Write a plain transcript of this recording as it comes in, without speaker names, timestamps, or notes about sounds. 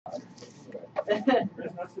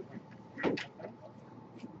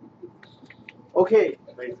Okay,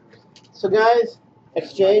 so guys,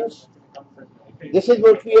 exchange. This is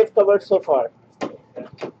what we have covered so far.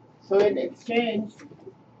 So in exchange,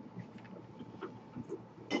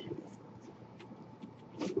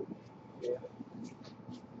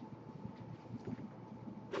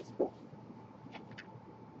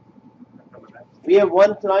 we have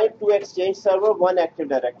one client, two exchange server, one active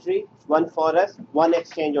directory, one forest, one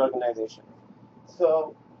exchange organization.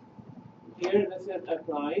 So here this is a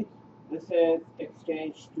client, this is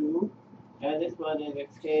exchange 2, and this one is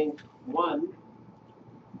exchange 1,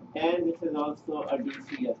 and this is also a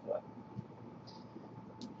DC as well.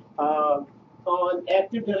 On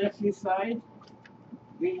active directory side,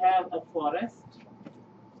 we have a forest.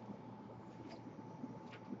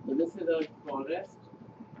 So this is a forest.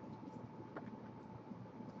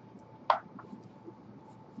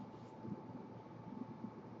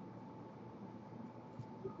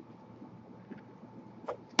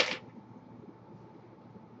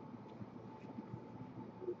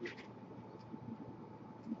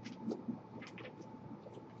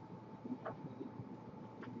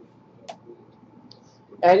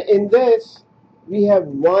 And in this, we have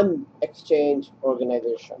one exchange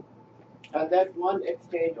organization. And that one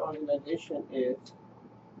exchange organization is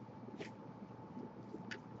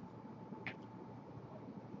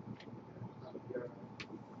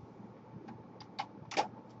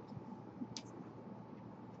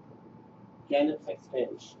Janus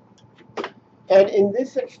Exchange. And in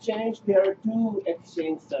this exchange, there are two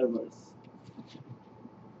exchange servers,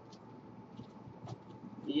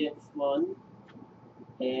 EX1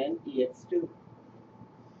 and EX2.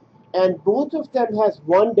 And both of them has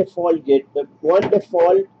one default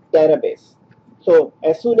database. So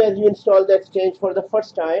as soon as you install the exchange for the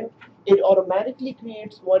first time, it automatically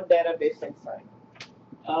creates one database inside.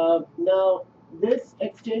 Now, this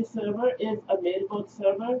exchange server is a mailbox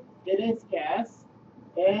server. It is CAS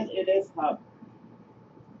and it is hub.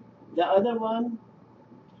 The other one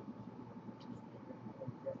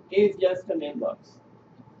is just a mailbox.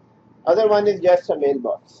 Other one is just a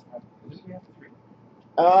mailbox.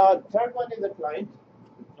 Third one is a client.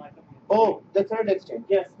 Oh, the third exchange.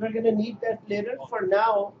 Yes, we're going to need that later. For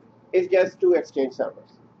now, it's just two exchange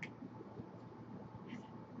servers.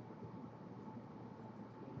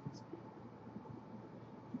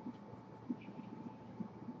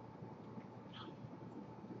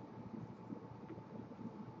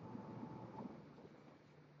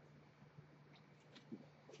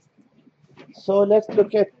 So let's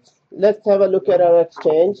have a look at our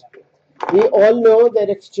exchange. We all know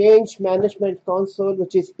that Exchange Management Console,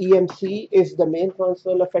 which is EMC, is the main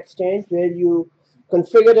console of Exchange, where you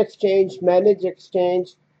configure Exchange, manage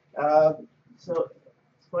Exchange. So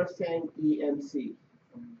first thing, EMC.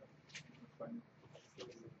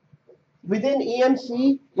 Within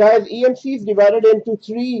EMC, guys, EMC is divided into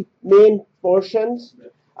three main portions.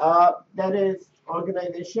 That is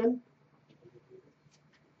organization,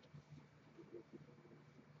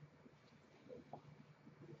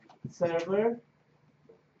 server,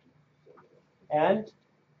 and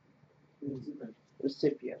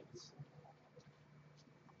recipients.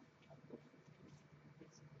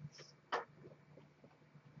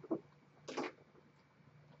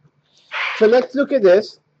 So let's look at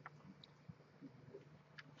this.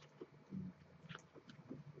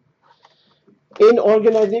 In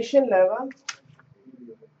organization level,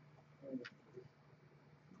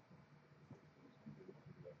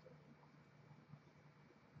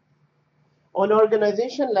 on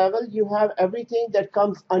organization level, you have everything that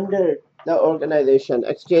comes under the organization,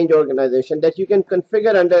 Exchange organization, that you can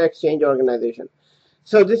configure under Exchange organization.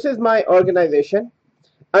 So this is my organization.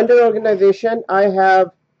 Under organization, I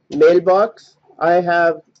have Mailbox, I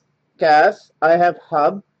have CAS, I have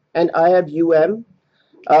Hub, and I have UM.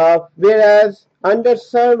 Whereas under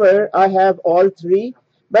server, I have all three.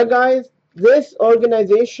 But guys, this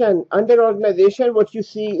organization, under organization, what you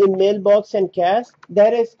see in Mailbox and CAS,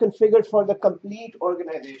 that is configured for the complete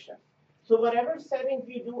organization. So whatever settings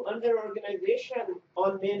you do under organization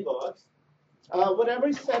on Mailbox,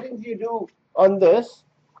 whatever settings you do on this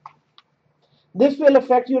will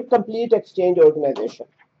affect your complete Exchange organization.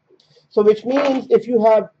 So which means if you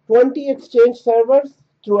have 20 Exchange servers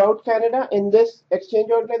throughout Canada in this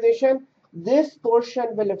Exchange organization, this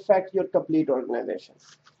portion will affect your complete organization.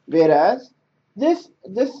 Whereas this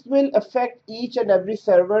will affect each and every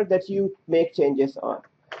server that you make changes on.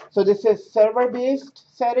 So this is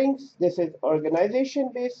server-based settings, this is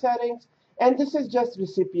organization-based settings, and this is just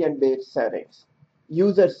recipient-based settings,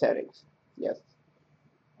 user settings. Yes.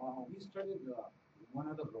 We studied one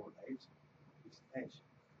other role, right? It's edge.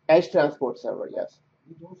 Edge transport server, yes.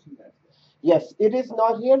 We don't see that. Yes, it is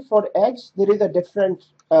not here for Edge. There is a different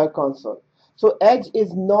console. So Edge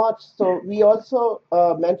is not. So we also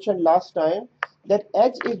mentioned last time that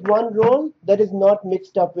Edge is one role that is not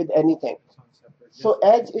mixed up with anything. So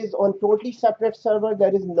Edge is on totally separate server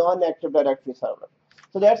that is non-Active Directory server.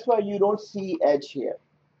 So that's why you don't see Edge here.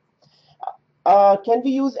 Can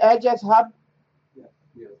we use Edge as hub? Yeah.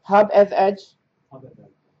 Yes. Hub as Edge? Hub as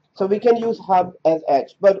Edge. So we can use hub as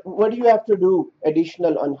Edge. But what do you have to do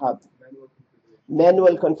additional on hub?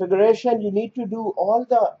 Manual configuration. You need to do all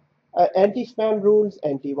the anti-spam rules,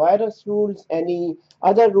 antivirus rules, any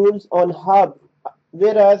other rules on hub,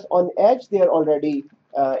 whereas on Edge they are already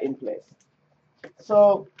in place.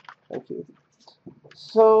 So, thank you.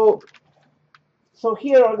 So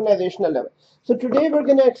here organizational level. So today we're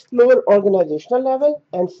going to explore organizational level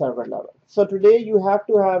and server level. So today you have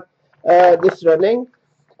to have this running.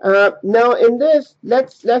 Now in this,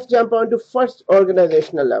 let's jump on to first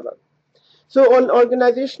organizational level. So on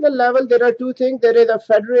organizational level, there are two things. There is a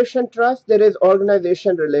federation trust. There is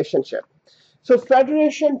organization relationship. So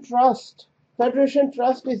federation trust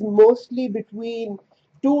is mostly between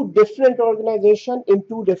two different organizations in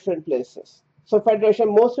two different places. So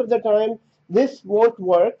federation, most of the time, this won't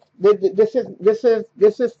work. This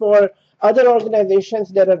is for other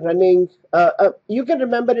organizations that are running. You can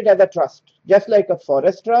remember it as a trust, just like a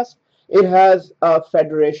forest trust. It has a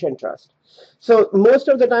federation trust. So most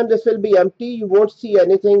of the time this will be empty. You won't see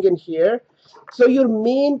anything in here. So your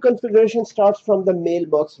main configuration starts from the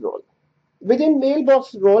mailbox role. Within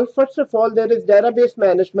mailbox role, first of all, there is database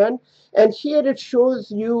management. And here it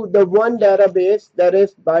shows you the one database that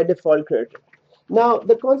is by default created. Now,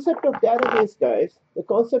 the concept of database, guys, the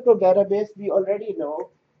concept of database we already know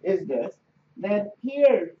is this, that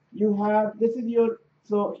here you have, this is your,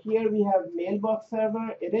 so here we have mailbox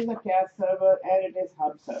server, it is a cache server, and it is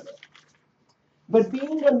hub server. But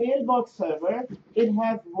being a mailbox server, it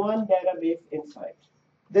has one database inside.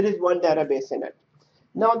 There is one database in it.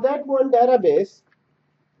 Now that one database,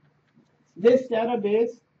 this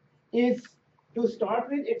database is, to start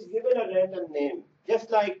with, it's given a random name.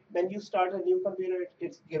 Just like when you start a new computer,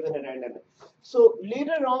 it's given a random name. So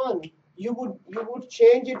later on, you would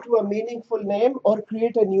change it to a meaningful name or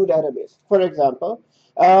create a new database. For example,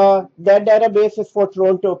 that database is for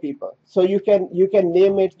Toronto people. So you can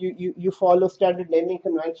name it, you follow standard naming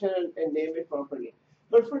convention and name it properly.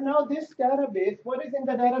 But for now, this database, what is in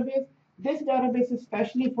the database? This database is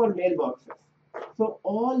specially for mailboxes. So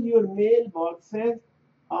all your mailboxes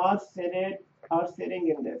are sitting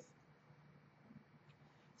in this.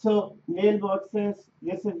 So mailboxes,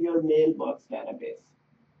 this is your mailbox database.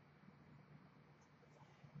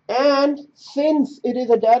 And since it is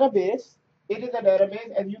a database,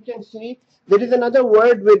 as you can see, there is another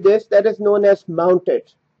word with this that is known as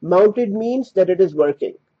mounted. Mounted means that it is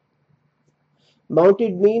working.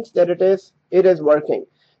 Mounted means that it is working.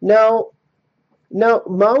 Now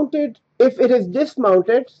mounted, if it is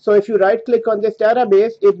dismounted, so if you right click on this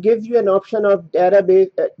database, it gives you an option of database,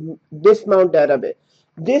 dismount database.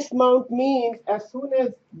 Dismount means as soon as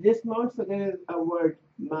dismount, so there is a word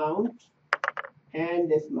mount and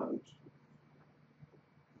dismount.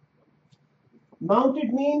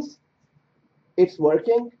 Mounted means it's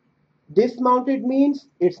working. Dismounted means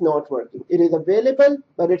it's not working. It is available,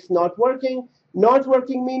 but it's not working. Not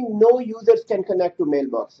working means no users can connect to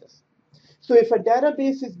mailboxes. So if a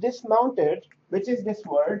database is dismounted, which is this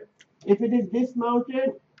word, if it is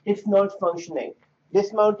dismounted, it's not functioning.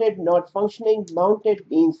 Dismounted, not functioning. Mounted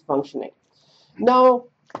means functioning. Now,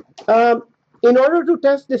 in order to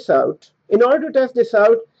test this out,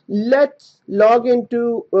 let's log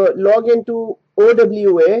into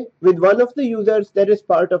OWA with one of the users that is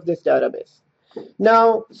part of this database.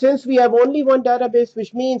 Now, since we have only one database,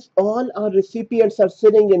 which means all our recipients are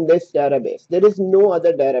sitting in this database. There is no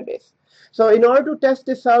other database. So in order to test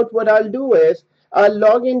this out, what I'll do is I'll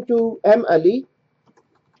log into MLE.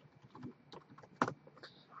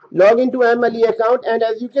 Log into MLE account, and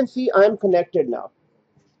as you can see, I'm connected now.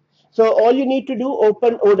 So all you need to do,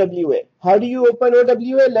 open OWA. How do you open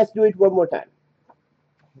OWA? Let's do it one more time.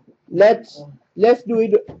 Let's do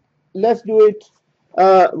it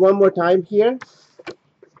one more time here.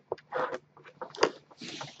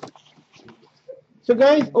 So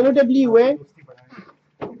guys, OWA.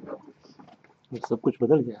 सब कुछ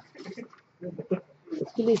बदल गया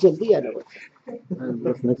उसके लिए जल्दी आना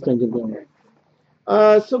बस next time जल्दी आऊंगा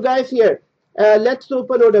So guys, here let's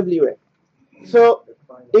open OWA. So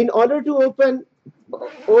in order to open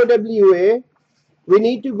OWA, we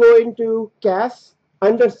need to go into CAS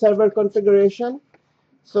under server configuration,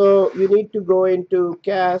 So you need to go into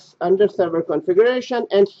CAS under server configuration,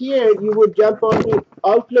 and here you would jump onto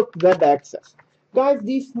Outlook Web Access. Guys,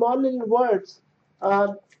 these small little words,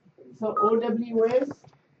 so OWS.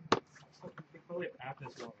 They call it app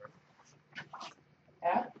as well, right?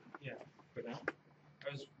 App? Yeah, but now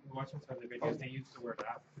I was watching some of the videos. They use the word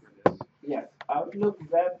app for this. Yes, Outlook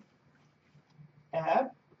Web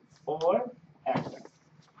App or Access.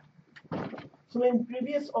 So in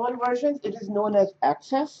previous all versions, it is known as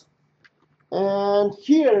Access, and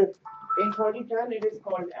here in 2010, it is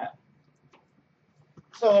called App.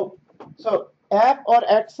 So App or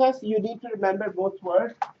Access, you need to remember both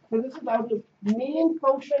words. So this is Outlook. Main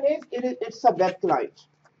function is it's a web client.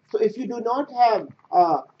 So if you do not have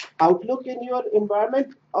Outlook in your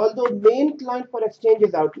environment, although main client for Exchange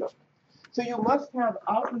is Outlook, so you must have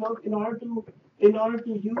Outlook in order to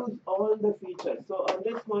use all the features. So on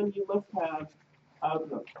this one, you must have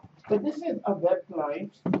Outlook. So this is a web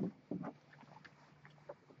client.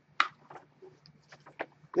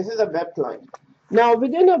 This is a web client. Now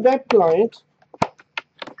within a web client,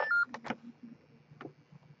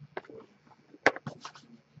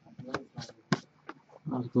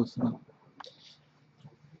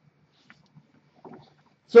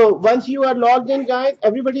 so once you are logged in, guys,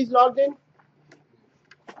 everybody's logged in?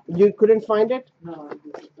 You couldn't find it? No,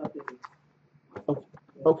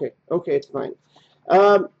 Okay, it's fine.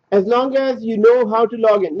 As long as you know how to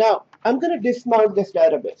log in. Now, I'm going to dismount this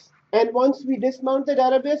database. And once we dismount the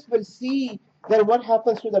database, we'll see then what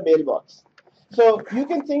happens to the mailbox. So you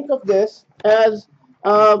can think of this as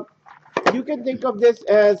a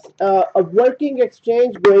working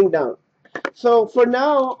exchange going down. So for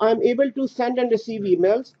now, I'm able to send and receive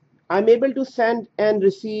emails. I'm able to send and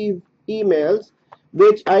receive emails,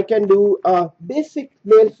 which I can do a basic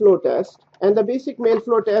mail flow test. And the basic mail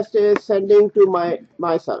flow test is sending to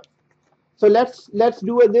myself. So let's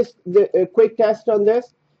do a quick test on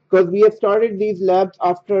this, because we have started these labs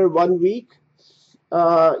after 1 week.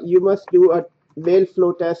 You must do a mail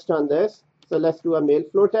flow test on this. So let's do a mail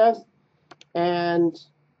flow test, and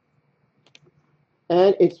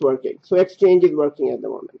it's working. So Exchange is working at the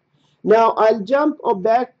moment. Now I'll jump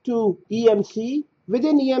back to EMC.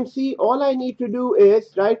 Within EMC, all I need to do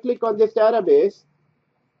is right-click on this database.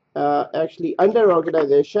 Actually, under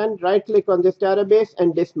organization, right-click on this database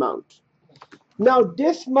and dismount. Now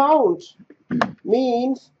dismount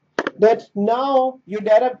means that now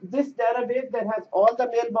this database that has all the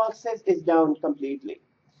mailboxes is down completely.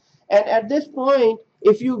 And at this point,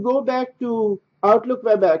 if you go back to Outlook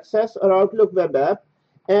Web Access or Outlook Web App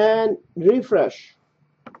and refresh,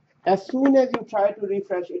 as soon as you try to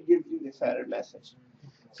refresh, it gives you this error message.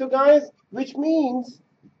 So guys, which means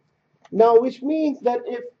that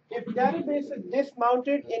if database is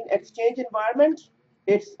dismounted in Exchange environment,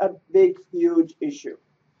 it's a big, huge issue.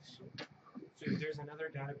 So if there's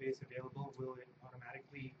another database available, will it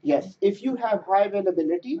automatically? Yes, if you have high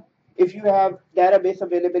availability, if you have database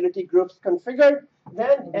availability groups configured,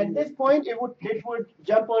 then at this point it would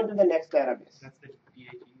jump onto the next database. That's the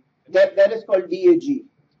DAG. That is called DAG.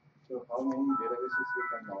 So how many databases you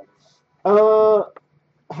can log?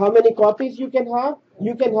 How many copies you can have?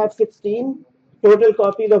 You can have 16 total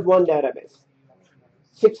copies of one database.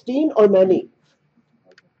 16 or many.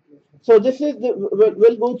 So this is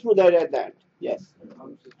we'll go through that at that. Yes.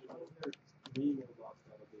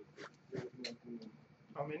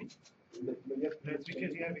 How many? That's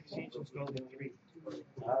because you have Exchange installed in 3.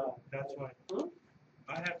 That's why.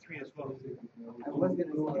 I have 3 as well.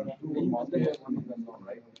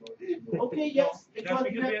 Okay, yes. That's because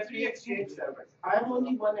we have 3 Exchange servers. I have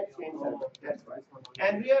only 1 Exchange server. That's right.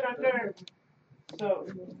 And we are under. So.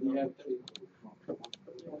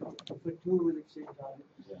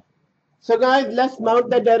 So guys, let's mount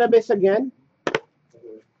the database again.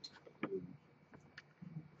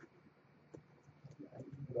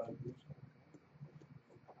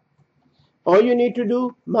 All you need to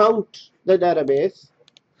do, mount the database,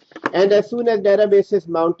 and as soon as database is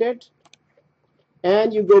mounted,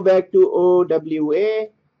 and you go back to OWA,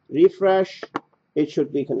 refresh, it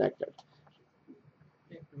should be connected.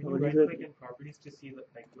 When you right-click in properties to see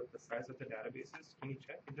like what the size of the database is, can you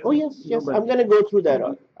check? Oh yes, I'm going to go through that.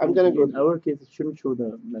 I'm going to go. In our case, it shouldn't show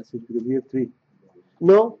the message because we have 3.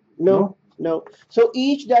 No. So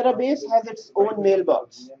each database has its own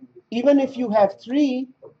mailbox. Even if you have 3,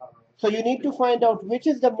 so you need to find out which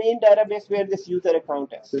is the main database where this user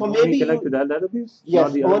account is. So maybe connect to that database? Yes,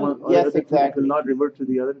 not the other one, yes, other exactly. It will not revert to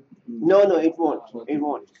the other. No, it won't. It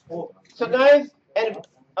won't. So guys, and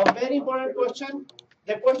a very important question.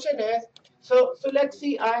 The question is, so let's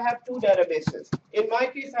see, I have 2 databases. In my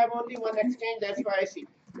case, I have only 1 Exchange. That's why I see.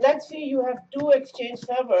 let's say you have two Exchange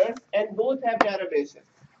servers and both have databases.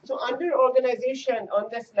 So under organization on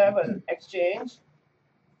this level, Exchange,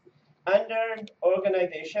 under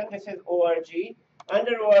organization, this is ORG.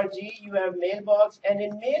 Under ORG, you have Mailbox, and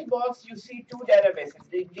in Mailbox, you see two databases,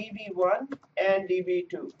 the DB1 and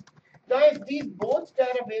DB2. Guys, these both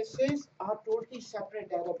databases are totally separate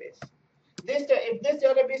database. If this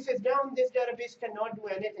database is down, this database cannot do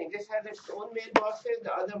anything. This has its own mailboxes,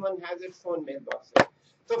 the other one has its own mailboxes.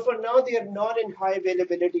 So for now, they are not in high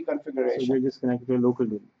availability configuration. So they're just connected to a local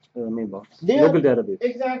mailbox, local database.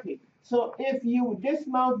 Exactly. So if you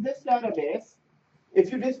dismount this database,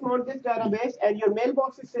 and your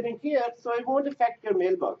mailbox is sitting here, so it won't affect your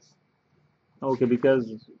mailbox. Okay, because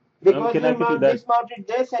you dismounted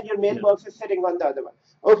this and your mailbox is sitting on the other one.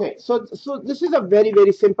 Okay, so this is a very,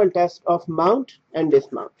 very simple test of mount and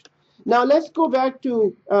dismount. Now let's go back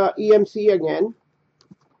to EMC again.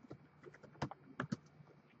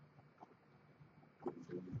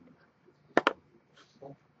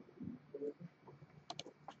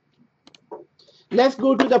 Let's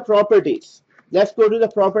go to the properties. Let's go to the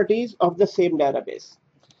properties of the same database.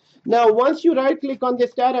 Now, once you right click on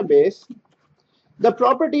this database, the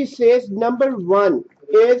property says number one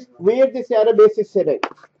is where this database is sitting.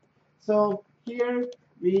 So here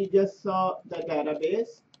we just saw the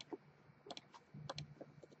database.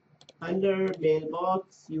 Under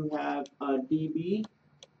mailbox, you have a DB,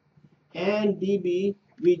 and DB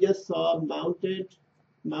we just saw mount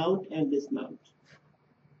and dismount.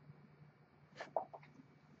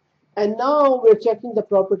 And now we're checking the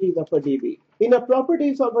properties of a DB. In a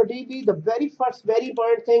properties of a DB, the very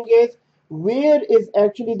important thing is where is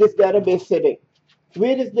actually this database sitting?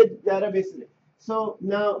 Where is the database sitting? So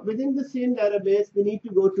now within the same database, we need to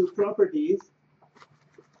go to properties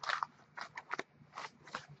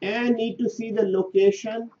and need to see the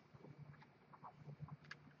location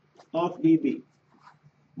of DB.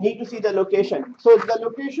 Need to see the location. So the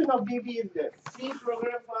location of DB is this. C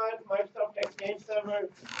program file, Microsoft Exchange Server,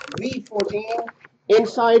 V14.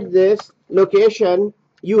 Inside this location,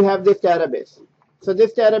 you have this database. So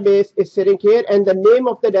this database is sitting here, and the name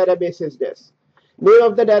of the database is this. Name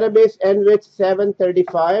of the database ends with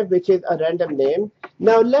 735, which is a random name.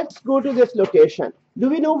 Now let's go to this location. Do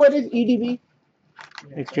we know what is EDB?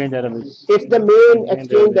 Exchange database. It's the main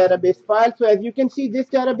Exchange database file. So as you can see, this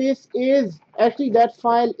database is actually, that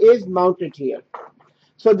file is mounted here.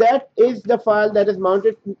 So that is the file that is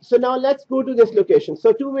mounted. So now let's go to this location.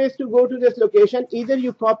 So two ways to go to this location. Either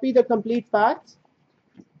you copy the complete path.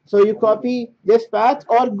 So you copy this path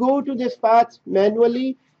or go to this path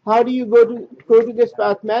manually. How do you go to this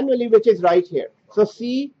path manually, which is right here? So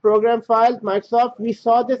C program file, Microsoft, we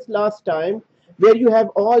saw this last time, where you have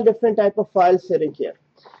all different type of files sitting here.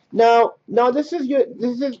 Now this is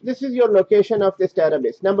your location of this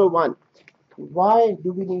database. Number one, why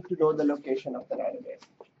do we need to know the location of the database?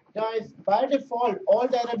 Guys, by default, all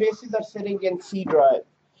databases are sitting in C drive,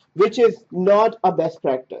 which is not a best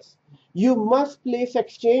practice. You must place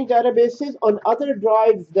Exchange databases on other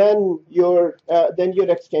drives than your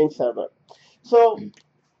Exchange server. So,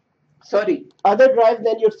 sorry, other drives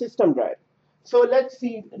than your system drive. So let's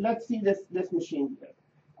see this machine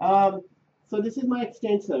here. So this is my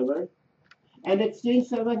Exchange server, and Exchange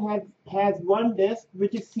server has one disk,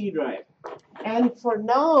 which is C drive. And for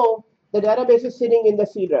now, the database is sitting in the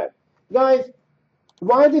C drive. Guys,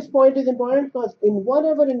 why this point is important? Because in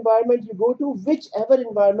whatever environment you go to, whichever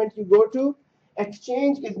environment you go to,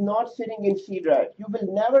 Exchange is not sitting in C drive. You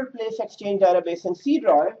will never place Exchange database in C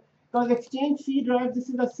drive, because Exchange C drive, this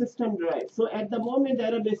is a system drive. So at the moment,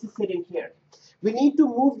 database is sitting here. We need to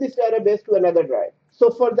move this database to another drive. So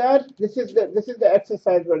for that, this is the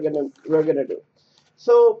exercise we're gonna do.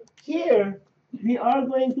 So here we are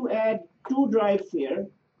going to add two drives here.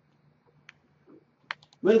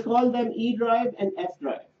 We'll call them E drive and F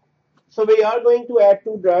drive. So we are going to add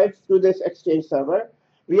two drives to this Exchange server.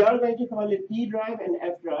 We are going to call it E drive and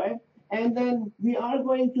F drive. And then we are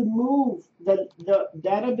going to move the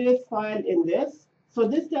database file in this. So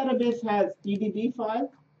this database has EDB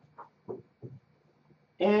file.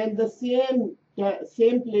 And the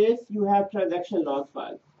same place you have transaction log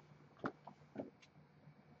file.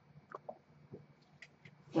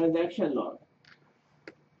 Transaction log.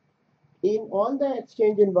 In all the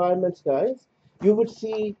Exchange environments, guys, you would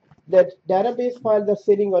see that database files are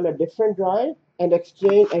sitting on a different drive, and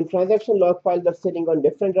Exchange and transaction log files are sitting on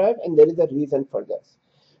different drive, and there is a reason for this.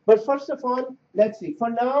 But first of all, let's see.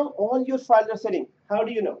 For now, all your files are sitting. How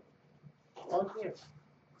do you know? All here.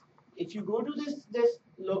 If you go to this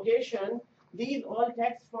location, these all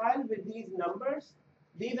text files with these numbers,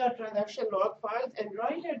 these are transaction log files, and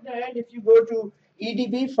right at the end, if you go to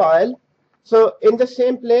EDB file. So in the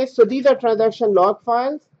same place, so these are transaction log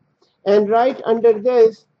files, and right under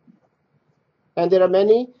this, and there are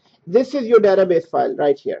many, this is your database file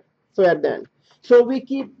right here. So at the end. So we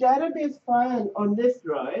keep database file on this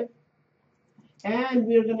drive, and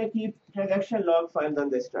we're going to keep transaction log files on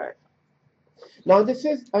this drive. Now this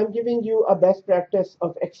is, I'm giving you a best practice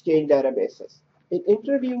of Exchange databases. In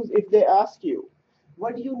interviews, if they ask you,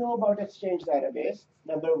 what do you know about Exchange database?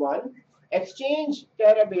 Number one, Exchange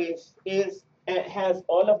database has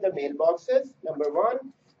all of the mailboxes, number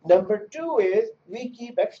one. Number two is we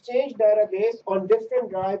keep Exchange database on different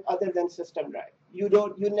drive other than system drive. You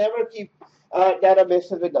never keep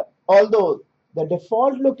databases with them. Although the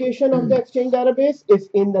default location of the Exchange database is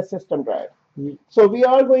in the system drive. So we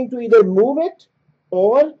are going to either move it,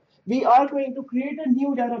 or we are going to create a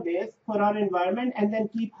new database for our environment and then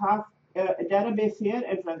keep half a database here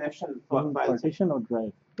and transaction files. Partition or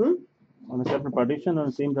drive? On a separate partition on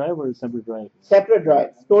the same drive or a separate drive? Separate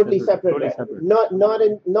drive, totally separate drive. Separate. Not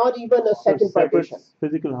even a second partition.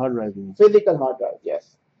 Physical hard drive. Physical hard drive,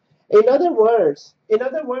 yes. In other words,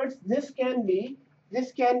 this can be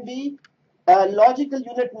logical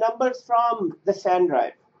unit numbers from the SAN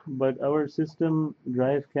drive. But our system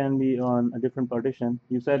drive can be on a different partition.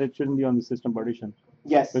 You said it shouldn't be on the system partition.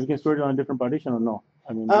 Yes. But we can store it on a different partition or no?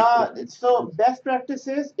 I mean. So best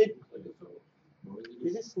practices.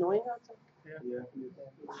 Is it snowing outside? Yeah.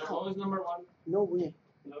 How is number one? No way.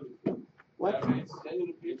 What? Can you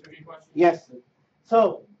repeat the question? Yes.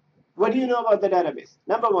 So, what do you know about the database?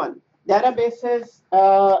 Number one, databases.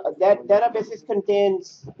 Databases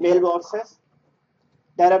contains mailboxes.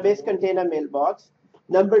 Database contain a mailbox.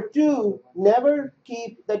 Number two, never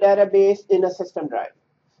keep the database in a system drive.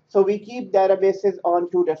 So we keep databases on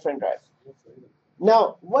two different drives.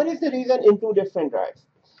 Now, what is the reason in two different drives?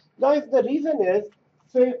 Guys, the reason is,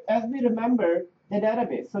 so as we remember the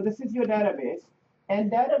database, so this is your database,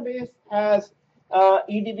 and database has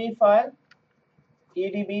EDB file,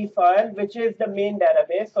 which is the main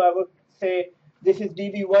database. So I would say this is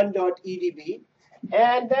db1.edb,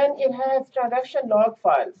 and then it has transaction log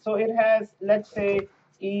files. So it has, let's say,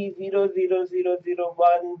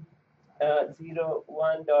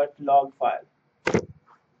 E0000101.log file.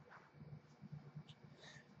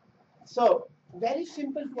 So very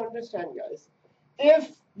simple to understand, guys.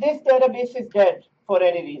 If this database is dead for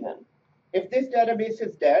any reason, if this database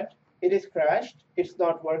is dead, it is crashed, it's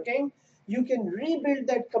not working, you can rebuild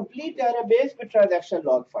that complete database with transaction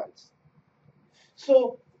log files.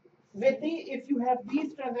 So if you have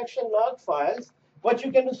these transaction log files, what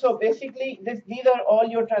you can do, so basically these are all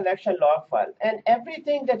your transaction log files, and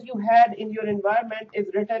everything that you had in your environment is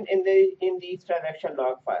written in these transaction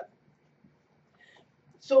log files.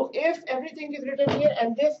 So if everything is written here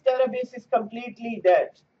and this database is completely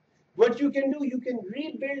dead, what you can do, you can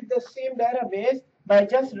rebuild the same database by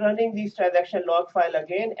just running these transaction log file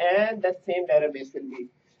again, and that same database will be.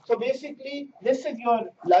 So basically, this is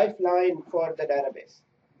your lifeline for the database.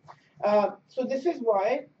 So this is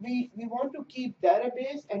why we want to keep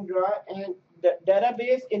database and the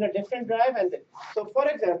database in a different drive. And so, for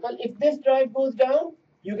example, if this drive goes down,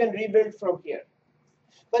 you can rebuild from here.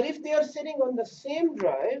 But if they are sitting on the same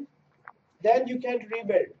drive, then you can't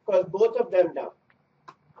rebuild because both of them down.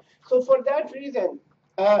 So for that reason,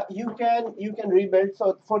 you can rebuild.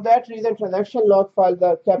 So for that reason, transaction log files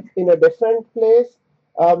are kept in a different place,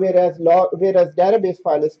 whereas database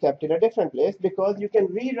file is kept in a different place, because you can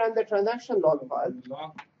rerun the transaction log file.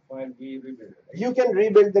 Log file be rebuilt. You can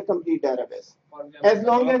rebuild the complete database as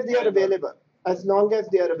long as they are available. As long as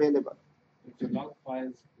they are available. If the log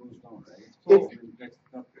files goes down, right? So,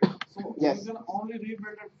 so yes. You can only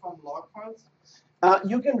rebuild it from log files?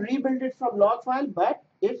 You can rebuild it from log file, but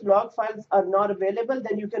if log files are not available,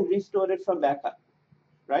 then you can restore it from backup.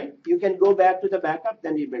 Right? You can go back to the backup,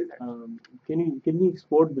 then rebuild it. Can we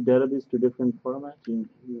export the database to different formats? I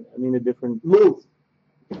mean, a different move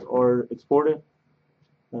or export it.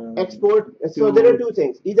 Export. So there are two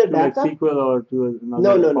things: either to backup. Like SQL or to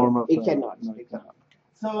another form of. It cannot. No, it cannot.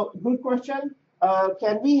 So good question.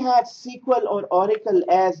 Can we have SQL or Oracle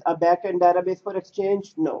as a backend database for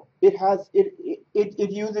Exchange? No. It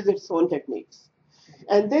uses its own techniques,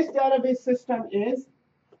 and this database system is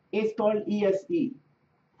called ESE.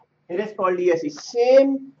 It is called ESE.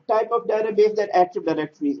 Same type of database that Active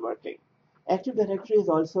Directory is working. Active Directory is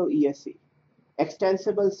also ESE,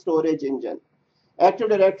 Extensible Storage Engine. Active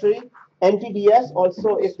Directory, NTDS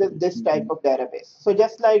also is this type of database. So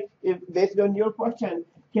just like based on your question,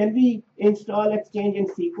 can we install Exchange in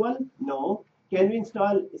SQL? No. Can we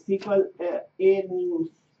install SQL in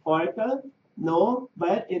Oracle? No,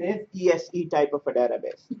 but it is ESE type of a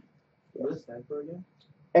database. What is that for again?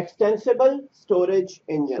 Extensible storage So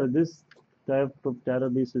engine. this type of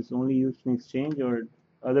database is only used in Exchange, or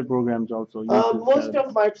other programs also use this Most database?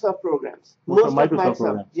 of Microsoft programs. Most of Microsoft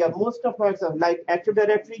programs. Yeah, most of Microsoft, like Active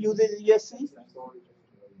Directory uses ESC.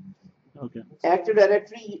 Okay. Active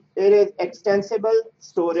Directory, it is extensible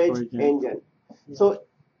storage Storage engine. So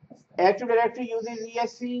Active Directory uses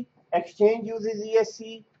ESC, Exchange uses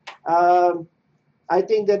ESC. I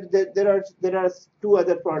think that there are two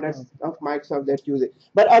other products of Microsoft that use it.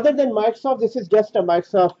 But other than Microsoft, this is just a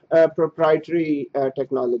Microsoft proprietary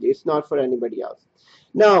technology. It's not for anybody else.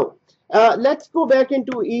 Now, let's go back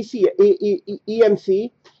into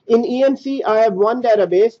EMC. In EMC, I have one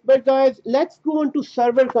database. But guys, let's go into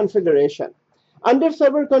server configuration. Under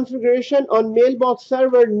server configuration on Mailbox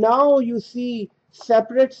server, now you see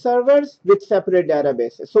separate servers with separate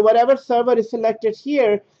databases. So whatever server is selected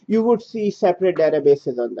here, you would see separate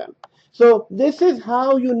databases on them. So this is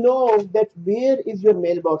how you know that where is your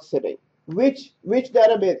mailbox sitting, which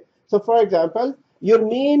database. So for example, your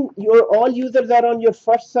all users are on your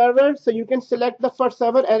first server, so you can select the first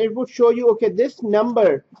server and it would show you, okay, this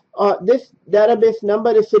number, this database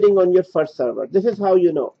number is sitting on your first server. This is how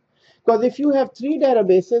you know. Because if you have three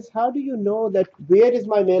databases, how do you know that where is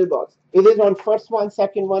my mailbox? It is on first one,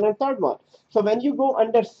 second one, and third one. So when you go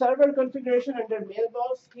under server configuration, under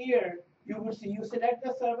mailbox here, you will see, you select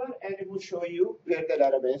the server and it will show you where the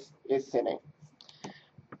database is sitting.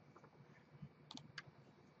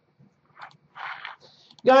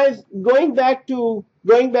 Guys, going back to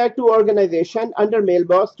organization under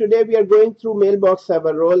mailbox. Today we are going through mailbox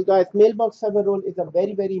server role. Guys, mailbox server role is a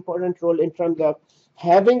very important role in terms of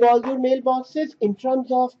having all your mailboxes, in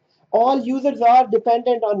terms of all users are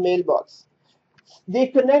dependent on mailbox. They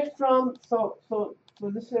connect from, so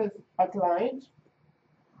this is a client.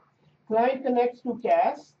 Client connects to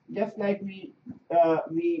cache, just like we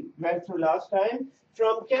went through last time.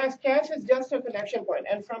 From cache is just a connection point,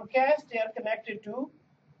 and from cache they are connected to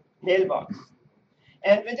mailbox.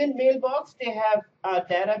 And within mailbox they have a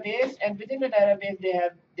database, and within the database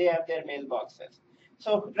they have their mailboxes.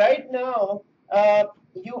 So right now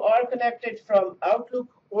you are connected from Outlook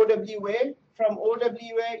OWA. From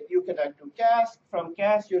OWA you connect to cache. From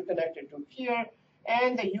cache you're connected to here,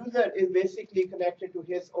 and the user is basically connected to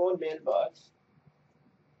his own mailbox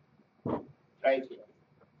right here.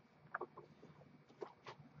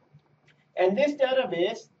 And this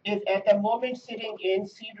database is at the moment sitting in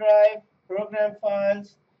C drive, program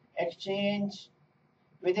files, Exchange.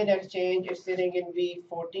 Within Exchange, it's sitting in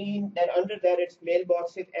V14. Then under that, it's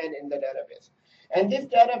mailboxes and in the database. And this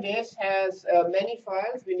database has many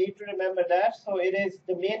files. We need to remember that. So it is,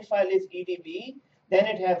 the main file is EDB. Then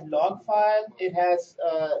it has log file. It has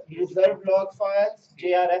reserved log files,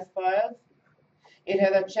 JRS files. It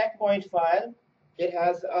has a checkpoint file. It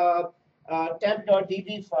has a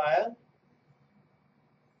temp.db file,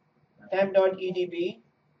 temp.edb,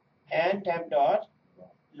 and temp.log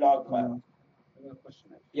file. I have a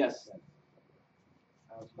question. Yes.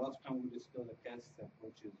 Last time we discussed the cache step,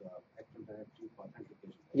 which is Active Directory for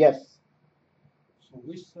authentication. Yes. So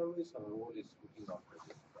which service or role is looking after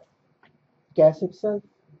this? Cache itself.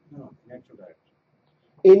 No, in Active Directory.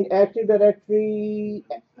 In Active Directory,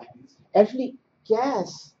 actually,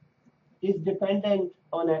 cache is dependent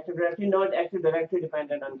on Active Directory, not Active Directory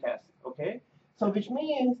dependent on cache. Okay. So which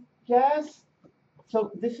means cache.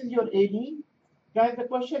 So this is your AD. Guys, the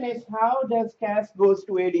question is, how does cache goes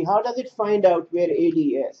to AD? How does it find out where AD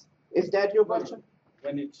is? Is that your question?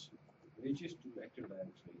 When it reaches to Active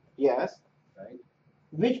Directory, Yes. right?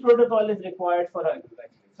 Which protocol is required for us?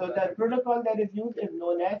 Exactly. So the protocol that is used is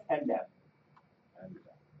known as LDAP.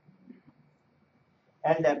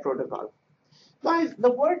 LDAP protocol. Guys,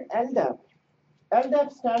 the word LDAP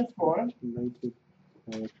stands for Lightweight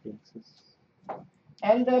directory access.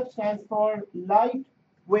 LDAP stands for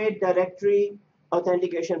Lightweight Directory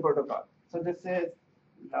Authentication Protocol. So this is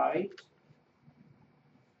Lightweight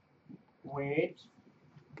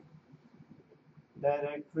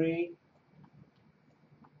Directory.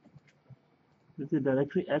 Is it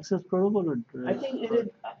directory access protocol or I think it is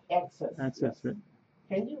access. access? Yes. Right?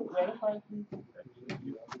 Can you verify, please?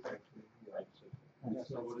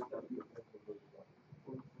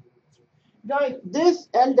 Guys, this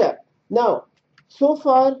LDAP. Now, so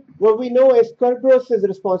far, what we know is Kerberos is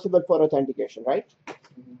responsible for authentication, right?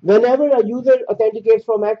 Whenever a user authenticates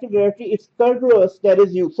from Active Directory, it's Kerberos that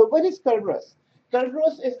is used. So what is Kerberos?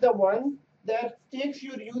 Kerberos is the one that takes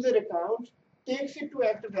your user account, takes it to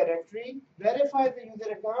Active Directory, verifies the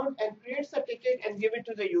user account, and creates a ticket and give it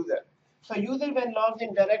to the user. So user then logs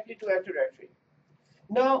in directly to Active Directory.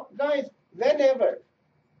 Now, guys, whenever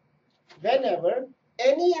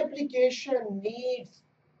any application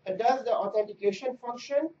does the authentication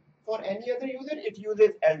function for any other user, it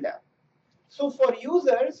uses LDAP. So for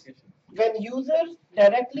users, when users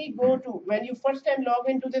directly go to, when you first time log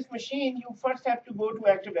into this machine, you first have to go to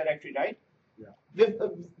Active Directory, right? Yeah.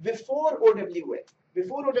 Before OWA,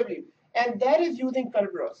 and that is using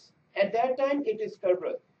Kerberos. At that time, it is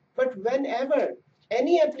Kerberos. But whenever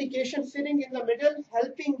any application sitting in the middle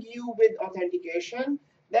helping you with authentication,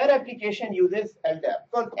 that application uses LDAP.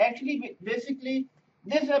 Because actually, basically,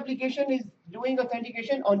 this application is doing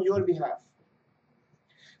authentication on your behalf.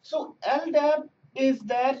 So LDAP is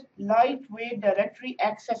that lightweight directory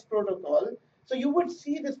access protocol. So you would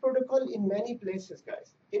see this protocol in many places,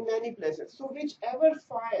 guys, in many places. So whichever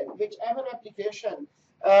file, whichever application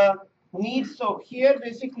needs, so here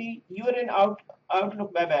basically you're in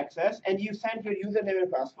Outlook Web Access and you send your username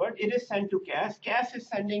and password. It is sent to CAS. CAS is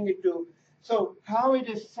sending it to, so how it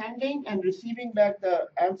is sending and receiving back the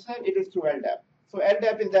answer, it is through LDAP. So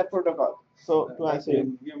LDAP is that protocol. So to answer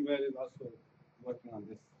you. VMware is also working on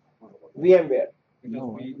this protocol. VMware.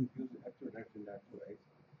 Because we use Active Directory in that too, right?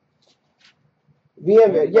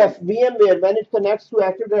 VMware, yes, VMware, when it connects to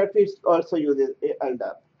Active Directory, it also uses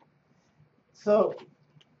LDAP. So,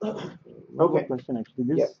 One more okay, question actually.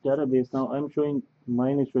 This Yes. database now,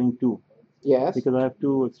 mine is showing 2 yes, because I have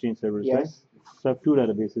 2 Exchange servers, right? yes. So I have 2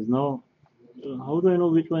 databases. Now, how do I know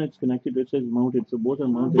which one it's connected to? It says mounted, so both are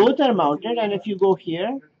mounted. Both are mounted, and if you go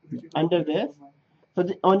here, under this, so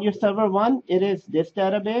on your server 1, it is this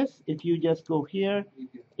database. If you just go here,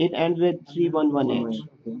 it ends with 3118.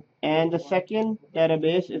 Okay. And the second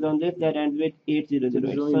database is on this that ends with So this is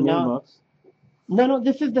 8008. only So now, mailbox. no,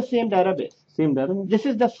 this is the same database. Same database? This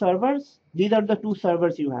is the servers. These are the 2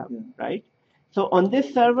 servers you have, Yeah. right? So on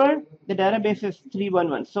this server, the database is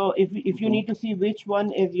 311. So if you need to see which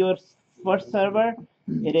one is your first server,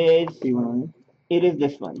 it is 311. it is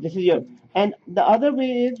this one. This is your, and the other way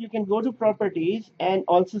is you can go to properties and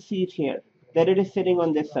also see it here that it is sitting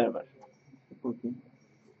on this server. Okay.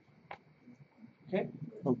 Okay.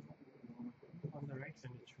 Okay. On the right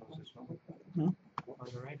side, it shows as well. Hmm? On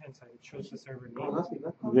the right hand side, it shows the server name.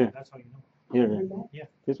 Where? That's how you know. Here, right? Yeah.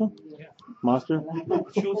 This one? Yeah. Master?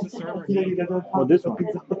 It shows the server name. Oh, this one.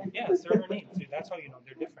 Yeah, server name. So that's how you know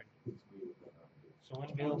they're different. So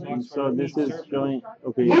one mailbox. So for this each is server. showing,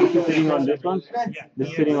 okay, this is sitting on this one. Yeah. This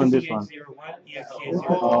is sitting on this one. EXCH01, EXCH02.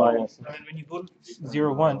 Oh, yes. And then when you go to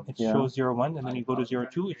 01, it Yeah. shows 01, and then you go to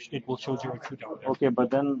 02, it will show 02 down there. Okay, but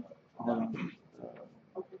then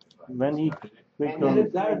when he clicked on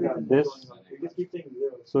this,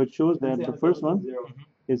 so it shows that the first one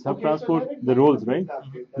is hub transport, the roles, right?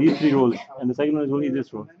 These 3 roles, and the second one is only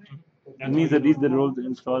this role. It means that these are the roles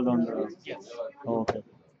installed on the. Yes. Oh, okay.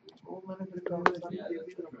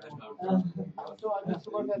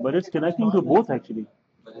 But it's connecting to both actually.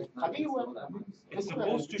 It's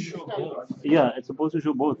supposed to show both. Yeah, it's supposed to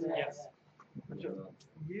show both. Yes.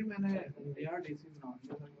 ये मैंने ARDC बना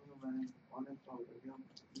दिया था क्योंकि मैंने uninstall कर दिया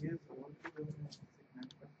ये सवाल की जब मैं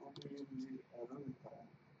कनेक्ट करता हूं तो ये मुझे एरर दिखा रहा है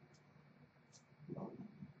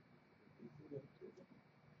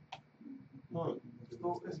तो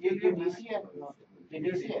ये डीसी है, ये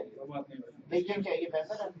डीसी है। देखिए क्या ये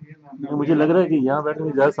बेहतर है? मुझे लग रहा है कि यहाँ बैठने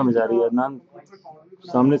में ज्यादा समझ आ रही है। अदनान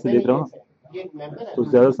सामने से देख रहा हूँ ये मेंबर है तो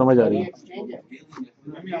ज्यादा समझ आ रही ये है। एक्सचेंज है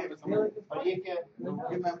और ये क्या ये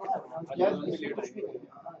मेंबर यार इसमें कुछ भी नहीं है।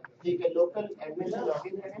 ठीक है, लोकल एडमिन से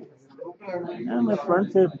लॉगिन करें। हाँ, मैं फ्रंट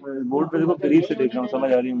से बोर्ड पे देखो करीब से देख रहा हूँ,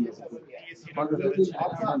 समझ आ रही है मुझे।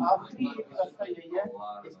 आपका आखिरी रास्ता यही है,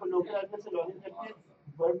 इसको लोकल एडमिन से लॉगिन करके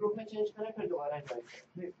वर्ड ग्रुप में चेंज करें फिर दोबारा ज्वाइन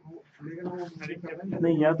करें।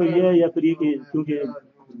 नहीं, या तो ये है या फिर ये कि क्योंकि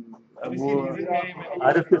अब वो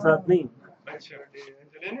आरिफ के साथ नहीं, अच्छा,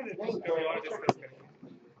 रहने दे, कभी और डिस्कस करेंगे।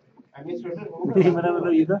 नहीं मेरा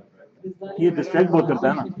मतलब ये था ये डिस्ट्रैक्ट बहुत करता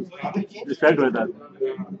है ना, डिस्ट्रैक्ट रहता है।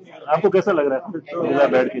 आपको कैसा लग रहा है मेरा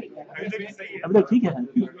बैठ के? अभी तक सही है। अभी तक ठीक है,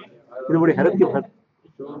 ये बड़ी हैरत की बात।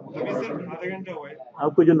 अभी सिर्फ आधा घंटा हुआ है।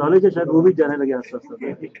 आपको जो नॉलेज है शायद वो भी जाने लगे आस्ते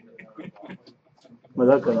आस्ते।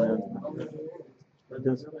 मजाक कर रहे हैं,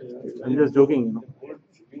 I'm just joking, you know.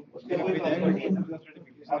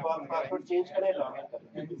 अब आप पासवर्ड चेंज करें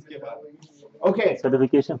लॉगिन करें। Okay.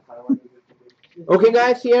 Certification. Okay,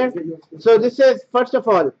 guys, here. So this is, first of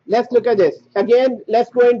all, let's look at this. Again, let's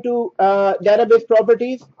go into database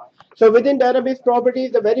properties. So within database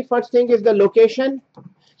properties, the very first thing is the location.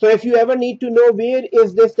 So if you ever need to know where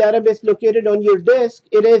is this database located on your disk,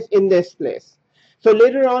 it is in this place. So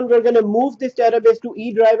later on, we're going to move this database to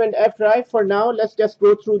E drive and F drive. For now, let's just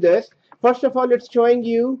go through this. First of all, it's showing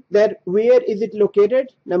you that where is it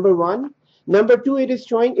located, number 1. Number two, it is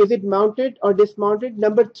showing is it mounted or dismounted.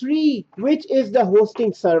 Number three, which is the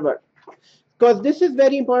hosting server. Because this is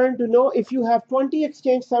very important to know. If you have 20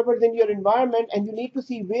 Exchange servers in your environment and you need to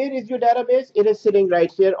see where is your database, it is sitting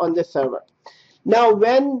right here on this server. Now,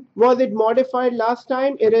 when was it modified last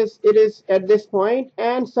time? It is at this point,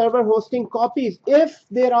 and server hosting copies if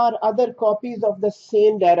there are other copies of the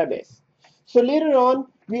same database. So later on,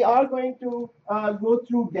 we are going to go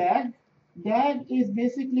through DAG. DAG is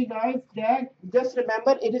basically, guys, DAG, just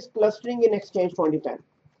remember it is clustering in Exchange 2010.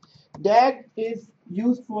 DAG is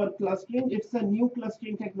used for clustering. It's a new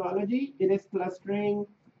clustering technology. It is clustering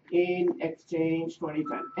in Exchange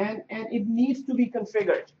 2010, and it needs to be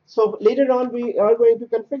configured. So later on, we are going to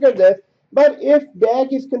configure this. But if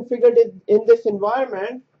DAG is configured in this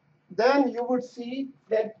environment, then you would see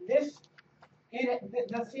that the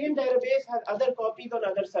same database has other copies on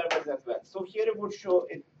other servers as well. So here it would show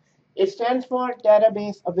it. It stands for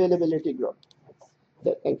Database Availability Group.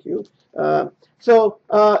 Thank you.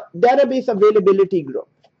 Database availability group,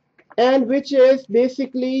 and which is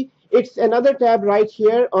basically, it's another tab right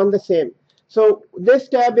here on the same. So this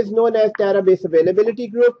tab is known as database availability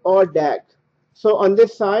group or DAG. So on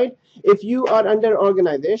this side, if you are under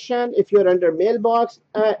organization, if you're under mailbox,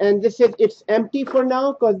 and it's empty for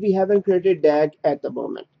now because we haven't created DAG at the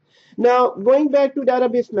moment. Now, going back to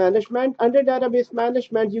database management, under database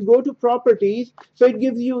management, you go to properties. So it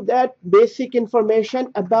gives you that basic information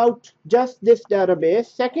about just this database.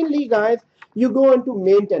 Secondly, guys, you go into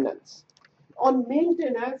maintenance. On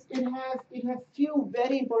maintenance, it has few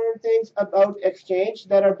very important things about Exchange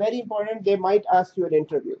that are very important. They might ask you in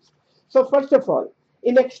interviews. So first of all,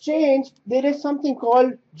 in Exchange, there is something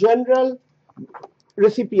called general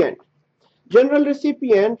recipient. General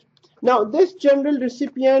recipient. Now, this general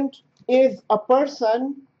recipient is a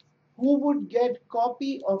person who would get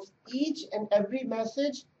copy of each and every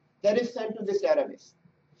message that is sent to this database.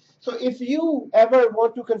 So if you ever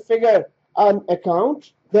want to configure an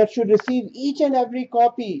account that should receive each and every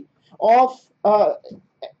copy of the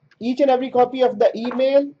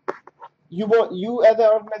email you as an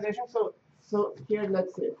organization. So here,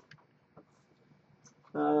 let's say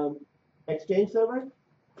Exchange server,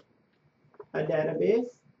 a database,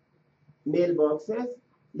 mailboxes.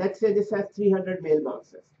 Let's say this has 300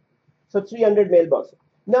 mailboxes. So 300 mailboxes.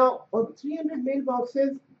 Now, on 300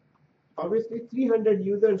 mailboxes, obviously 300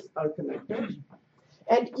 users are connected.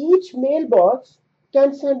 And each mailbox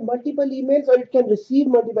can send multiple emails or it can receive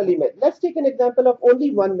multiple emails. Let's take an example of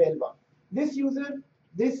only one mailbox. This user,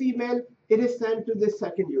 this email, it is sent to this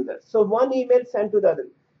second user. So one email sent to the other.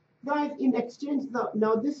 Guys, in Exchange,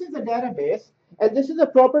 now this is a database, and this is a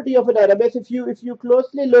property of a database. If you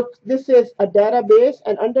closely look, this is a database,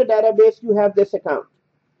 and under database you have this account,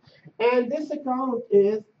 and this account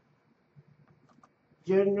is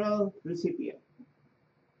general recipient.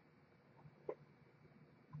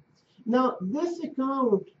 Now this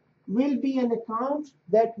account will be an account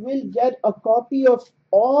that will get a copy of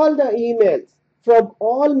all the emails from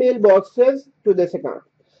all mailboxes to this account.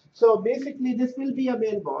 So basically, this will be a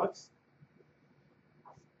mailbox.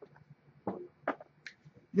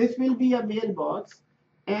 This will be a mailbox,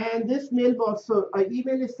 and this mailbox, so an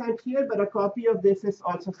email is sent here, but a copy of this is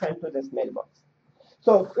also sent to this mailbox.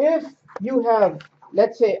 So if you have,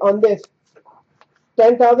 let's say on this,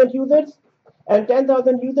 10,000 users, and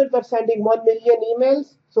 10,000 users are sending 1 million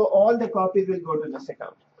emails, so all the copies will go to this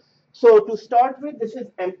account. So to start with, this is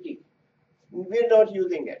empty. We're not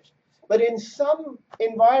using it. But in some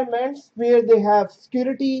environments where they have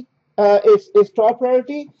security is top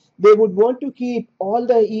priority, they would want to keep all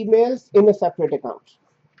the emails in a separate account.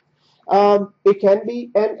 It can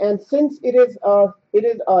be, and since it is a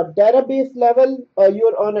database level,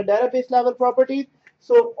 you're on a database level property,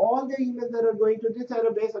 so all the emails that are going to this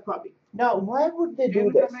database are copied. Now, why would they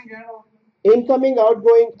do this? Incoming,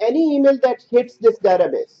 outgoing, any email that hits this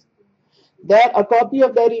database, that a copy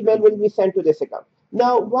of that email will be sent to this account.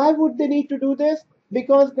 Now, why would they need to do this?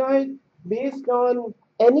 Because, guys, based on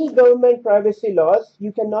any government privacy laws,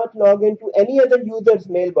 you cannot log into any other user's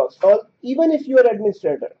mailbox, or even if you are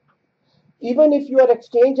administrator. Even if you are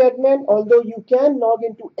Exchange admin, although you can log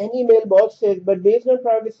into any mailboxes, but based on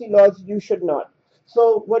privacy laws, you should not.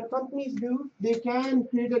 So what companies do, they can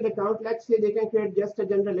create an account. Let's say they can create just a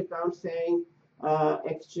general account saying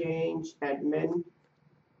Exchange admin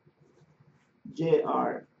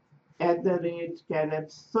JR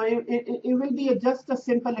 @caneps. So it will be just a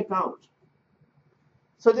simple account.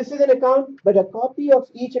 So this is an account, but a copy of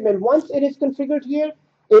each email. Once it is configured here,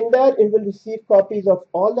 in that it will receive copies of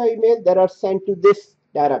all the emails that are sent to this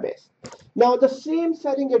database. Now the same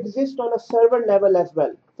setting exists on a server level as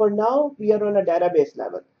well. For now, we are on a database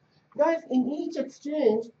level. Guys, in each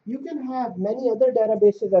exchange, you can have many other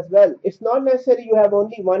databases as well. It's not necessary you have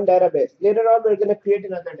only one database. Later on, we're going to create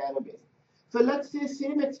another database. So let's say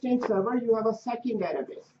same exchange server, you have a second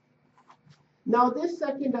database. Now this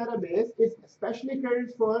second database is specially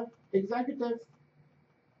created for executives.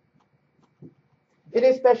 It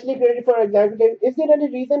is specially created for executive. Is there any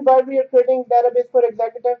reason why we are creating database for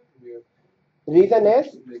executive? Reason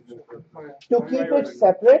is to keep it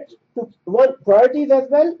separate, to want priorities as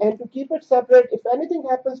well, and to keep it separate. If anything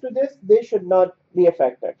happens to this, they should not be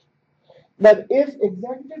affected. But if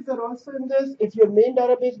executives are also in this, if your main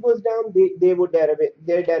database goes down, they would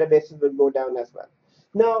their databases will go down as well.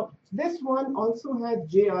 Now, this one also has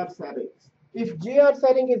JR settings. If JR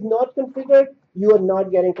setting is not configured, you are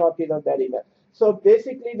not getting copies of that email. So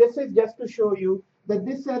basically, this is just to show you that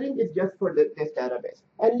this setting is just for this database.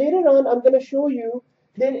 And later on, I'm going to show you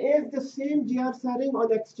there is the same JR setting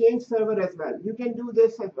on Exchange server as well. You can do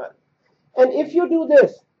this as well. And if you do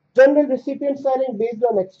this, general recipient setting based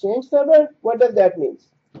on Exchange server, what does that mean?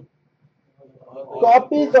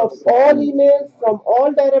 Copies of all emails from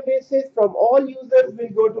all databases from all users will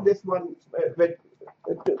go to this one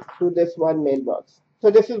to this one mailbox. So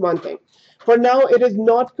this is one thing. For now, it is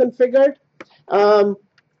not configured. Um,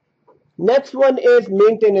 Next one is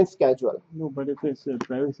maintenance schedule. No, but if it's a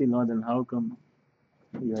privacy law, then how come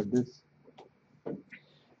you have this?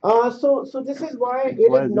 So this is why it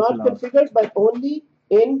Why is is this not allowed? configured, but only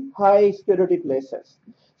in high security places.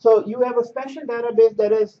 So you have a special database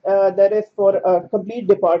that is for a complete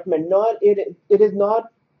department. Not it is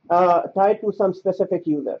not tied to some specific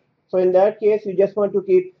user. So in that case, you just want to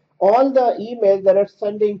keep all the emails that are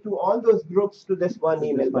sending to all those groups to this one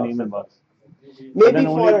email This one box. email box. But Maybe then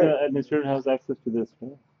only for the administrator has access to this,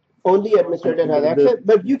 right? only administrator has access,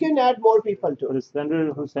 but you can add more people But too. the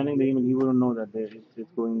sender who's sending the email, he wouldn't know that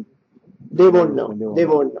it's going. They won't know. They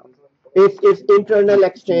won't know. It's internal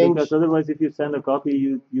exchange. Because otherwise, if you send a copy,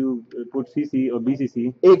 you put CC or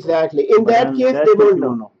BCC. Exactly. In But that then case, that they case won't you know.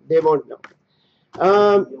 don't know. They won't know.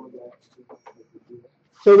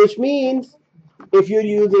 So which means if you're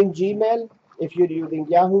using Gmail, if you're using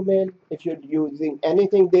Yahoo Mail, if you're using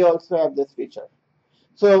anything, they also have this feature.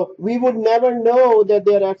 So we would never know that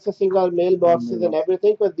they're accessing our mailboxes and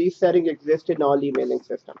everything because these settings exist in all emailing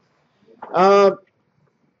systems. Uh,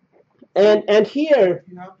 and here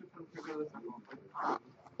You have to configure this account.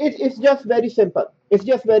 it's just very simple. It's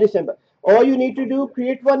just very simple. All you need to do,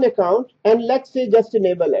 create one account and let's say just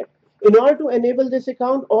enable it. In order to enable this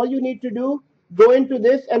account, all you need to do, go into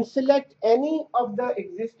this and select any of the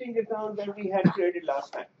existing accounts that we had created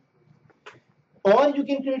last time. Or you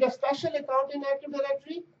can create a special account in Active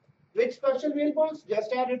Directory. Which special mailbox?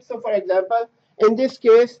 Just add it. So for example, in this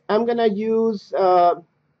case, I'm going to use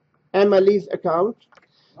Emily's account.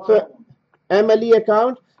 So Emily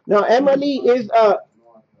account. Now Emily is a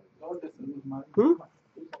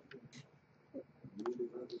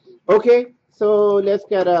okay. So let's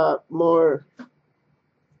get a more.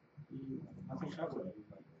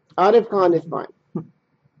 Arif Khan is fine.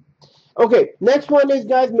 Okay, next one is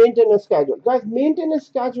guys maintenance schedule. Guys, maintenance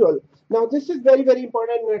schedule. Now this is very very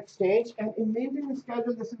important in Exchange, and in maintenance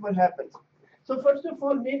schedule, this is what happens. So first of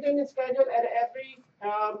all, maintenance schedule at every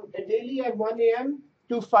daily at 1 a.m.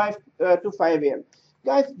 to 5 a.m.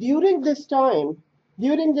 Guys, during this time,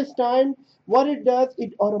 what it does,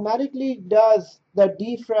 it automatically does the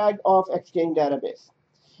defrag of Exchange database.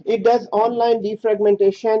 It does online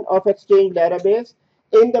defragmentation of Exchange database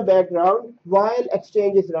in the background while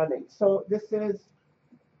Exchange is running. So this is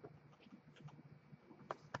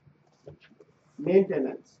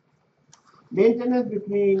maintenance. Maintenance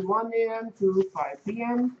between 1 a.m. to 5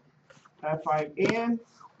 p.m. 5 a.m.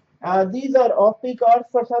 These are off-peak hours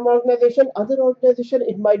for some organization. Other organization,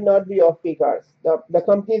 it might not be off-peak hours. The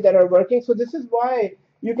companies that are working. So this is why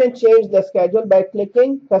you can change the schedule by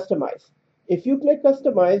clicking customize. If you click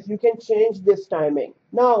customize, you can change this timing.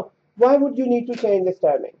 Now, why would you need to change this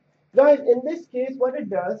timing? Guys, in this case, what it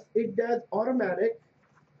does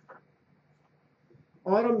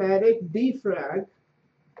automatic defrag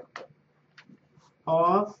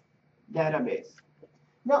of database.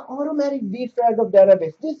 Now, automatic defrag of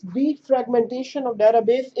database. This defragmentation of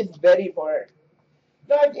database is very important.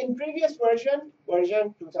 Guys, in previous version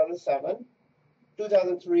 2007,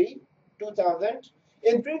 2003, 2000,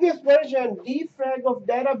 in previous version, defrag of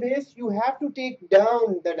database, you have to take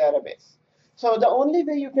down the database. So the only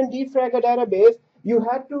way you can defrag a database, you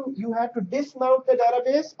have to dismount the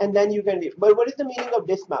database and then you can. But what is the meaning of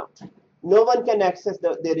dismount? No one can access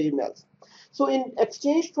their emails. So in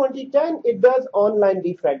Exchange 2010, it does online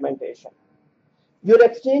defragmentation. Your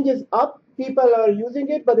Exchange is up, people are using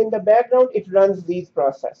it, but in the background, it runs these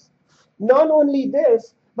process. Not only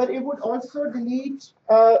this, but it would also delete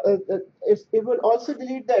it would also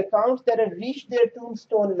delete the accounts that have reached their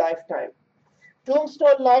tombstone lifetime.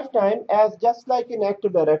 Tombstone lifetime, as just like in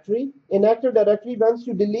Active Directory. In Active Directory, once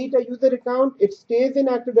you delete a user account, it stays in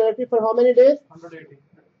Active Directory for how many days? 180.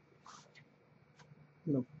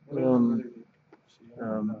 No.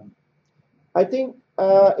 I think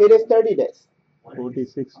it is 30 days.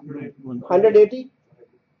 46. 180?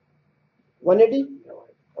 180?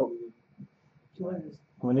 Oh.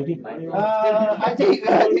 180. I think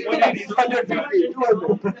it's 150.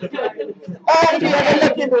 200. Ah, we have a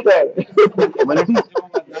lucky bidder.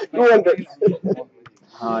 200.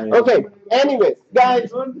 Okay, anyways,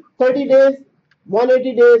 guys, 30 days,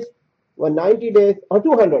 180 days, 190 days, or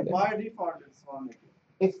 200 days. By default, it's 180.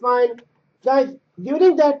 It's fine. Guys,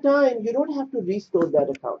 during that time, you don't have to restore that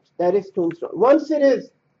account. That is tombstone. Once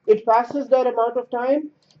it passes that amount of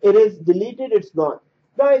time, it is deleted, it's gone.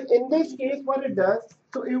 Guys, in this case, what it does,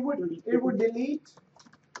 so it would delete,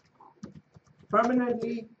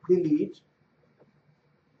 permanently delete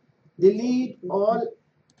all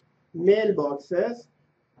mailboxes.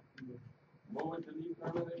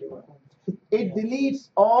 It deletes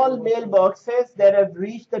all mailboxes that have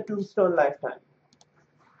reached the tombstone lifetime.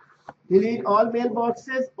 Delete all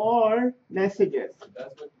mailboxes or messages.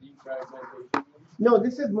 That's what defragmentation is. No,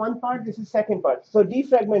 this is one part, this is second part. So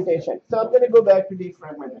defragmentation. So I'm going to go back to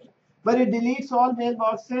defragmentation. But it deletes all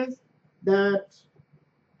mailboxes that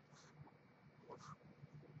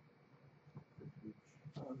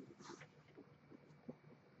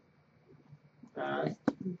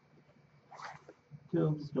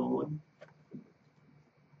tombstone.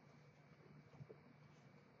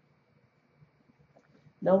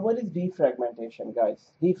 Now, what is defragmentation,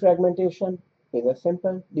 guys? Defragmentation is a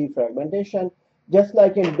simple defragmentation. Just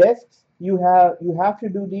like in disks, you have to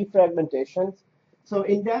do defragmentations. So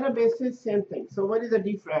in databases, same thing. So what is a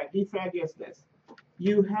defrag? Defrag is this.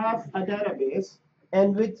 You have a database,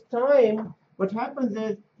 and with time, what happens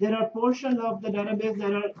is there are portions of the database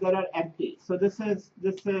that are empty. So this is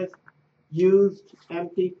used,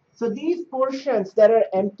 empty. So these portions that are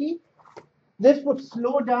empty, this would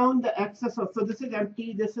slow down the access of, so this is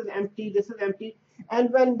empty, this is empty, this is empty.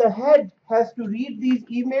 And when the head has to read these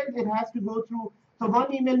emails, it has to go through, so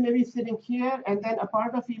one email may be sitting here, and then a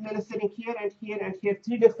part of email is sitting here and here and here,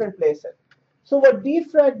 3 different places. So what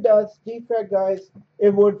defrag does, defrag guys,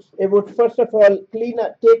 it would first of all clean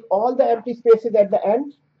up, take all the empty spaces at the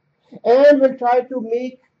end, and will try to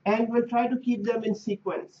keep them in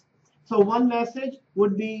sequence. So one message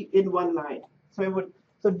would be in one line. So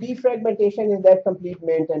defragmentation is that complete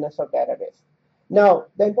maintenance of database. Now,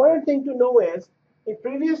 the important thing to know is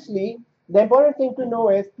previously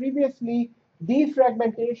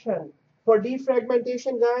defragmentation. For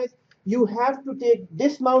defragmentation, guys, you have to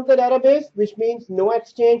dismount the database, which means no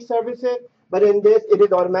exchange services. But in this, it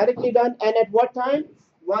is automatically done. And at what time?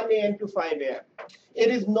 1 a.m. to 5 a.m.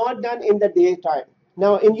 It is not done in the daytime.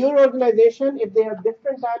 Now, in your organization, if they have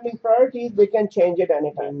different timing priorities, they can change it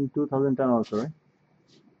anytime. In 2010 also, right?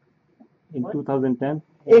 In 2010?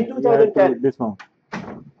 In 2010. Dismount.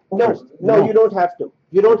 No, you don't have to.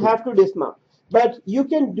 You don't have to dismount. But you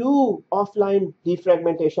can do offline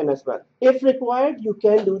defragmentation as well. If required, you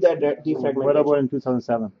can do that defragmentation. What about in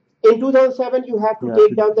 2007? In 2007, you have to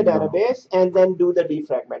take down the database and then do the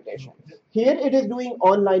defragmentation. Here, it is doing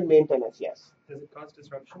online maintenance, yes. Does it cause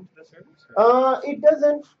disruption to the service? It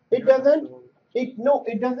doesn't. It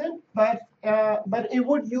doesn't. But it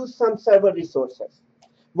would use some server resources.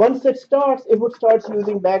 Once it starts, it would start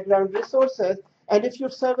using background resources. And if your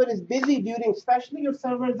server is busy especially your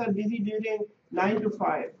servers are busy during 9 to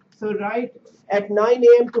 5. So right at 9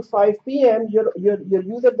 a.m. to 5 p.m., your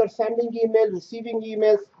users are sending emails, receiving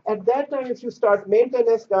emails. At that time, if you start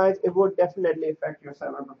maintenance, guys, it would definitely affect your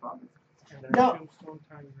server performance. And then Now, tombstone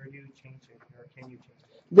time, where do you change it, or can you change it?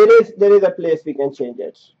 there is a place we can change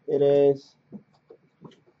it. It is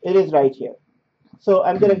right here. So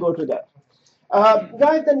I'm going to go to that.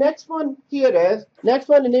 Guys, the next one here is,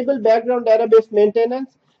 enable background database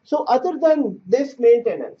maintenance. So other than this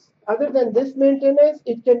maintenance,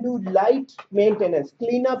 it can do light maintenance,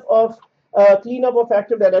 cleanup of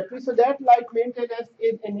Active Directory. So that light maintenance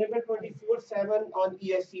is enabled 24/7 on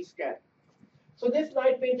ESC scan. So this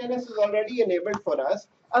light maintenance is already enabled for us.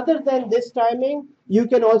 Other than this timing, you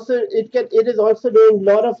can also it is also doing a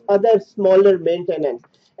lot of other smaller maintenance.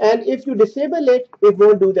 And if you disable it, it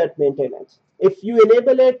won't do that maintenance. If you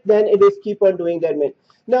enable it, then it is keep on doing that maintenance.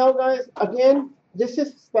 Now, guys, again, this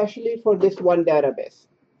is especially for this one database.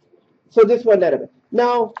 So this one database.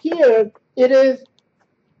 Now here it is.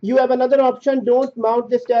 You have another option. Don't mount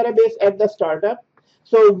this database at the startup.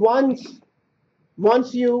 So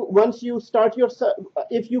once you start your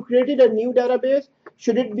if you created a new database,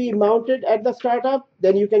 should it be mounted at the startup,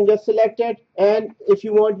 then you can just select it, and if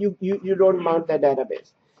you want, you don't mount that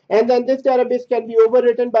database. And then this database can be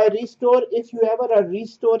overwritten by restore. If you ever are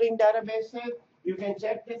restoring databases, you can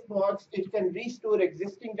check this box. It can restore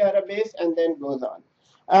existing database and then goes on.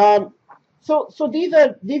 So these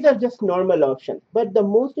are just normal options, but the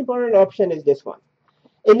most important option is this one: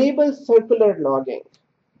 enable circular logging.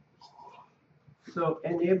 So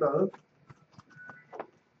enable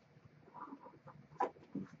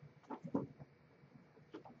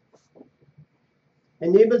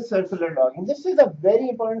circular logging. This is a very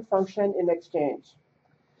important function in Exchange.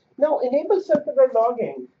 Now, enable circular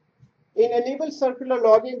logging. In enable circular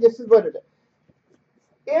logging, this is what it is.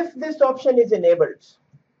 If this option is enabled,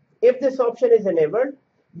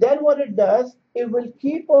 then what it does, it will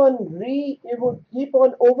keep on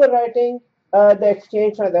overwriting the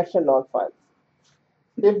Exchange transaction log files.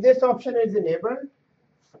 If this option is enabled,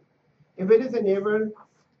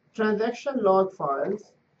 transaction log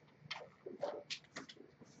files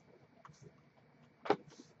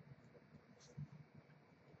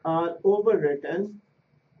are overwritten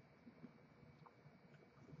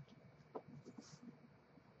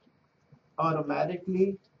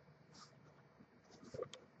automatically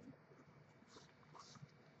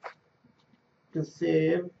to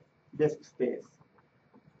save disk space.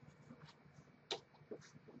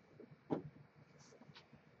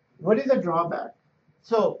 What is the drawback?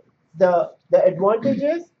 So the advantage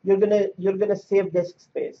is you're gonna save disk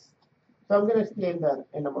space. So I'm gonna explain that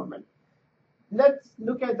in a moment. Let's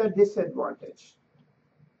look at the disadvantage.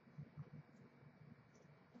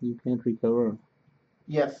 You can't recover.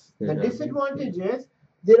 Yes, the Yeah. disadvantage is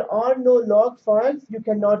there are no log files. You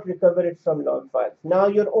cannot recover it from log files. Now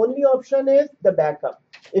your only option is the backup.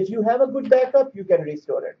 If you have a good backup, you can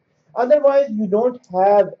restore it. Otherwise, you don't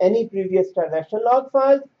have any previous transaction log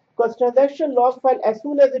files, because transaction log file, as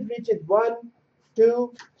soon as it reaches 1,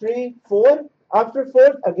 2, 3, 4, after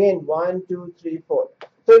 4, again 1, 2, 3, 4.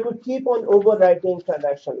 So it would keep on overwriting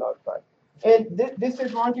transaction log file. And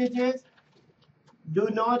disadvantage is we do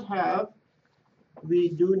not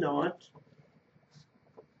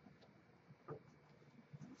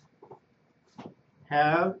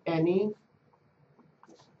have any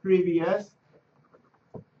previous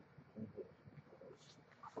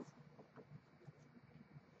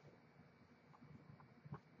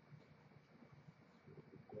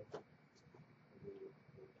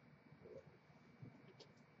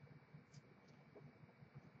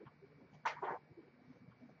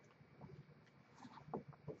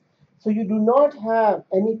So you do not have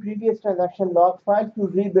any previous transaction log file to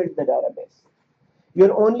rebuild the database.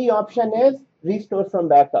 Your only option is restore from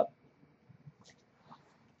backup.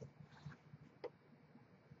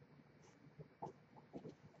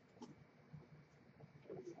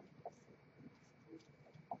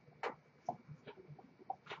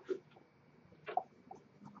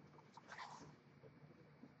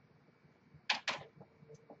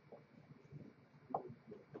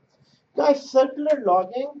 Guys, circular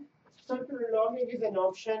logging is an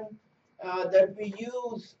option that we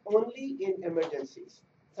use only in emergencies.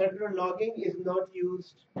 Circular logging is not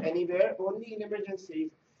used anywhere, only in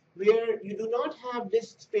emergencies, where you do not have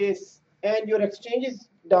disk space and your exchange is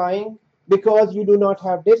dying because you do not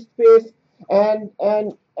have disk space, and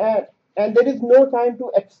and and, and there is no time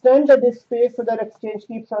to extend the disk space so that exchange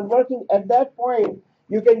keeps on working. At that point,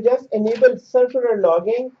 you can just enable circular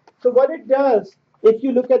logging. So what it does, if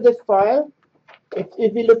you look at this file,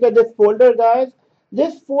 if we look at this folder, guys,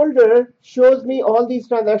 this folder shows me all these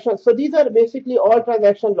transactions. So these are basically all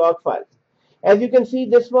transaction log files. As you can see,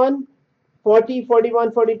 this one, 40,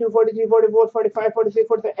 41, 42, 43, 44, 45, 46,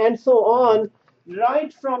 47, and so on.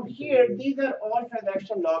 Right from here, these are all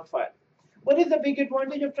transaction log files. What is the big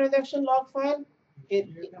advantage of transaction log file?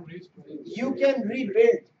 You can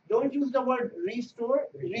rebuild. Don't use the word restore.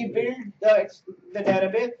 Rebuild the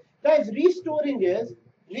database. Guys, restoring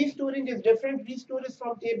is different. Restore is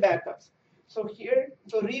from tape backups. So here,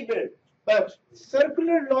 so rebuild. But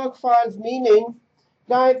circular log files, meaning,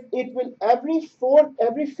 guys, it will every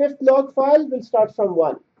fifth log file will start from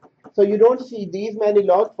 1. So you don't see these many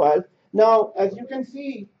log files. Now, as you can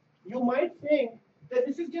see, you might think that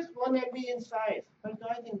this is just 1 MB in size. But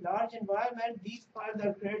guys, in large environment, these files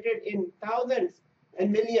are created in thousands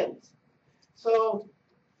and millions. So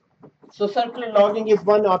circular logging is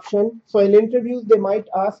one option. So in interviews, they might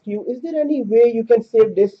ask you, is there any way you can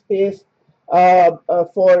save this space from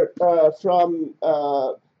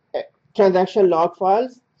transaction log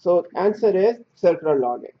files? So answer is circular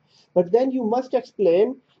logging. But then you must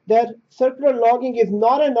explain that circular logging is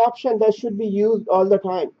not an option that should be used all the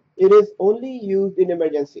time. It is only used in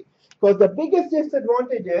emergency. Because the biggest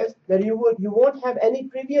disadvantage is that you won't have any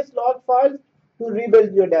previous log files to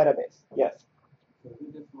rebuild your database. Yes. So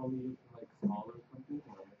we just only use like smaller companies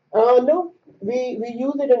No, we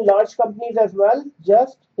use it in large companies as well,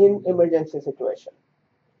 just in emergency situation.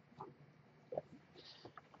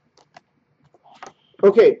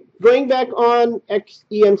 Okay, going back on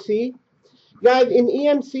EMC, guys, in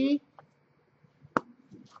EMC,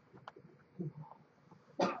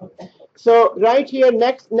 so right here,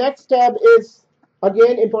 next tab is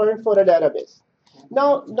again important for a database.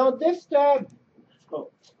 Now this tab, oh,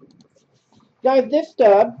 guys, this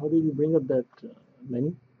tab. How did you bring up that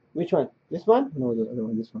menu? Which one? This one? No, the other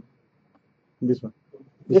one. This one. This one.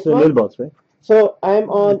 This This is one? mailbox, right? So I'm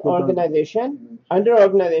on Click on- organization. Under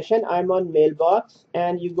organization, I'm on mailbox,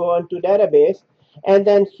 and you go on to database, and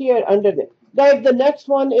then here under the guys, the next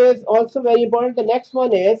one is also very important. The next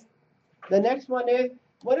one is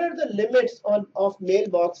what are the limits of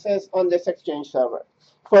mailboxes on this Exchange server?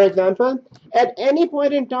 For example, at any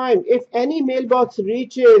point in time, if any mailbox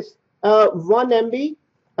reaches 1 MB,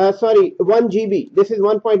 1 GB, this is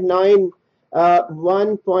 1.9,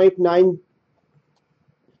 1.9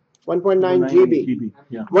 1.9 GB.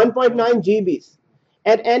 Yeah. 1.9 GBs.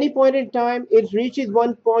 At any point in time, it reaches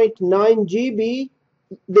 1.9 GB,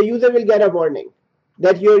 the user will get a warning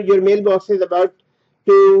that your mailbox is about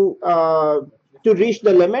to reach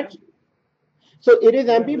the limit. So it is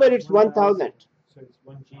MP, but it's 1000. So it's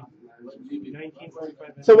 1 GB.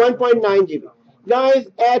 1945. So 1.9 GB. Guys,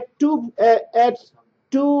 at 2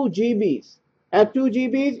 GBs,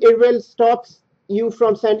 it will stop you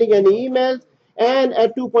from sending any emails, and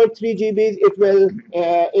at 2.3 GBs,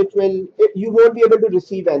 you won't be able to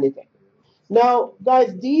receive anything. Now,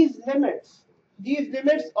 guys, these limits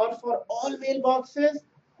are for all mailboxes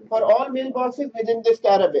within this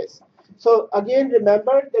database. So again,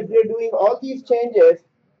 remember that we're doing all these changes.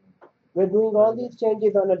 We're doing all these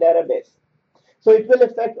changes on a database. So it will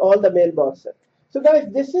affect all the mailboxes. So guys,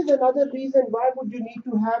 this is another reason why would you need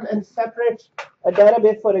to have a separate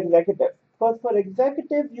database for executive. Because for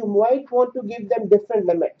executive, you might want to give them different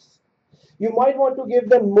limits. You might want to give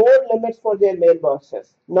them more limits for their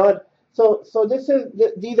mailboxes. Not so. So these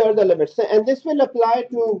are the limits, and this will apply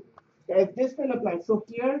to. This will apply. So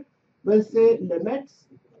here we'll say limits.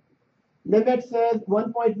 Limit says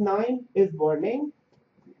 1.9 is warning,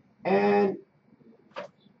 and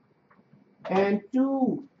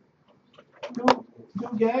 2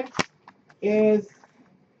 get is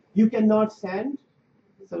you cannot send,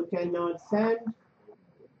 so cannot send,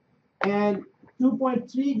 and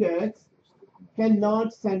 2.3 gets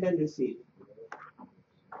cannot send and receive.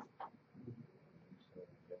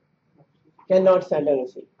 Cannot send and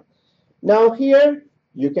receive. Now here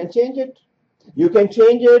you can change it. You can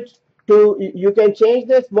change it to. You can change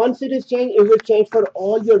this. Once it is changed, it will change for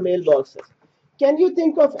all your mailboxes. Can you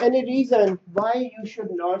think of any reason why you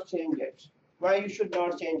should not change it? Why you should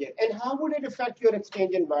not change it? And how would it affect your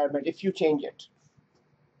Exchange environment if you change it?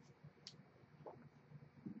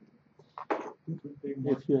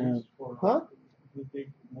 If you have, Huh?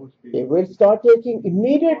 It will start taking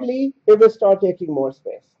immediately. It will start taking more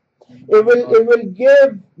space. It will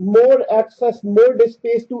give more access, more disk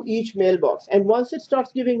space to each mailbox. And once it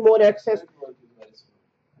starts giving more access,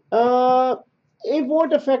 it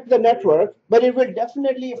won't affect the network, but it will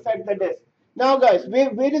definitely affect the disk. Now, guys,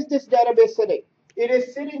 where is this database sitting? It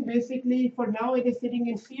is sitting basically, for now, it is sitting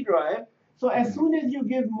in C drive. So as soon as you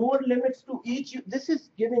give more limits to each, this is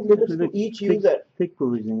giving limits to each user. thick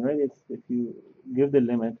provisioning, right? If you give the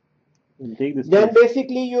limit, it'll take the space. Then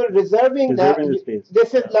basically you're reserving that. Reserving the space.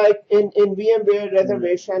 This is like in VMware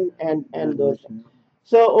reservation and those.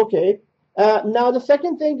 So okay. Now the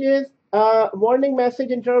second thing is warning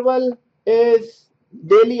message interval is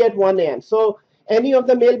daily at 1 a.m. So any of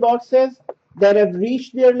the mailboxes that have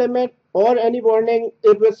reached their limit or any warning,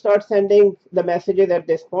 it will start sending the messages at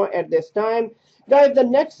this point, at this time. Guys, the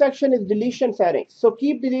next section is deletion settings. So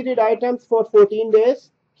keep deleted items for 14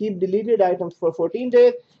 days. Keep deleted items for 14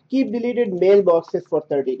 days. Keep deleted mailboxes for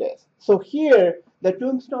 30 days. So here, the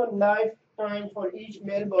tombstone lifetime for each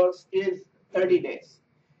mailbox is 30 days.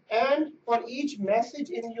 And for each message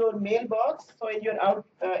in your mailbox, so in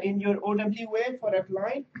your OWA for a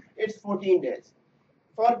client, it's 14 days.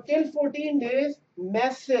 For till 14 days,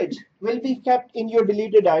 message will be kept in your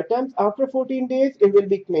deleted items. After 14 days, it will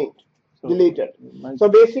be cleaned, deleted. So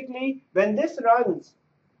basically, when this runs,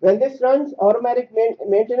 automatic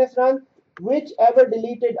maintenance runs, whichever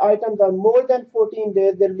deleted items are more than 14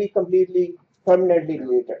 days, they'll be completely permanently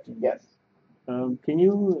deleted. Yes. Can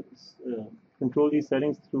you control these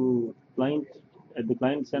settings through client at the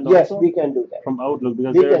client end Yes, also we can do that. from Outlook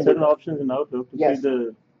because We there are can do certain that. options in Outlook to Yes. keep the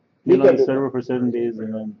We mail on can the do server for 7 days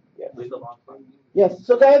and then. Yes. Yes.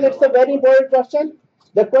 So guys, it's a very important question.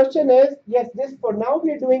 The question is, yes, this for now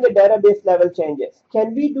we're doing a database level changes.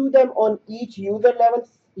 Can we do them on each user level?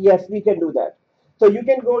 Yes, we can do that. So you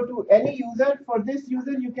can go to any user. For this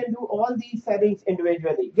user, you can do all these settings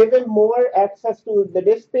individually. Give him more access to the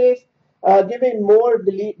disk space, give him more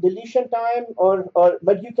deletion time,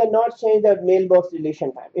 but you cannot change the mailbox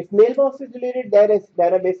deletion time. If mailbox is deleted, that is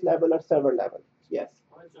database level or server level. Yes.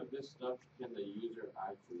 How much of this stuff can the user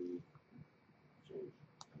actually change?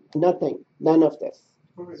 Nothing. None of this.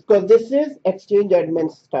 Because this is Exchange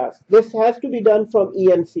admin's task. This has to be done from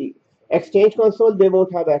EMC. Exchange console, they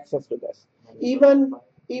won't have access to this.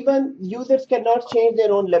 Even users cannot change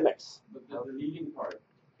their own limits. But the deleting part.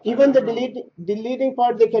 Even the deleting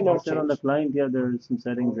part, they cannot On the change. client, yeah, there are some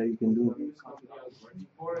settings that you can do. This company I was working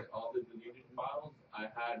for, all the deleted files I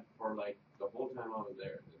had for like the whole time I was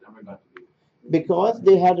there. They never got deleted. Because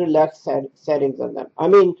they had relaxed settings on them. I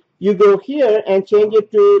mean, you go here and change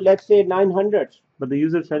it to, let's say, 900. But the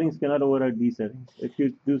user settings cannot override these settings. If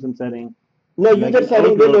you do some setting, No, like user in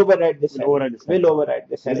setting will Outlook, override the setting. override the setting. Will override the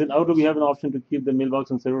because setting. in Outlook we have an option to keep the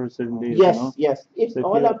mailbox on server for certain days. Yes, You know? yes. It's So if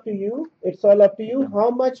all you- up to you. It's all up to you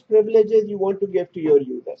how much privileges you want to give to your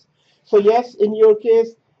users. So yes, in your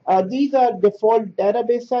case, these are default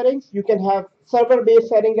database settings. You can have server-based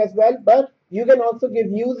setting as well, but you can also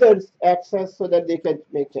give users access so that they can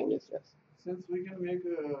make changes. Yes. Since we can make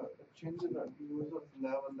changes at the user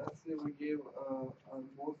level, let's say we gave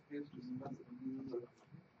more space to specific user,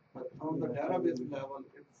 but on the database level,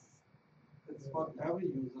 it's for every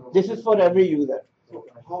user. This is for every user. So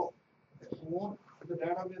how won't the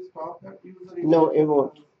database stop that user? No, it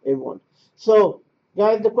won't. It won't. So,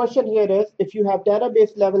 guys, the question here is, if you have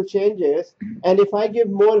database level changes, and if I give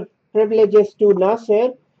more privileges to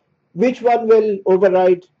Nasir, which one will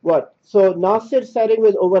override what? So Nasir setting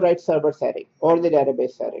will override server setting or the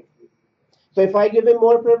database setting. So if I give him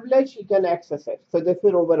more privilege, he can access it. So this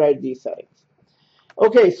will override these settings.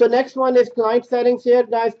 Okay, so next one is client settings here,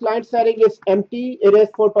 guys. Client setting is empty. It is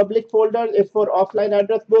for public folder. It's for offline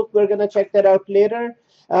address book. We're gonna check that out later.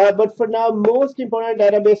 But for now, most important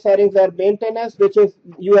database settings are maintenance, which is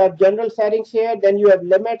you have general settings here. Then you have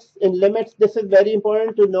limits. In limits, this is very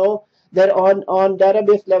important to know that on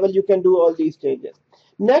database level, you can do all these changes.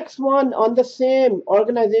 Next one on the same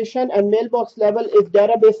organization and mailbox level is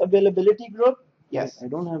database availability group. Yes. I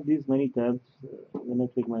don't have these many tabs when I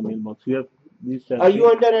click my mailbox. You have these tabs. Are you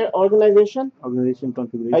under an organization? Organization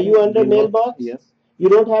configuration. Are you under mailbox? Yes. You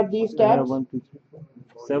don't have these I have tabs? 1, 2, 3,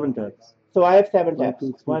 7 tabs. So I have 7 1, tabs.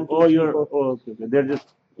 2, 3. One, two, Oh, three, you're. four. Oh, okay. They're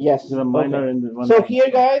just. Yes. The minor Okay. and the one. So here,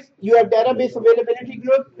 guys, you have database availability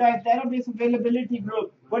group. Guys, database availability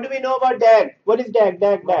group. What do we know about DAG? What is DAG?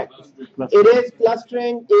 DAG. It is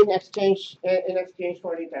clustering in Exchange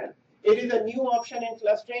 2010. It is a new option in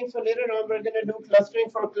clustering. So later on, we're going to do clustering.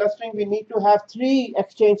 For clustering, we need to have 3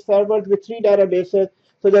 Exchange servers with 3 databases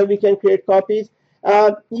so that we can create copies.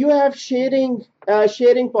 You have sharing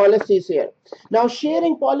policies here. Now,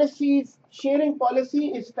 sharing policy,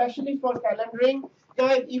 especially for calendaring,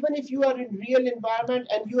 guys, even if you are in real environment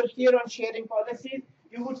and you are here on sharing policies,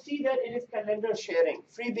 you would see that it is calendar sharing,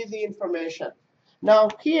 free busy information. Now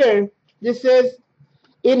here, it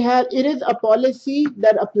is a policy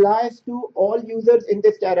that applies to all users in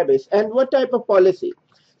this database. And what type of policy?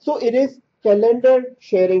 So it is calendar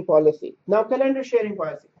sharing policy. Now calendar sharing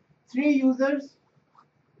policy, three users,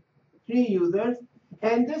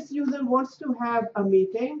 and this user wants to have a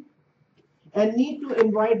meeting and need to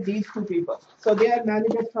invite these 2 people. So they are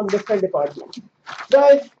managers from different departments.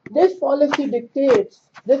 Guys, this policy dictates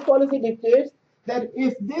that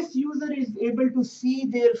if this user is able to see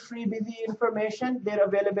their free busy information, their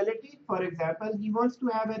availability, for example, he wants to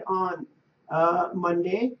have it on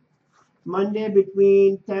Monday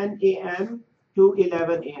between 10 a.m. to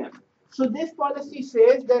 11 a.m. So this policy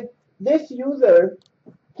says that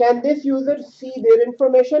can this user see their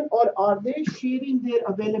information, or are they sharing their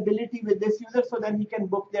availability with this user so that he can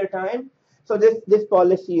book their time? So this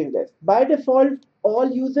policy is this. By default, all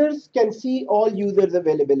users can see all users'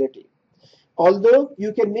 availability. Although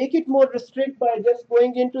you can make it more restrict by just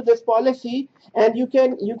going into this policy, and you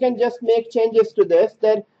can just make changes to this.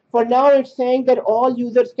 That for now it's saying that all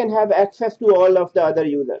users can have access to all of the other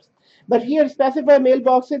users. But here specify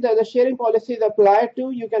mailboxes that the sharing policies apply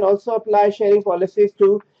to. You can also apply sharing policies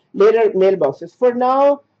to later mailboxes. For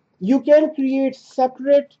now, you can create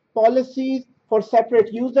separate policies for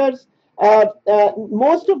separate users.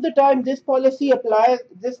 Most of the time, this policy applies.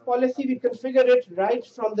 This policy we configure it right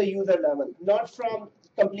from the user level, not from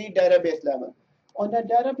complete database level. On a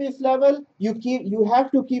database level, you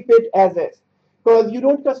have to keep it as is because you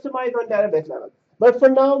don't customize on database level. But for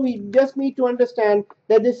now, we just need to understand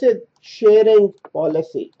that this is sharing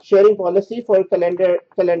policy for calendar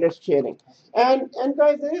sharing. And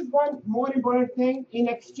guys, there is one more important thing in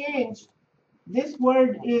Exchange. This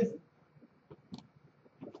word is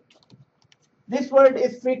This word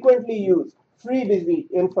is frequently used, free busy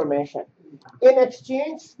information. In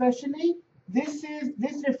Exchange, especially, this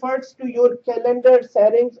refers to your calendar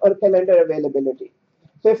settings or calendar availability.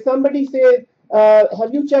 So if somebody says,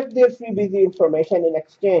 have you checked their free busy information in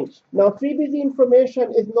Exchange? Now, free busy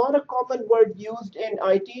information is not a common word used in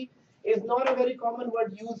IT, is not a very common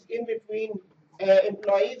word used in between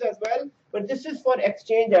employees as well, but this is for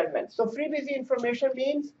Exchange admins. So free busy information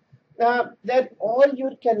means that all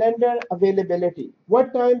your calendar availability.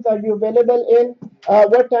 What times are you available in?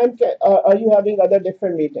 What time are you having other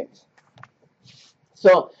different meetings?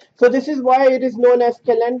 So this is why it is known as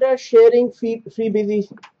calendar sharing free busy,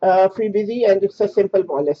 and it's a simple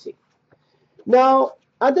policy. Now,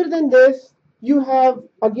 other than this, you have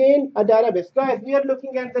again a database. Guys, we are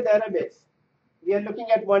looking at the database. We are looking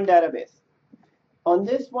at one database. On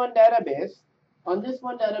this one database,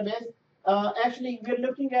 actually we're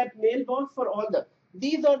looking at Mailbox for all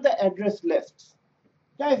these are the address lists.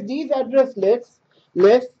 Guys, these address lists.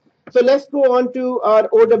 So let's go on to our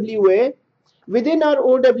OWA. Within our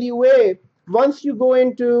OWA, once you go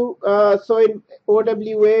into, so in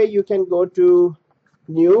OWA, you can go to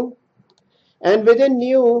new, and within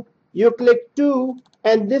new, you click to,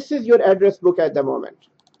 and this is your address book at the moment.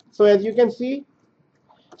 So as you can see,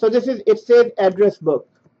 so it says address book.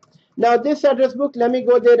 Now this address book, let me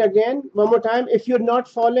go there again one more time. If you're not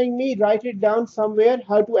following me, write it down somewhere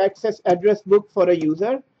how to access address book for a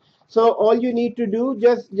user. So all you need to do,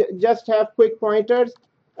 just have quick pointers.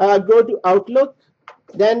 Go to Outlook,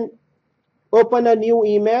 then open a new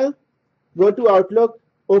email. Go to Outlook,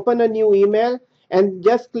 open a new email, and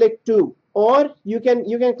just click to. Or you can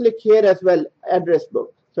click here as well, address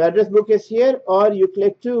book. So address book is here, or you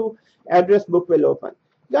click to, address book will open.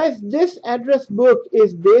 Guys, this address book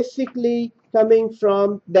is basically coming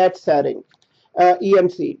from that setting,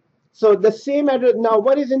 EMC. So the same address. Now,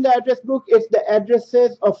 what is in the address book? It's the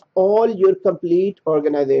addresses of all your complete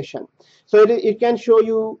organization. So it can show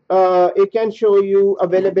you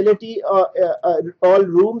availability, all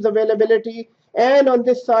rooms availability, and on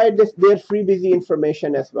this side, their free busy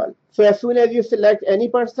information as well. So as soon as you select any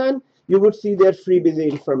person, you would see their free busy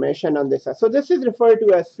information on this side. So this is referred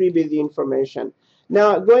to as free busy information.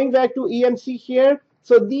 Now, going back to EMC here,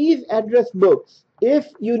 so these address books, if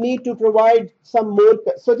you need to provide some more,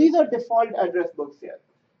 so these are default address books here.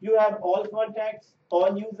 You have all contacts,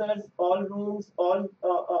 all users, all rooms, all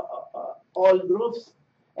groups,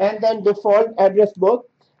 and then default address book.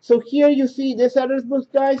 So here you see this address book,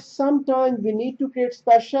 guys. Sometimes we need to create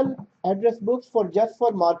special address books for just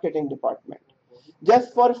for marketing department,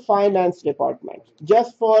 just for finance department,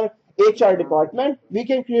 just for HR department. We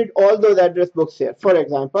can create all those address books here. For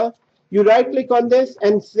example, you right click on this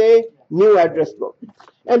and say new address book.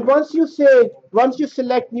 And once you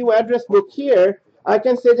select new address book here, I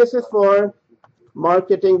can say this is for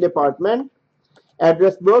marketing department,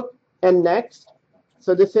 address book, and next.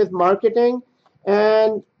 So this is marketing,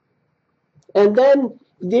 and then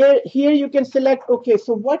here you can select, okay,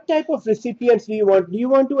 so what type of recipients do you want? Do you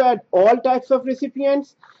want to add all types of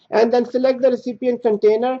recipients and then select the recipient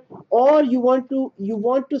container, or you want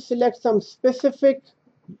to select some specific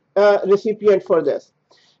recipient for this?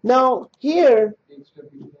 Now here,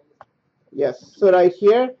 yes, so right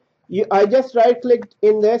here, I just right clicked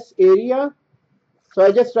in this area. So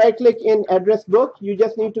I just right click in address book. You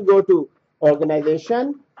just need to go to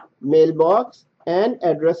organization, mailbox, and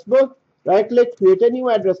address book. Right click, create a new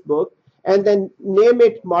address book, and then name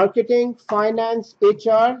it marketing, finance,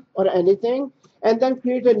 HR, or anything, and then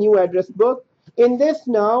create a new address book. In this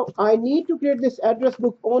now, I need to create this address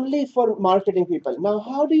book only for marketing people. Now,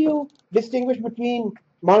 how do you distinguish between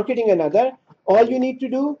marketing and other? All you need to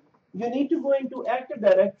do, you need to go into Active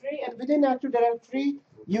Directory, and within Active Directory,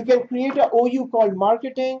 you can create a OU called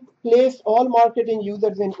marketing, place all marketing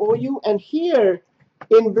users in OU, and here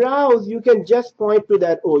in browse, you can just point to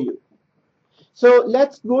that OU. So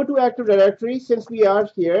let's go to Active Directory. Since we are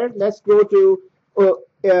here, let's go to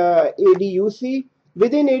ADUC.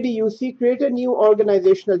 Within ADUC, create a new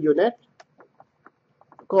organizational unit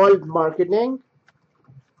called marketing.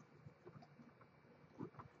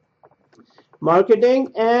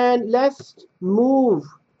 And let's move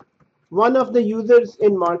one of the users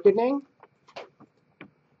in marketing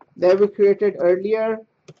that we created earlier.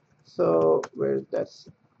 So where's this?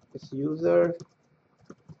 This user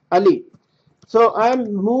Ali. So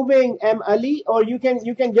I'm moving M Ali, or you can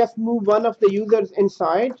just move one of the users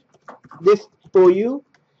inside this OU.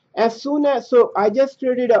 As soon as, so I just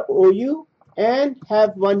created a OU and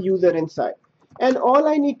have one user inside. And all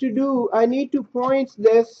I need to do, I need to point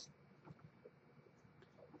this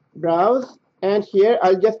browse, and here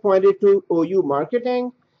I'll just point it to OU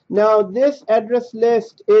marketing. Now this address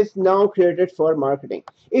list is now created for marketing.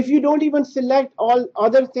 If you don't even select all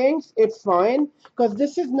other things, it's fine, because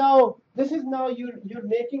this is now you're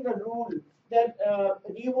making a rule that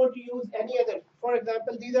do you want to use any other. For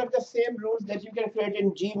example, these are the same rules that you can create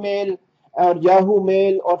in Gmail or Yahoo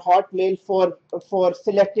Mail or Hotmail for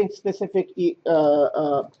selecting specific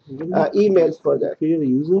emails for that. Create a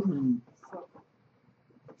user and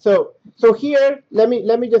So here, let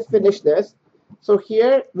me just finish this. So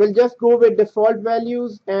here we'll just go with default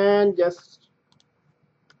values and just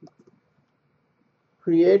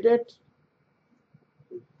create it.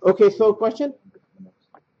 Okay, so question.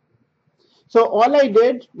 So all I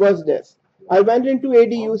did was this. I went into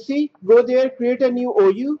ADUC, go there, create a new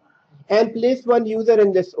OU, and place one user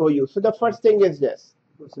in this OU. So the first thing is this.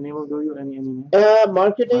 what's the name of the OU? Any name?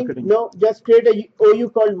 Marketing. Marketing. No, just create a OU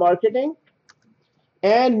called marketing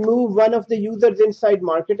and move one of the users inside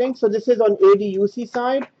marketing. So this is on ADUC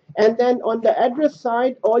side. And then on the address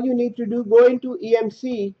side, all you need to do, go into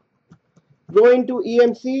EMC,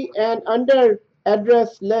 and under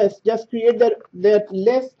address list, just create that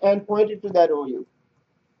list and point it to that OU.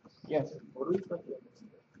 Yes.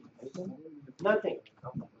 Nothing.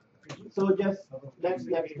 So just next,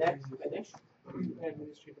 finish.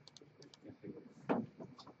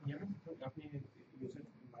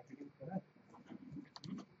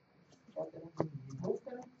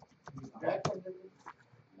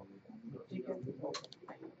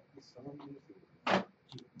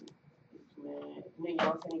 नहीं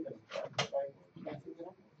यहाँ से नहीं करेंगे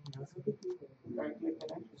right click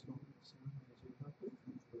करें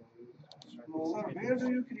Sir, where do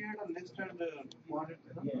you create a list and point it?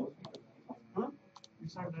 You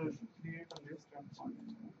said create a list and point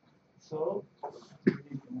it. so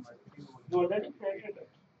you already created it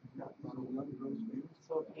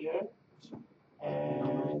so here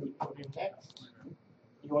and you put in text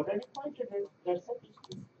you already pointed it, that's it.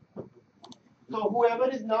 So whoever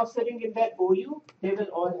is now sitting in that OU, they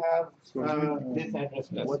will all have this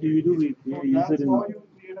address list. What do you do? We create a user That's in. how you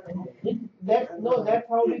create a group. That's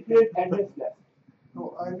how we create address list.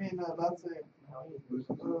 No, I mean, let's say you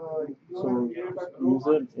So create a group.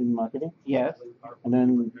 user in marketing, Yes. and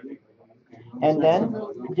then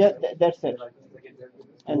Just that's it.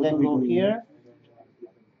 And then go here,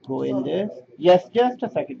 go in this. Yes, just a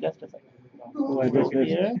second. oh, address Go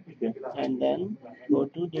list. here, Okay. and then go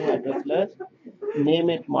to new address list. Name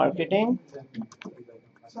it marketing.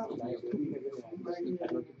 Sir, like,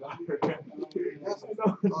 just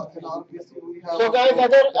in our case, we have. So guys,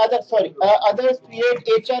 others create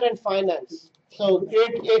HR and finance. So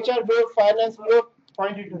create HR group, finance group,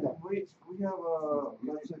 point it to them. We have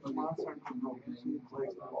let's say command center group.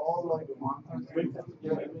 Like all like command center.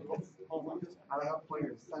 I have like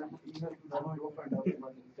sent email to that group and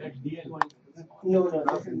everybody. No,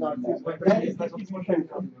 this is not that. That is distribution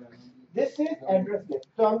group. This is address list.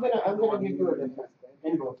 So I'm gonna give you a difference.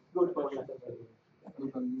 And good question.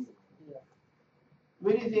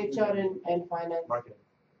 Where is HR and finance?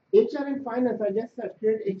 HR and finance. I just said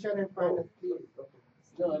create HR and finance, please.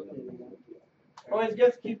 Oh, it's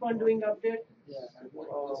just keep on doing update.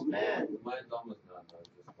 Oh man. Mine's almost done.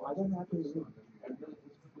 I don't have to do.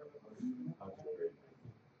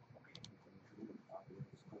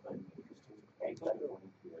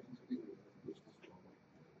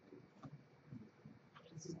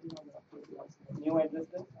 New address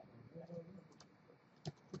list.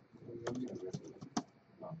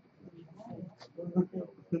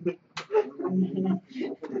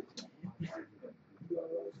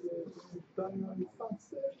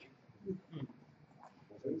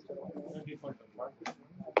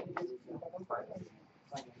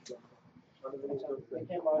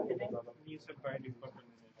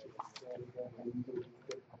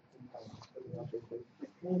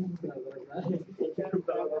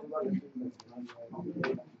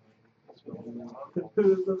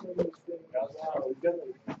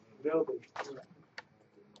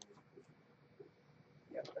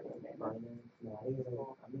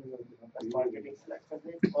 Marketing select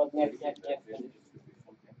or next.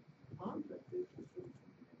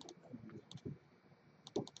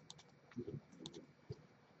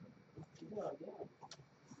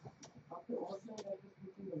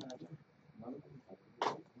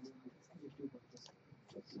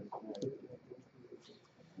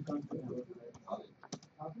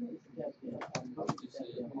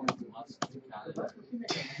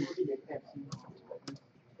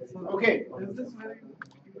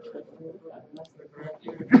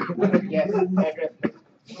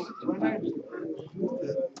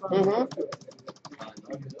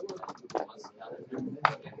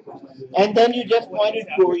 and then you just point it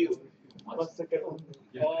to OU.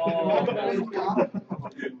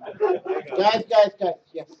 Guys,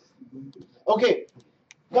 yes. Okay,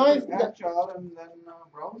 guys. HR and then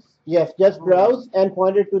browse. Yes, just browse and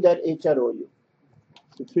point it to that HROU.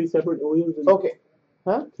 So 3 separate OUs. Okay.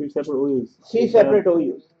 Huh? 3 separate OUs. 3 separate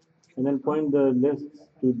OUs. And then point the lists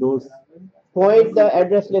to those. Point the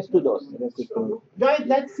address list to those. Guys,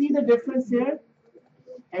 let's see the difference here.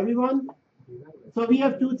 Everyone. So we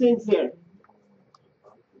have two things here.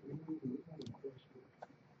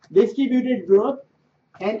 Distributed group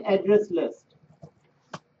and address list.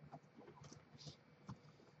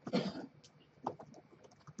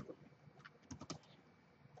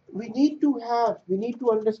 We need to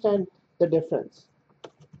understand the difference.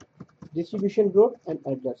 Distribution group and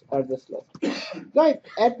address list. Guys,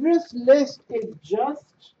 address list is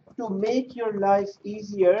just to make your lives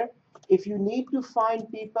easier if you need to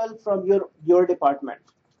find people from your department.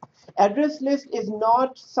 Address list is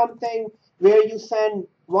not something where you send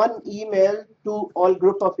one email to all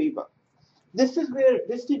group of people. This is where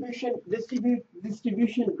distribution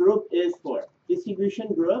group is for.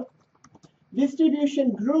 Distribution group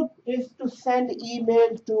is to send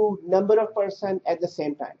email to number of person at the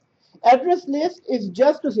same time. Address list is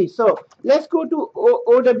just to see. So let's go to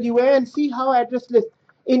OWA and see how address list.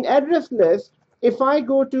 In address list, if I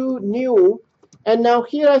go to new, and now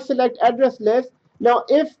here I select address list. Now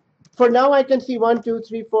if for now I can see 1, 2,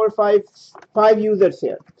 3, 4, 5 users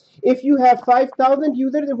here. If you have 5,000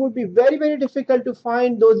 users, it would be very, very difficult to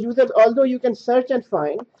find those users, although you can search and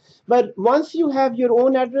find. But once you have your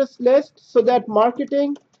own address list, so that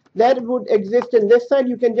marketing that would exist in this side,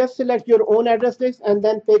 you can just select your own address list and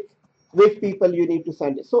then pick which people you need to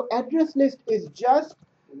send it. So address list is just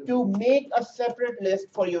to make a separate list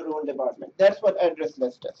for your own department. That's what address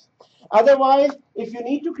list is. Otherwise, if you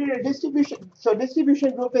need to create a distribution, so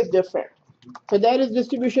distribution group is different. So that is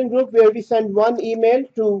distribution group where we send one email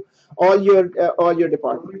to all your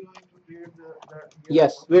department.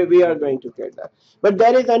 Yes, we are going to create that. But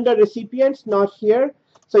that is under recipients, not here.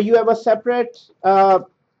 So you have a separate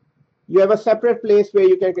place where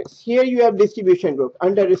you can. Here you have distribution group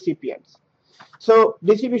under recipients. So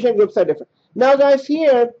distribution groups are different. Now, guys,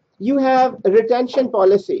 here you have retention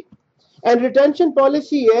policy. And retention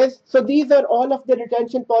policy is, so these are all of the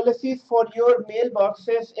retention policies for your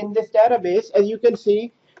mailboxes in this database. As you can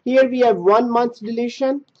see, here we have 1 month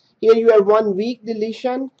deletion. Here you have 1 week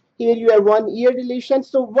deletion. Here you have 1 year deletion.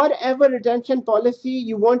 So whatever retention policy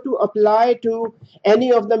you want to apply to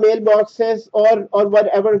any of the mailboxes or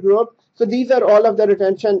whatever group. So these are all of the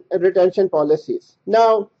retention policies.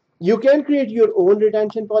 Now, you can create your own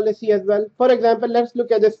retention policy as well. For example, let's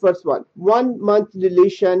look at this first one, 1 month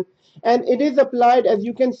deletion. And it is applied, as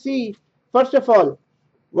you can see, first of all,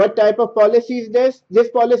 what type of policy is this? This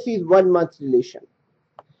policy is 1 month deletion.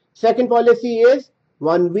 Second policy is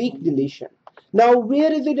 1 week deletion. Now,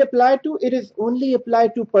 where is it applied to? It is only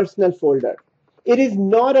applied to personal folder. It is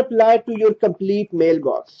not applied to your complete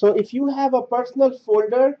mailbox. So if you have a personal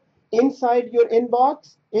folder inside your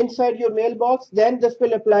inbox, inside your mailbox, then this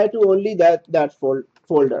will apply to only that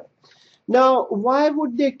folder. Now, why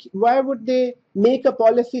would they make a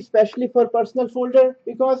policy especially for personal folder?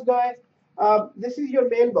 Because, guys, this is your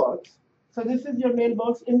mailbox. So this is your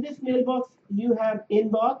mailbox. In this mailbox, you have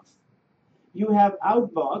inbox, you have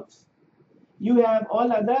outbox, you have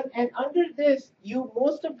all other, and under this,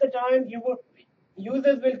 most of the time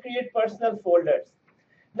users will create personal folders.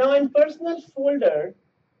 Now, in personal folder,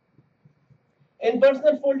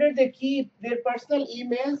 they keep their personal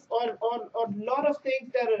emails or lot of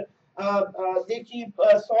things that they keep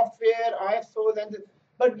software, ISOs,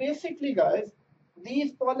 but basically, guys,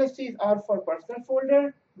 these policies are for personal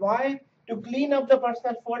folder. Why? To clean up the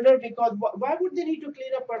personal folder, because why would they need to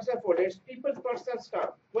clean up personal folder? It's people's personal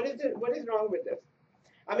stuff. What is wrong with this?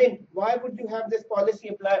 I mean, why would you have this policy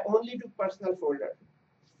apply only to personal folder?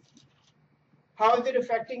 How is it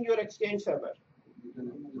affecting your Exchange server?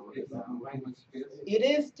 It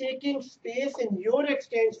is taking space in your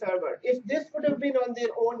Exchange server. If this would have been on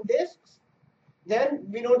their own disks, then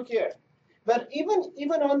we don't care. But even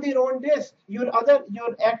on their own disk, your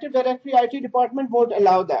Active Directory IT department won't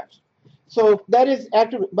allow that. So that is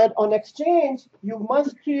active. But on Exchange, you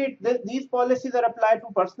must create these policies are applied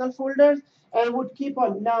to personal folders and would keep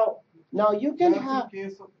on. Now you can have. In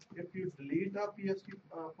case of if you delete a PST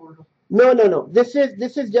folder. No. This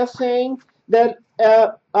is just saying that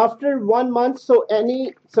after 1 month, so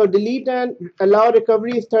delete and allow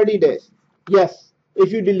recovery is 30 days. Yes,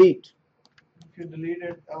 if you delete. If you delete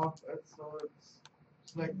it,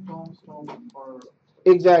 it's like tombstone or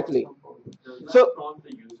exactly. Does that So prompt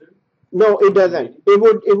the user? No, it doesn't.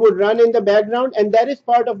 It would run in the background, and that is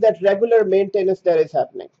part of that regular maintenance that is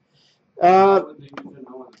happening. How Uh, would the user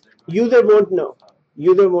know that they're going user to won't know. stuff?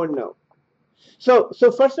 User won't know.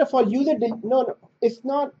 So first of all, no, it's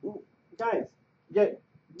not, guys. yeah,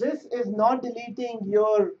 This is not deleting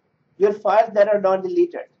your files that are not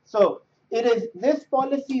deleted. So this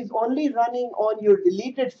policy is only running on your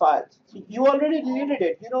deleted files. You already deleted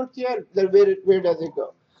it. You don't care where does it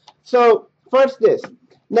go. So first this.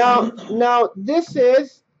 Now this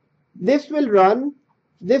will run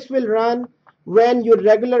this will run when your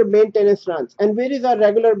regular maintenance runs. And where is our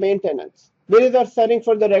regular maintenance? Where is our setting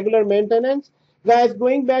for the regular maintenance? Guys,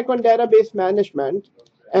 going back on database management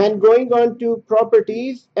and going on to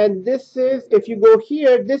properties, and this is, if you go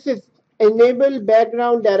here, this is enable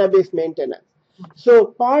background database maintenance. So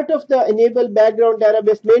part of the enable background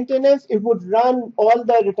database maintenance, it would run all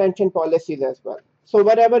the retention policies as well. So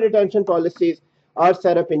whatever retention policies are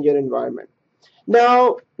set up in your environment.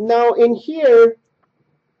 Now in here,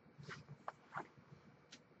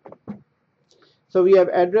 so we have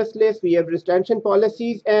address list, we have retention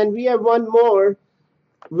policies, and we have one more,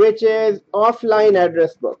 which is offline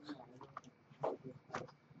address book.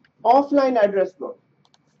 Offline address book.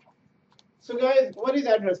 So guys, what is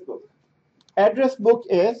address book? Address book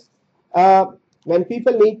is when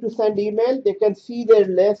people need to send email, they can see their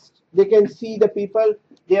list, they can see the people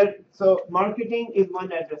there. So marketing is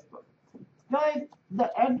one address book. Guys, the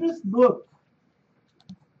address book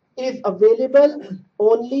is available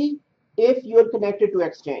only if you're connected to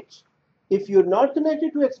Exchange. If you're not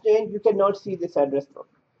connected to Exchange, you cannot see this address book.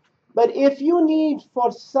 But if you need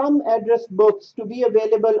for some address books to be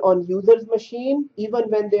available on user's machine, even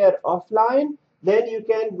when they are offline, then you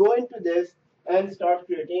can go into this and start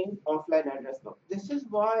creating offline address book. This is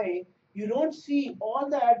why you don't see all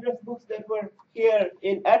the address books that were here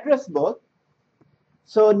in address book.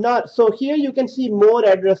 So here you can see more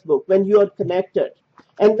address book when you are connected.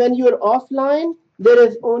 And when you are offline, there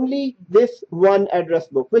is only this one address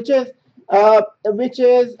book, which is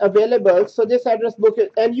available. So this address book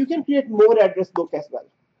and you can create more address book as well.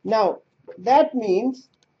 Now that means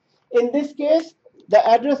in this case, the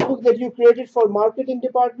address book that you created for marketing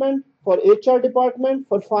department, for HR department,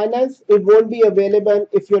 for finance, it won't be available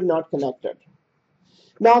if you're not connected.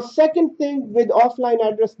 Now, second thing with offline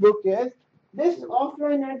address book is this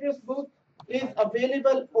offline address book is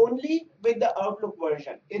available only with the Outlook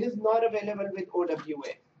version. It is not available with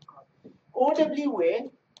OWA. OWA,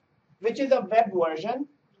 which is a web version,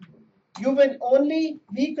 you will only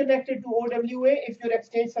be connected to OWA if your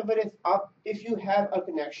Exchange server is up, if you have a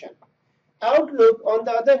connection. Outlook, on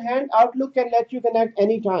the other hand, Outlook can let you connect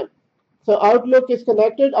anytime. So Outlook is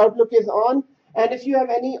connected, Outlook is on, and if you have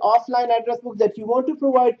any offline address book that you want to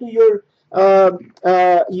provide to your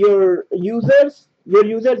users,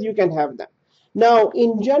 you can have them. Now,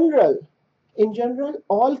 in general,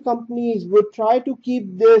 all companies would try to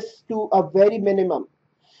keep this to a very minimum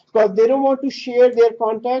because they don't want to share their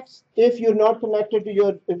contacts if you're not connected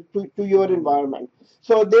to your environment.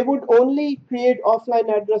 So they would only create offline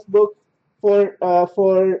address book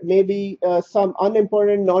for maybe some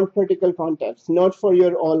unimportant, non-critical contacts, not for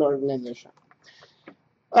your all organization.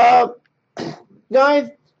 Uh, Guys,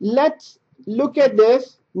 let's look at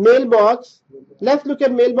this mailbox. Let's look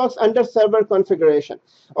at mailbox under server configuration.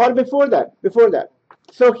 Or before that.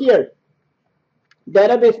 So here,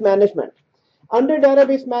 database management. Under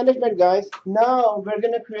database management, guys, now we're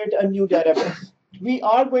going to create a new database. We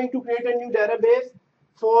are going to create a new database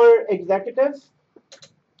for executives.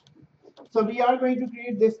 So we are going to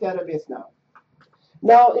create this database now.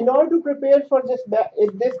 Now, in order to prepare for this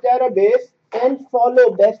database and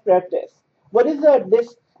follow best practice, what is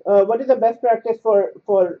the best practice for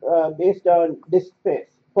based on this space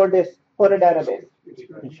for a database?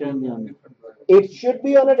 It shouldn't be on. It should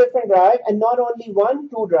be on a different drive, and not only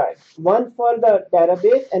two drives, one for the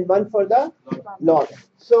database and one for the log.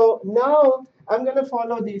 So now I'm going to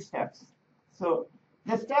follow these steps. So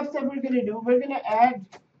the steps that we're going to do, we're going to add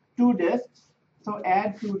 2 disks. So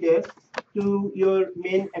add 2 disks to your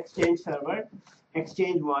main Exchange server,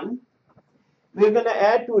 Exchange 1. We're going to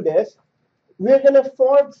add 2 disks. We're going to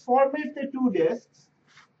format the 2 disks.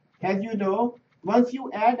 As you know, once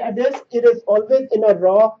you add a disk, it is always in a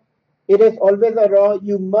raw. It is always a raw.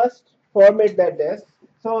 You must format that disk.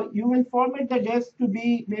 So you will format the disk to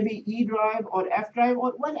be maybe E drive or F drive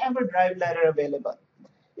or whatever drive letter available.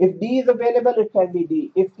 If D is available, it can be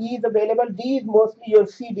D. If E is available, D is mostly your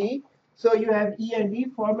CD. So you have E and D,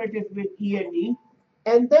 format it with E and D.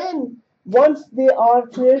 And then once they are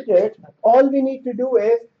created, all we need to do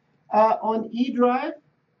is on E drive,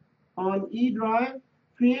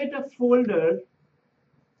 create a folder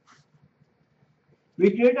we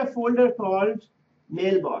create a folder called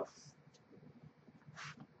Mailbox.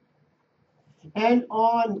 And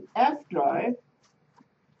on F drive,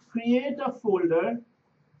 create a folder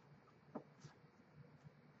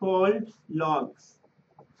called Logs.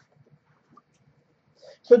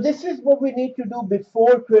 So this is what we need to do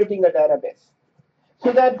before creating a database.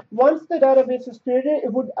 So that once the database is created,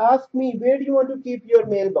 it would ask me, where do you want to keep your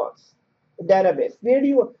mailbox database? Where do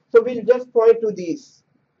you? So we'll just point to these.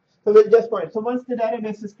 So we'll just point. So once the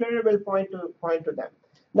database is created, we'll point to them.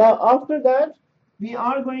 Now after that, we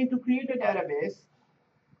are going to create a database.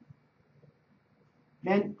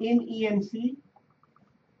 Then in EMC,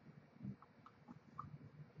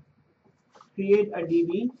 create a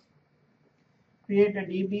DB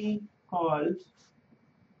called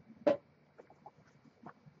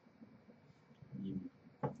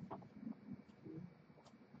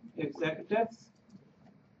executives,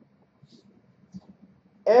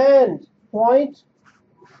 and point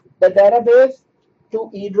the database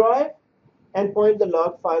to E drive and point the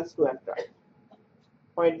log files to F drive.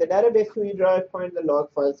 Point the database to E drive, point the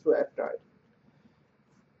log files to F drive.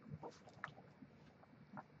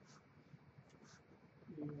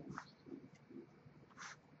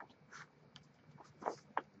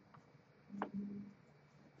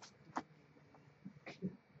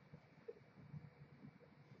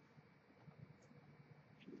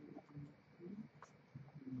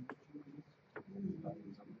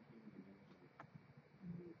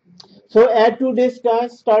 So add to disk,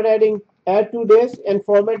 guys. Start add to disk and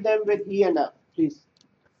format them with E and F, please.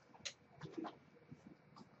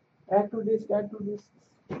 Add to disk.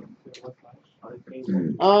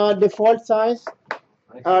 Default size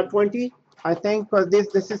 20. I think because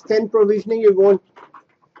this is 10 provisioning, you won't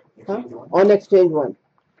on Exchange 1.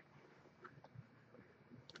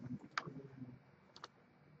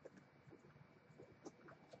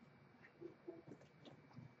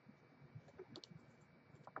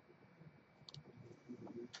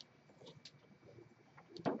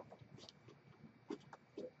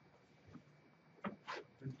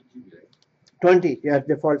 Yeah,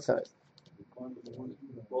 default size.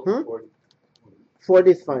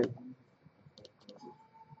 40 is fine.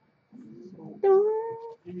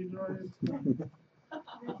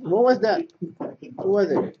 What was that? Who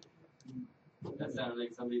was it? That sounded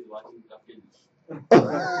like somebody's watching Duffy.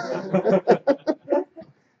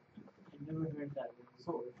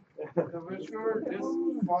 So, Commissioner, this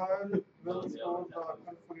file will store the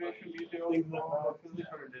configuration details on the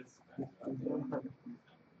physical disk.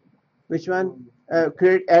 Which one?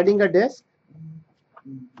 Adding a disk?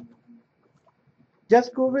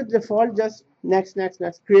 Just go with default, just next.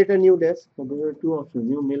 Create a new disk. So there are two options: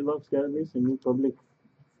 new mailbox database and new public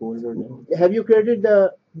folder. Have you created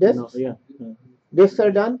the disks? No, yeah. Disks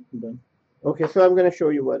are done? Done. Okay, so I'm going to show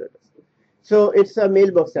you what it is. So it's a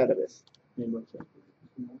mailbox database. Mailbox.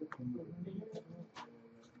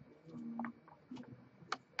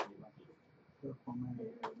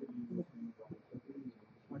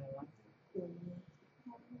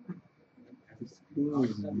 The screen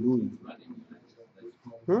is blue.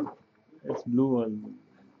 It's blue on.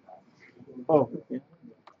 Oh. Okay.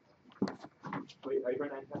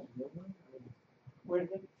 Where is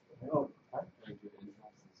it? Oh.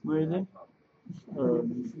 Where is it?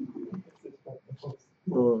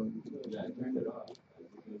 Oh,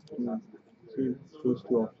 see, those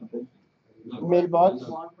two options. Mailbox.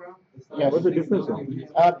 Yes. What's the difference?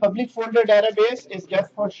 Public folder database is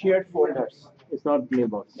just for shared folders. It's not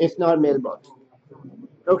mailbox. It's not mailbox.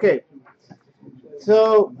 Okay.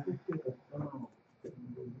 So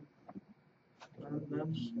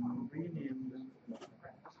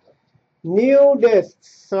new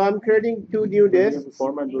disks. So I'm creating 2 new disks.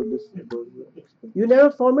 Format those. You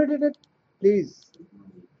never formatted it? Please.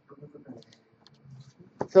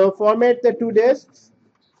 So format the 2 disks.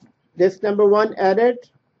 Disk number 1 added.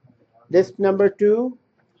 Disk number 2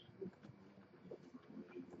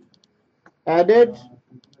 added.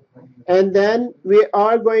 And then we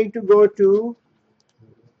are going to go to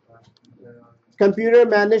computer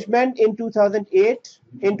management in 2008.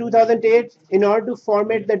 In 2008, in order to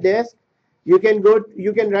format the disk, you can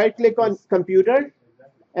right click on computer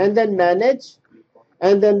and then manage,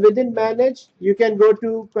 and then within manage you can go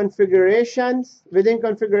to configurations. Within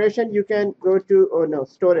configuration you can go to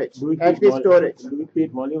storage. Storage. Do we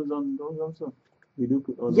create volumes on those also? We do.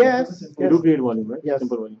 Yes. We do create volume, right? Yes.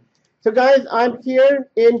 Simple volume. So guys, I'm here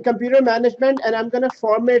in computer management and I'm going to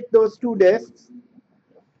format those 2 disks.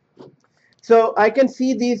 So I can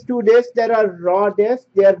see these 2 disks that are raw disks.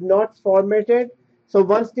 They are not formatted. So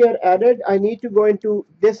once they are added, I need to go into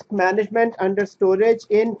disk management under storage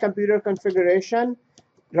in computer configuration,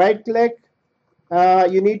 right click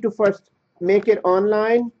you need to first make it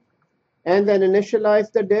online and then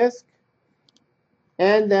initialize the disk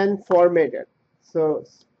and then format it. So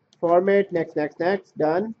format, next, next, next,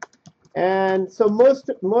 done. And so most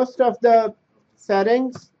of the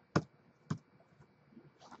settings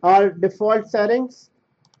are default settings.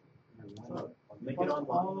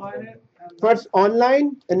 First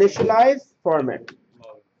online, initialize, format,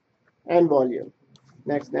 and volume.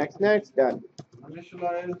 Next, next, next, done.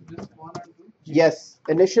 Initialize this one and two. Yes,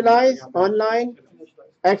 initialize, online,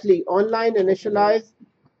 actually online, initialize,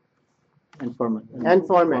 And format. and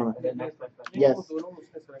format. Yes.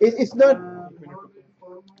 It's not.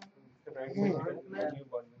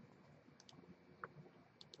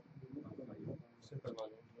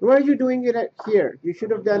 Why are you doing it here? You should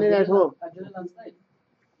have done it at home.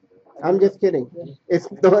 I'm just kidding. It's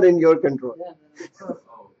not in your control.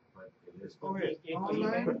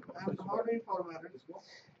 Online, and how do you format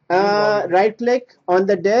it? Right click on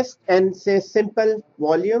the disk and say simple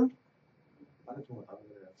volume.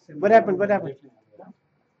 What happened? What happened?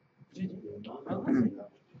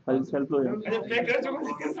 I'll self load.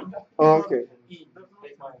 Okay.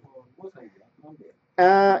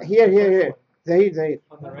 Here. Zahid. Here.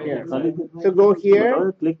 So go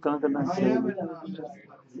here. Click कहाँ करना है?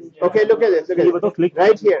 Okay, look at this. Look at ये बताओ this. click.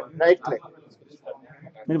 Right here. Right click.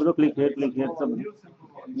 नहीं बताओ click here सब.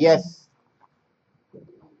 Yes.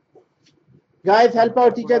 Guys, help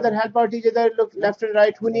out each other. Help out each other. Look left and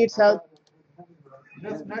right. Who needs help?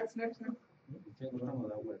 Next.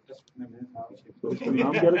 So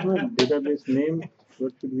नाम क्या रखना? Database name.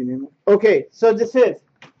 What should we name it? Okay, so this is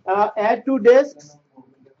add two disks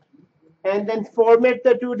and then format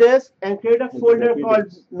the two disks and create a folder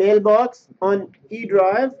called Mailbox on E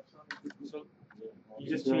drive. So you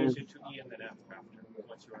just change it to E and then F after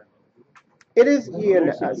once you are. It is E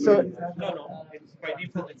and so No. It's by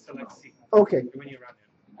default it selects C okay. when you run it.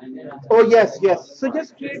 Oh yes. So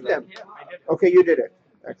just create them. Okay, you did it.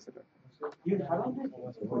 Excellent.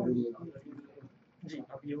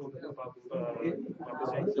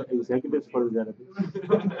 Executives for the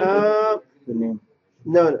database. The name.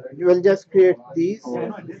 No, you will just create these.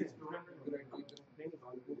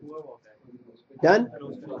 Done?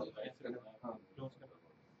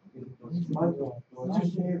 When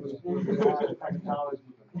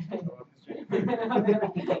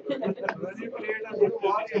you create a new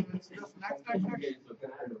volume, it's just next.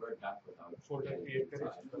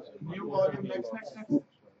 New volume, next.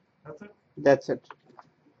 That's it.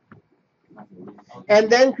 And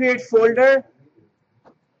then create folder.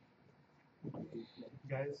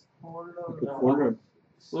 Guys, Folder.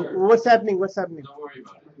 What's happening? Don't worry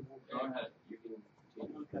about it. Go ahead. You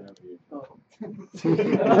can change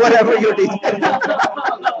Whatever whatever you you need.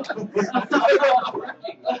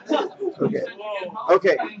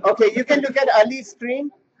 Okay. You can look at Ali's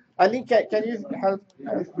screen. Ali, can you help?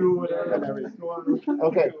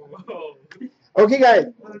 Okay. Okay, guys.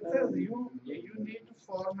 So it says you need to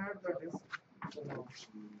format the disk.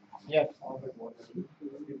 Yes.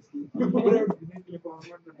 You need to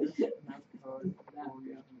format the disk.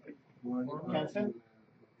 Cancel.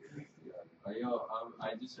 I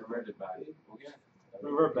just reverted back. Okay.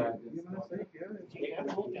 Revert back.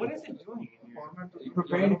 what is it doing? Format the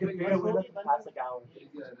Preparing to prepare with us.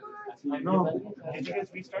 I know. Did you guys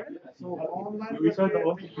restart it? So online We start the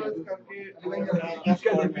refresh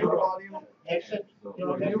करके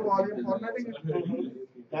new volume formatting it.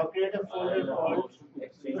 Now create a folder called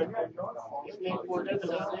folder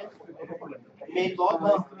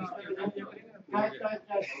Mailbox.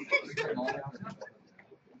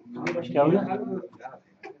 क्या हो गया?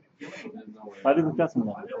 वाली को क्या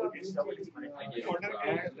समझा?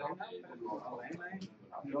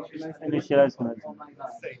 Initialize करना है.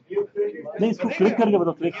 नहीं इसको क्लिक करके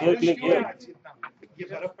बताओ क्लिक here. ये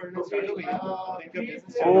बर्फ पड़ना स्टार्ट हो गई है।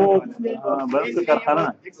 ओ बर्फ से कारखाना.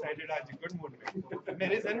 एक्साइटेड आज गुड मूड में।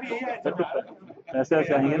 मेरे जहन में यही आया था। ऐसे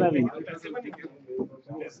आएंगे ना अभी.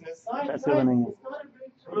 ऐसे बनेंगे.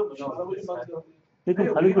 लेकिन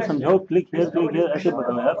खाली को समझाओ क्लिक here ऐसे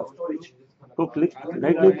बताओ यार. तो click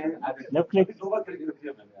right click left click.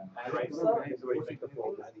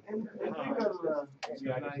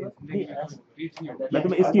 मैं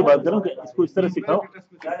तुम्हें इसकी बात कर रहा हूँ कि इसको इस तरह सिखाओ.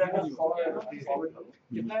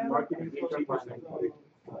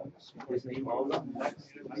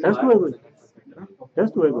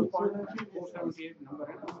 टेस्ट हुआ कोई.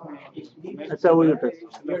 अच्छा वो ये test.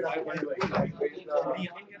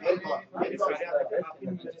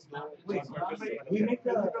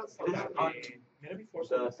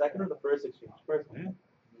 The second or the first exchange? First.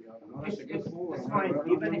 It's fine.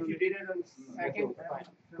 Even if you did it on second.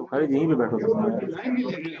 तो खाली यहीं पे बैठो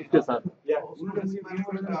उसके साथ.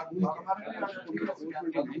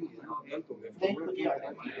 नहीं खुद ही आ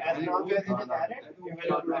जाती है as long as it is added it will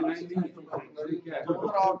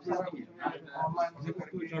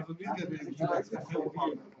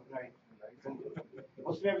right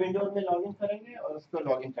उसमें विंडोज में लॉगिन करेंगे और उसको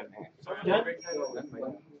लॉगिन कर देंगे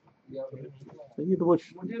ये तो कुछ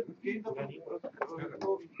मुझे कई दफा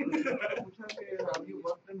तो पूछा कि have you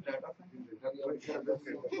worked in data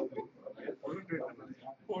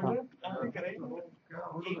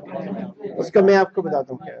उसका मैं आपको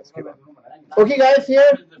बताता हूँ क्या है उसके बाद okay guys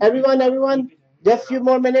here everyone just few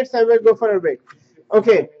more minutes I will go for a break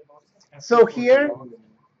okay so here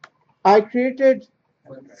I created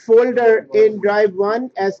folder in drive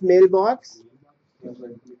 1 as mailbox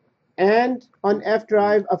and on F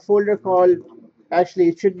drive a folder called actually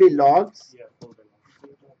it should be logs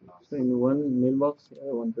so in one mailbox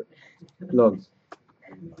one logs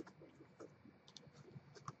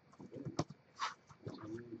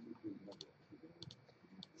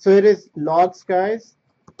so it is logs guys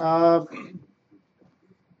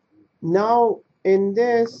now in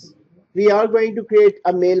this we are going to create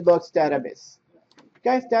a mailbox database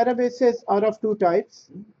guys databases are of two types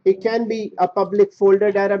it can be a public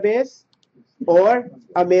folder database or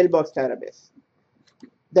a mailbox database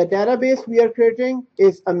the database we are creating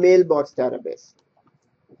is a mailbox database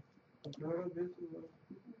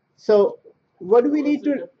so what do we need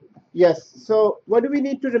to yes so what do we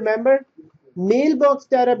need to remember mailbox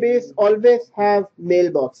database always have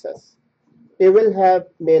mailboxes it will have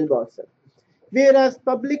mailboxes whereas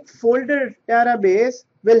public folder database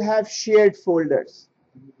will have shared folders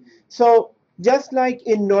so just like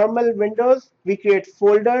in normal windows we create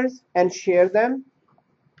folders and share them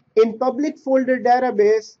in public folder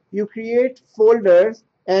database you create folders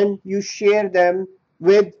and you share them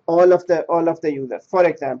with all of the users for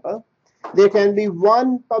example there can be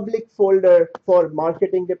one public folder for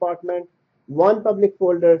marketing department one public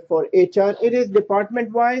folder for HR it is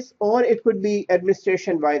department wise or it could be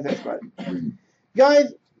administration wise as well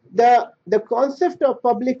guys the concept of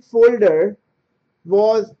public folder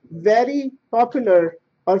was very popular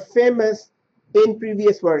or famous in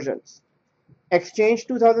previous versions Exchange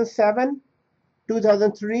 2007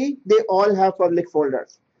 2003 they all have public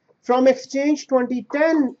folders from Exchange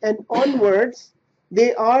 2010 and onwards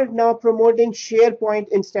they are now promoting SharePoint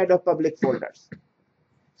instead of public folders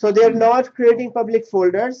so they are not creating public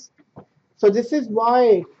folders so this is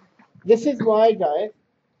why guys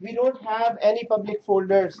we don't have any public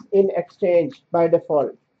folders in Exchange by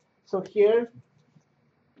default so here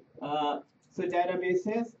so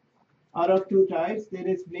databases are of two types there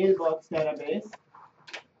is mailbox database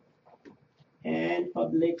and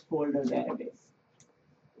public folder database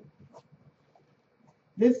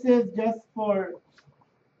this is just for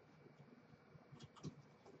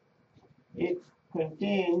it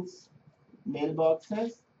contains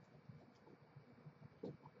mailboxes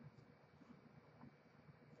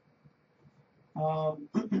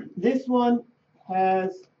this one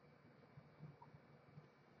has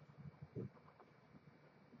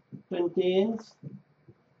contains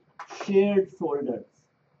shared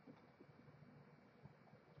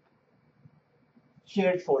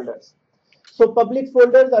folders so public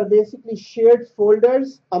folders are basically shared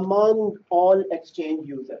folders among all Exchange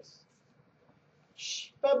users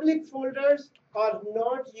public folders are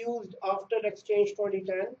not used after Exchange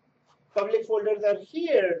 2010 public folders are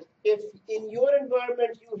here if in your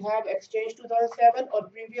environment you have Exchange 2007 or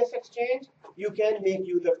previous Exchange you can make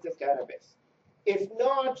use of this database if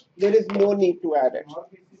not there is no need to add it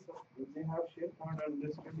they have SharePoint and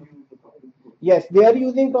this can use the public folder. Yes, they are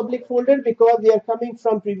using public folder because they are coming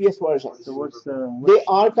from previous versions. so what's They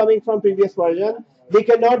are coming from previous version. They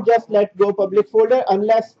cannot just let go public folder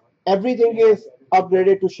unless everything is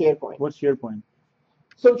upgraded to SharePoint. what's SharePoint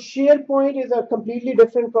So SharePoint is a completely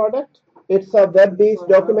different product. It's a web-based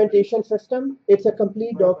documentation system. It's a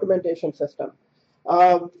complete documentation system.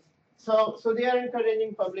 So they are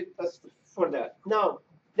encouraging public for that. Now,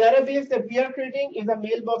 database that we are creating is a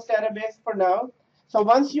mailbox database for now. So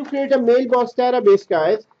once you create a mailbox database,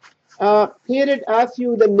 guys, here it asks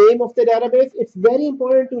you the name of the database. It's very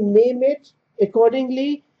important to name it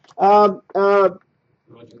accordingly,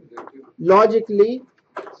 logically.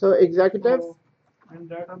 So executive. And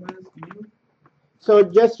database new So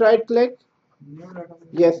just right click. database.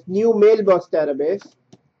 Yes, new mailbox database.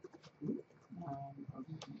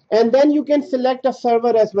 And then you can select a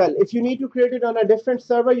server as well. If you need to create it on a different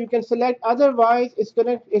server, you can select. Otherwise, it's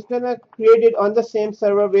gonna create it on the same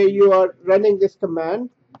server where you are running this command.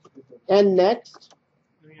 And next.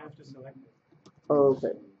 You have to select it.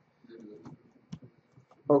 Okay.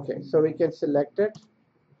 Okay, so we can select it.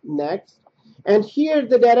 Next. And here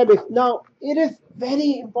the database. Now it is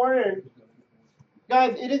very important,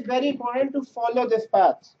 guys, it is very important to follow this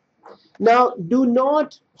path. Now do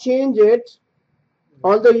not change it,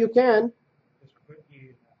 although you can. Just put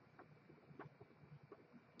E.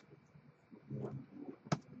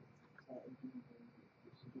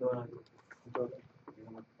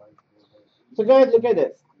 So guys, look at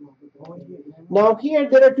this. Now here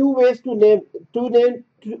there are two ways to name, two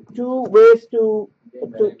ways to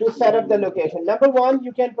set up the location. Number one,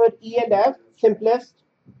 you can put E and F, simplest.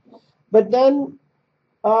 But then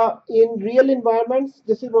in real environments,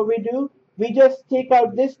 this is what we do. We just take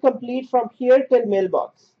out this complete from here till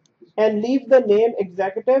mailbox and leave the name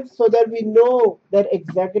executive so that we know that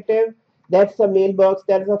executive, that's a mailbox,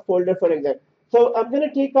 that's a folder for executive. So I'm going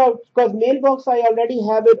to take out, because mailbox, I already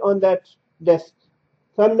have it on that disk.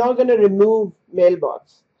 So I'm not going to remove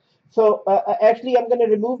mailbox. So actually, I'm going to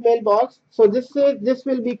remove mailbox. So this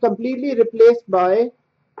will be completely replaced by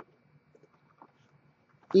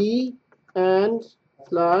E and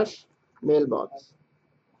slash mailbox.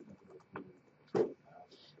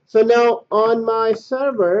 So now on my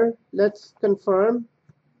server, let's confirm.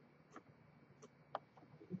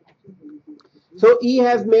 So E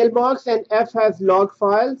has mailbox and F has log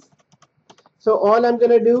files. So all I'm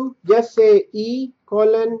going to do, just say E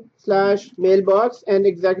colon slash mailbox and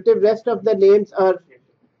executive. Rest of the names are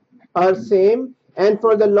same. And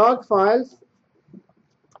for the log files,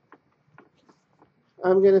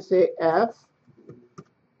 I'm going to say F.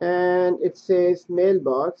 And it says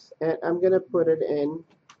mailbox. And I'm going to put it in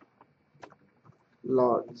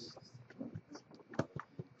logs.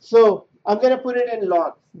 So I'm going to put it in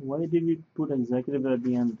logs. Why did we put executive at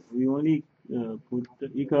the end? We only put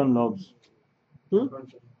econ logs.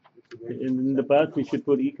 In the past, we should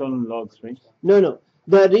put econ logs, right? No.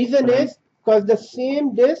 The reason is because the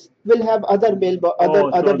same disk will have other mailbox,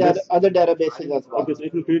 other databases as well. Okay, so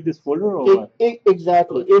it will create this folder or what?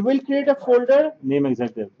 Exactly. It will create a folder. Name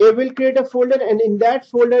executive. It will create a folder, and in that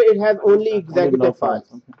folder, it has only executive files.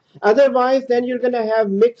 Okay. Otherwise, then you're going to have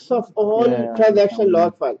mix of all transaction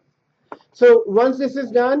log files. So once this is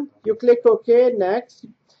done, you click OK, next.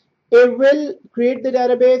 It will create the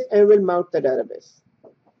database and will mount the database.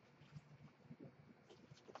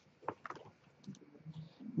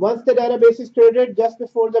 Once the database is created, just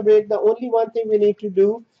before the break, the only one thing we need to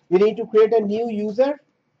do, we need to create a new user,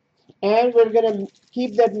 and we're going to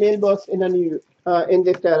keep that mailbox in a new in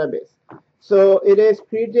this database. So it is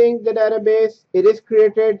creating the database. It is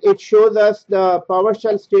created. It shows us the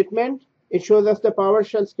PowerShell statement. It shows us the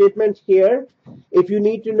PowerShell statement here. If you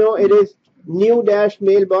need to know, it is new dash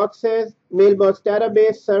mailboxes, mailbox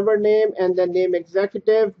database, server name, and the name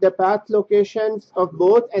executive, the path locations of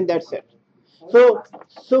both, and that's it. So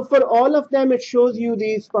for all of them, it shows you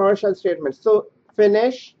these PowerShell statements. So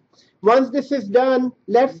finish. Once this is done,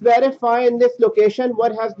 let's verify in this location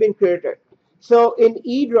what has been created. So in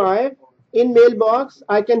E drive, in mailbox,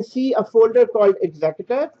 I can see a folder called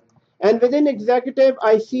executive. And within executive,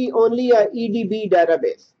 I see only a EDB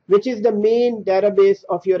database, which is the main database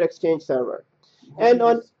of your Exchange server. And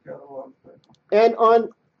on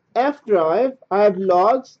F drive, I have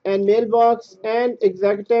logs and mailbox and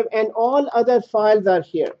executive, and all other files are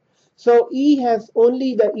here. So E has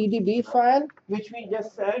only the EDB file, which we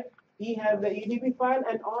just said. E has the EDB file,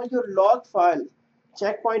 and all your log files,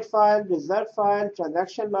 checkpoint file, result file,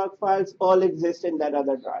 transaction log files, all exist in that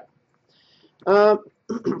other drive.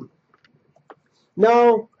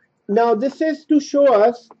 Now this is to show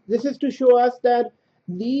us that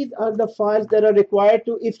these are the files that are required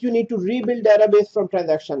to, if you need to rebuild database from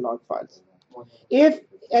transaction log files. If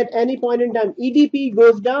at any point in time EDP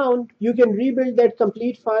goes down, you can rebuild that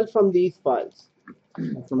complete file from these files.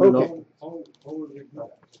 Okay.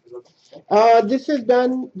 This is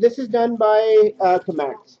done by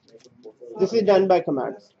commands. This is done by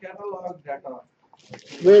commands. Catalog data.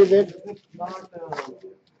 Where is it? It's not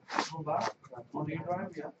on E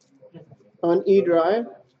drive, yeah. On E drive.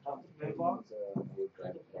 Mailbox.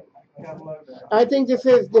 Catalog data. I think this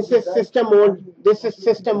is system owned. This is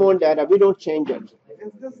system owned data. We don't change it.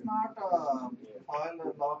 Is this not a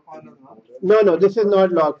file, log file as well? No, this is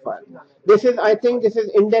not log file. This is, I think this is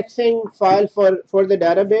indexing file for the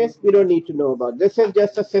database. We don't need to know about. This is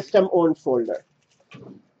just a system owned folder.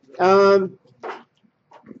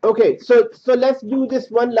 Okay, so let's do this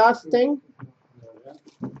one last thing.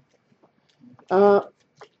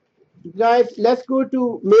 Guys, let's go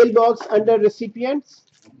to mailbox under recipients.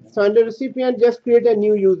 So under recipient, just create a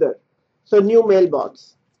new user. So new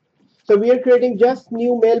mailbox. So we are creating just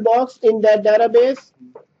new mailbox in that database.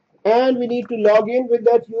 and we need to log in with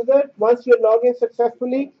that user. Once you log in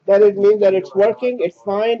successfully, that it means that it's working, it's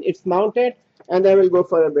fine, it's mounted, and then we'll go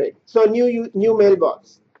for a break. So new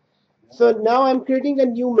mailbox. So now I'm creating a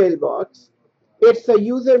new mailbox. It's a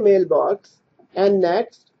user mailbox, and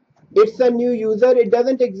next, it's a new user. It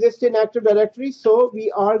doesn't exist in Active Directory, so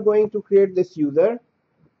we are going to create this user.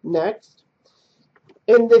 Next,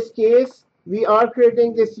 in this case, we are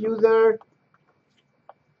creating this user.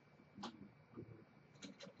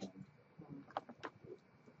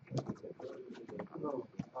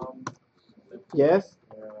 Yes.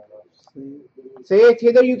 Say it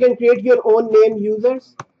either you can create your own name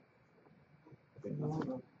users.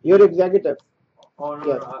 Your executive. Oh, no,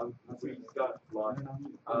 Yes. we got lost.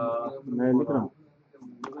 मैं लिख रहा हूँ.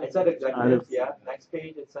 It said executives, yeah. Next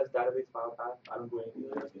page, it says database file path. I don't do anything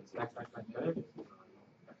there. Next.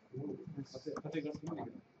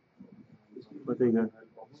 Fatehgarh.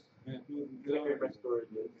 Favorite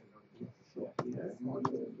storage is.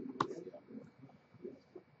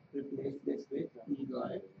 Replace this with E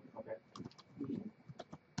drive. Okay.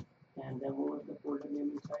 And then what was the folder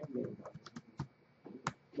name inside mailbox?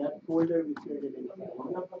 That folder we created in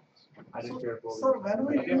I didn't care for Sir, when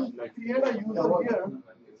we create a user here,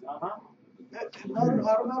 not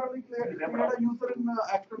automatically create a user in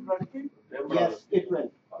Active Directory. Yes, it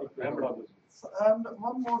will. And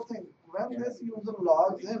one more thing, when this user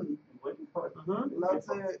logs in, let's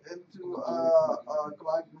say into a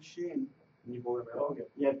client machine.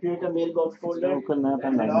 Yeah, create a mailbox folder. Local map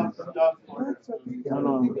and Log folder.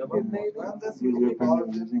 No. When this Use your user pen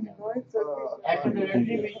logs in, using it. Active Directory,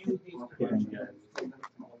 we use these two.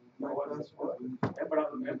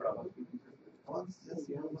 once this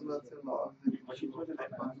user, let's say, logs in, it should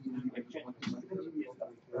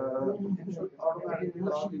automatically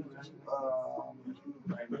log into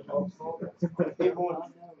It won't.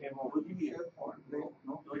 SharePoint, right?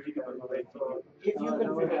 No? If you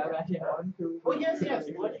configure. Oh yes.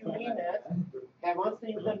 What you mean is that once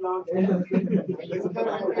the user logs in, the user will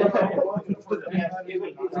yes, it will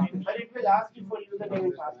be, but it will ask you for username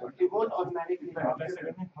and password. It won't automatically log in.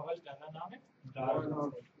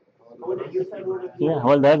 Oh, the user would have क्या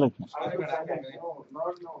हवलदार लगता है.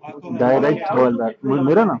 Direct हवलदार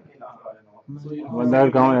मेरा ना हवलदार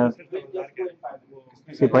कहाँ है यार.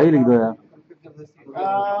 सिपाही लिख दो यार.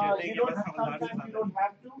 you don't sometimes you don't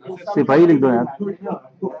have to. सिपाही लिख दो यार.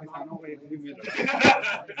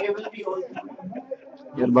 It will be all.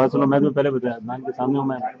 यार बात सुनो, मैं तुम्हें पहले बताया नान के सामने हूँ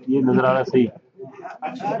मैं. ये नजर आ रहा है सही.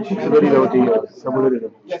 उधर ही रहो, ठीक है, सब उधर ही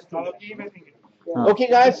रहो. Okay,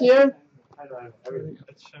 guys, here.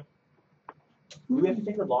 Do we have to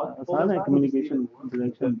take the log आसान folder है path? कम्युनिकेशन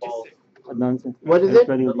इंटरेक्शन अदनान से. What is it?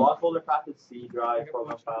 Very The easy. log folder path is C drive for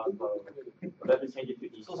one file. But then we change it to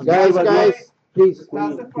E. Guys, please.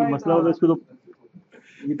 कोई मसला होगा इसको तो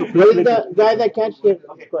ये तो What is the guys? I can't hear.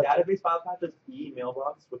 Okay, database file path is E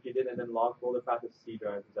mailbox, what you did, and then log folder path is C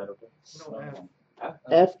drive. Is that okay?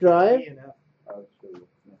 F drive.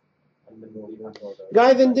 And then we'll leave it for the-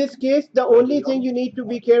 Guys, in this case, the only thing you need to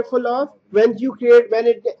be careful of when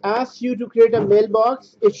it asks you to create a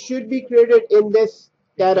mailbox, it should be created in this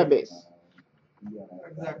database.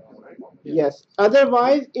 Exactly, right? Yes.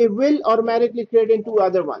 Otherwise, it will automatically create into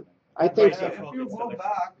other one. I think so. If you go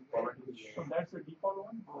back, So that's the default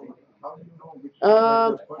one? How do you know which?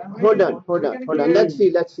 Hold on. Let's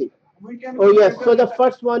see. we can Oh yes. create So the a-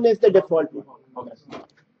 first one is the default one. Okay.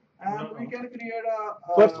 and we can create a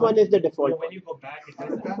First one is the default When one. you go back, it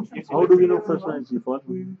retention. has. How do we know first one is default?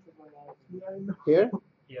 Here.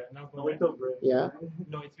 Yeah, now No, go wait back. till gray. Yeah.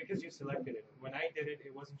 No, it's because you selected it. When I did it,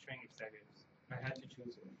 it wasn't showing executives. I had to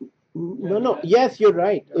choose it. No. Yes, you're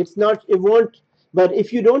right. It's not. It won't. But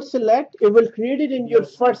if you don't select, it will create it in your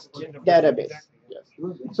first database. Yes.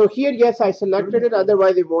 So here, yes, I selected it.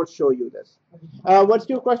 Otherwise, it won't show you this. What's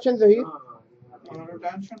your question, Zahir?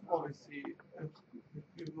 Retention policy. If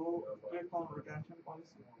you go click on retention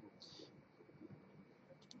policy,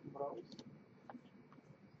 browse.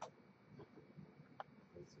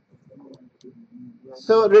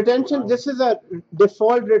 So retention, this is a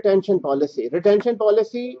default retention policy. Retention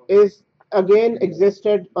policy is again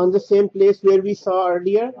existed on the same place where we saw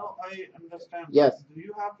earlier. No, I understand. Yes. Do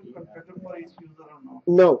you have to configure for each user or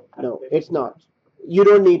no? No, it's not. You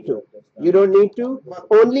don't need to.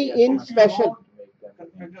 Only in special.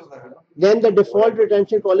 Configure that. Then the default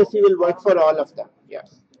retention policy will work for all of them.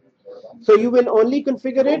 Yes. So you will only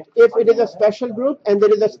configure it if it is a special group and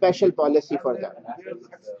there is a special policy for them. There's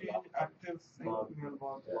exchange active sync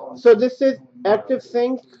mailbox policy. So this is active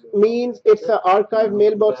sync means it's an archive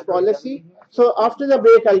mailbox policy. So after the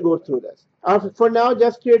break, I'll go through this. For now,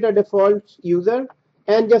 just create a default user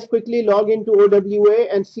and just quickly log into OWA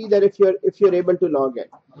and see that if you're able to log in.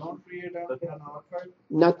 Don't create an archive.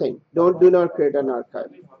 Nothing. Do not create an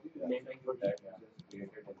archive.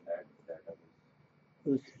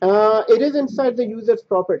 It is inside the user's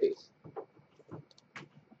properties.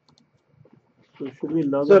 So should we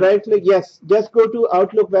log So in? right click, yes, just go to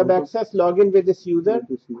Outlook Web Access, log in with this user,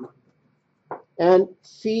 and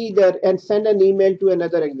see that and send an email to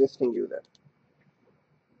another existing user.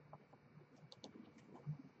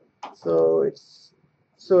 So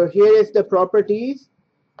here is the properties,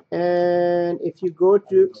 and if you go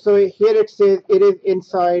to, so here it says it is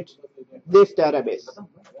inside this database.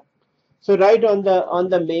 So right on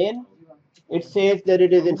the main, it says that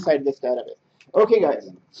it is inside this database. Okay, guys.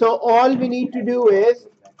 So all we need to do is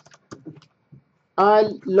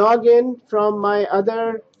I'll log in from my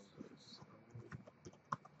other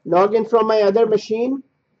machine,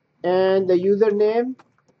 and the username.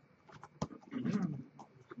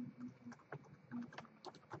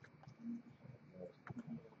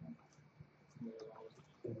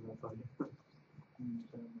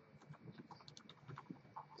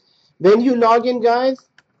 When you log in, guys,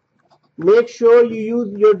 make sure you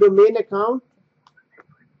use your domain account.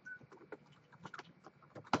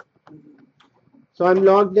 So I'm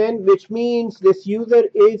logged in, which means this user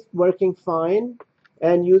is working fine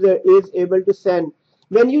and user is able to send.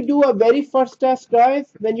 When you do a very first test,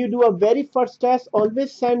 guys,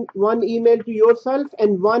 always send one email to yourself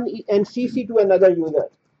and and CC to another user,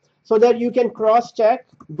 so that you can cross check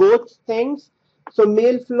both things. So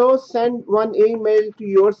mail flow, send one email to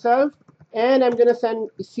yourself, and I'm gonna send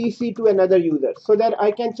CC to another user, so that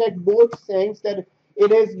I can check both things, that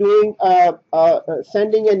it is doing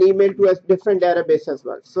sending an email to a different database as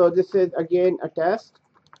well. So this is again a test.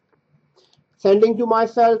 Sending to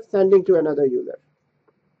myself, sending to another user.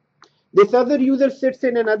 This other user sits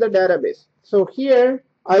in another database. So here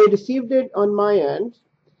I received it on my end,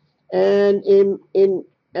 and in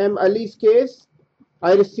M. Ali's case,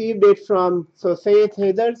 I received it from, so say it's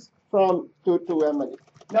headers from to Emily.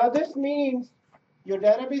 Now this means your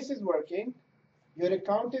database is working, your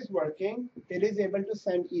account is working, it is able to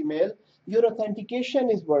send email, your authentication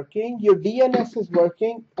is working, your DNS is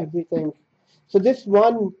working, everything. So this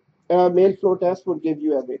one mail flow test would give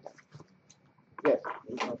you everything. Yes.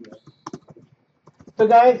 So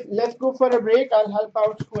guys, let's go for a break. I'll help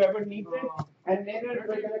out whoever needs it, and later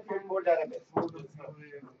we're gonna create more database.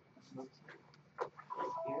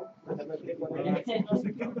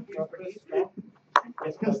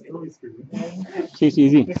 It's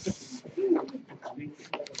easy.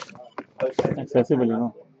 Accessible, you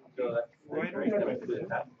know.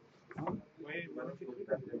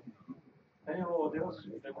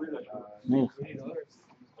 नहीं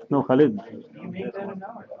No, Khalid.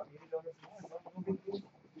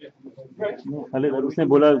 No, Khalid, उसने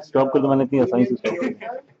बोला stop कर, तो मैंने इतनी आसानी से stop कर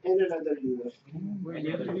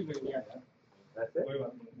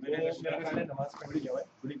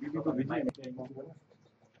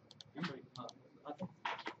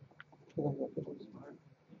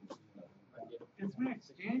इसमें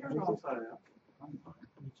exchange और कौन सा है?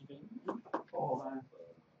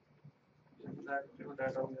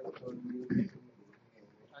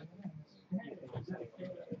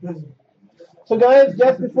 So guys,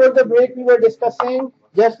 just before the break we were discussing,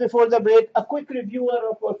 a quick reviewer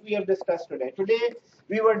of what we have discussed today. Today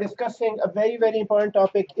we were discussing a very, very important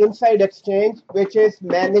topic inside Exchange, which is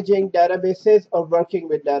managing databases or working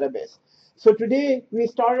with database. So today we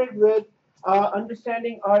started with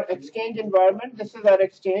understanding our Exchange environment. This is our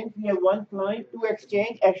Exchange. We have one client, two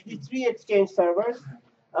Exchange, actually three Exchange servers.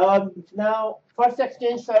 Now, first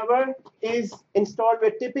Exchange server is installed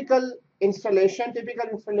with typical installation. Typical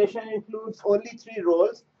installation includes only three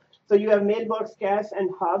roles. So you have Mailbox, Cache, and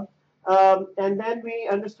Hub. And then we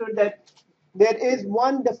understood that there is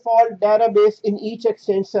one default database in each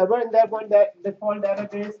Exchange server, and that one default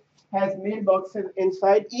database has mailboxes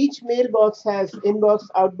inside. Each mailbox has inbox,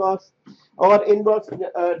 outbox, or inbox,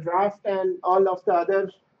 draft, and all of the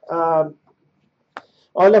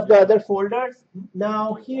other folders.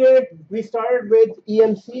 Now here we started with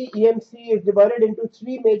EMC. EMC is divided into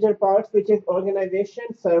three major parts, which is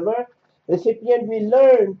organization, server, recipient. We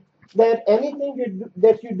learned that anything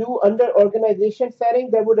that you do under organization setting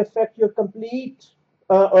that would affect your complete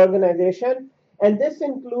organization. And this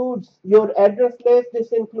includes your address list,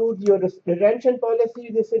 this includes your retention policy,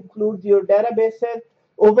 this includes your databases,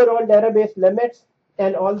 overall database limits,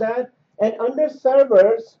 and all that. And under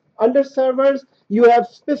servers, you have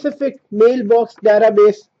specific mailbox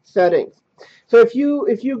database settings. So if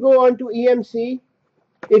you go on to EMC,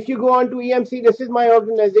 this is my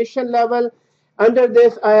organization level. under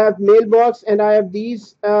this I have Mailbox, and I have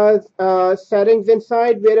these settings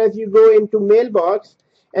inside. Whereas you go into Mailbox,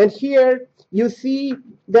 and here you see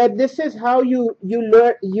that this is how you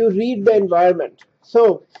read the environment.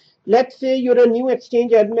 So let's say you're a new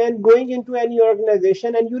Exchange admin going into any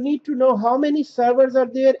organization, and you need to know how many servers are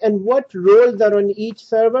there and what roles are on each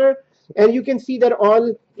server, and you can see they're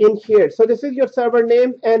all in here. So this is your server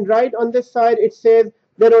name, and right on this side it says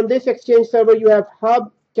that on this Exchange server you have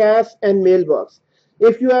hub, cache, and Mailbox.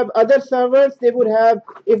 If you have other servers, they would have,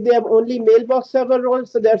 if they have only Mailbox server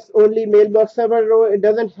roles, so that's only Mailbox server role. It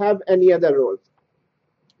doesn't have any other roles.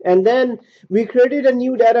 And then we created a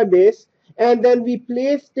new database, and then we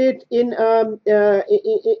placed it in a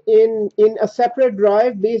separate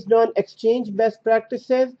drive based on Exchange best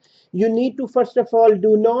practices. You need to, first of all,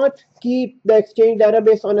 do not keep the Exchange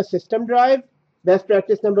database on a system drive. Best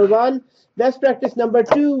practice number one. Best practice number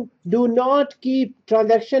two, do not keep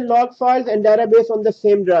transaction log files and database on the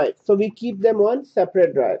same drive. So we keep them on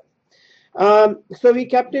separate drive. So we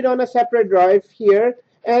kept it on a separate drive here,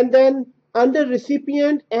 and then under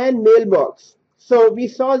recipient and Mailbox. So we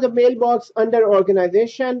saw the Mailbox under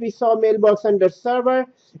organization, we saw Mailbox under server,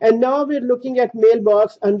 and now we're looking at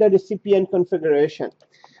Mailbox under recipient configuration.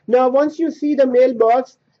 Now, once you see the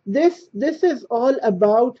Mailbox, this is all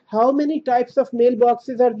about how many types of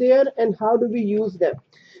mailboxes are there and how do we use them.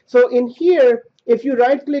 So in here, if you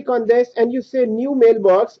right click on this and you say new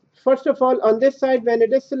mailbox, first of all, on this side, when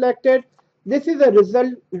it is selected, this is a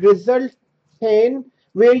result pane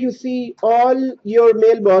where you see all your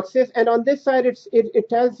mailboxes, and on this side it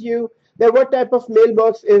tells you that what type of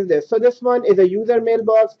mailbox is this. So this one is a user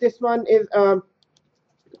mailbox, this one is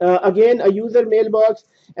again a user mailbox,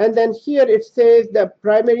 and then here it says the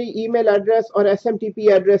primary email address or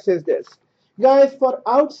SMTP address is this. Guys, for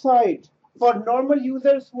outside, for normal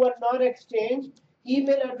users who are not Exchange,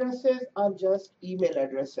 email addresses are just email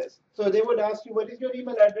addresses. So they would ask you, what is your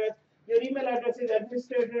email address? Your email address is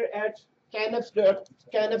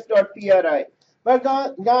administrator@canvas.pri. But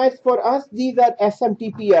guys, for us, these are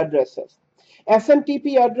SMTP addresses.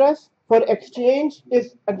 SMTP address for Exchange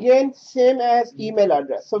is again same as email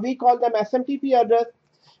address. So we call them SMTP address.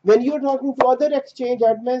 When you're talking to other Exchange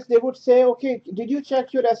admins, they would say, okay, did you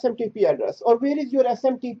check your SMTP address? Or where is your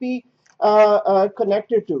SMTP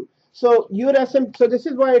connected to? So so this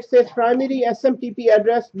is why it says primary SMTP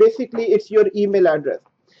address. Basically, it's your email address.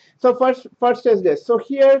 So first is this. So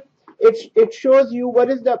here it shows you what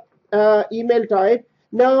is the email type.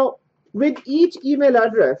 Now with each email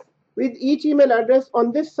address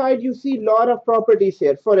on this side you see a lot of properties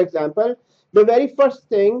here. For example, the very first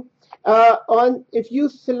thing if you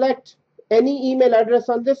select any email address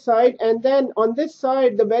on this side, and then on this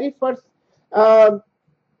side the very first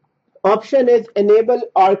option is enable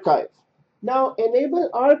archive. Now enable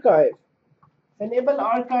archive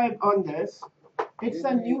on this, it's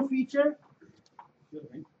a new feature.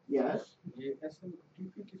 Yes.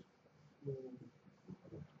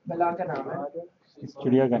 बला का नाम है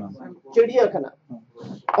चिड़िया का नाम चिड़िया का नाम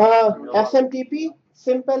SMTP,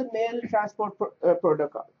 simple mail transport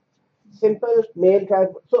protocol. Simple mail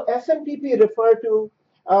transport. So SMTP refer to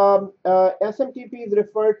SMTP is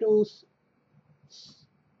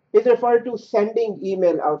referred to sending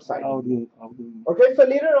email outside. Okay, so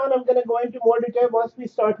later on I'm going to go into more detail once we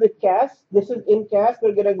start with CAS. This is in CAS,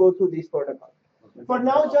 we're going to go through these protocols. For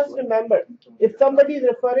now, just remember, if somebody is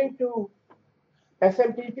referring to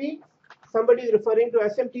SMTP,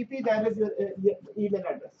 that is your email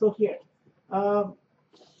address. So here,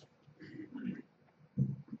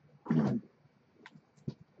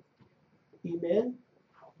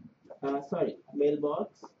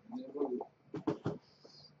 mailbox.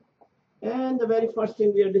 And the very first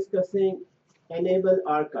thing we are discussing, enable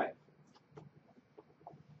archive.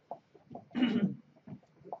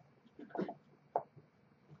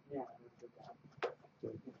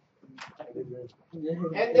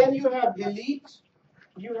 And then you have delete,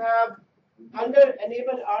 you have under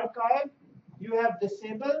enable archive, you have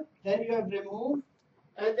disable, then you have remove,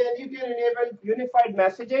 and then you can enable unified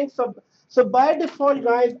messaging. So by default,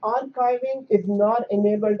 guys, archiving is not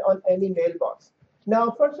enabled on any mailbox.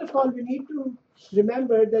 Now, first of all, we need to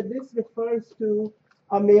remember that this refers to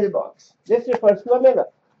a mailbox. This refers to a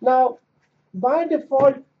mailbox. Now, by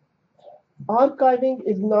default, archiving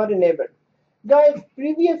is not enabled. Guys,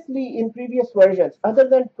 previously in previous versions, other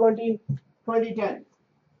than 2010,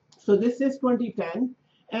 so this is 2010,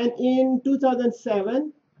 and in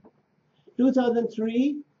 2007,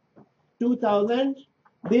 2003, 2000,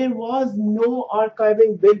 there was no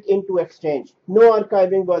archiving built into Exchange. No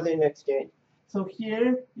archiving was in Exchange. So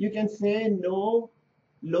here you can say no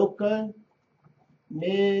local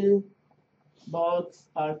mail box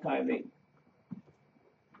archiving.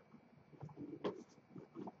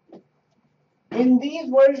 In these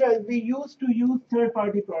versions, we used to use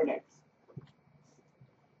third-party products.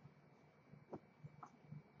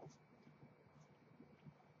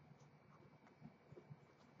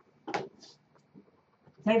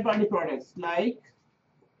 Third-party products like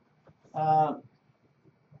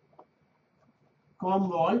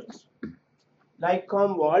Commvault,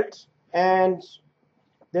 and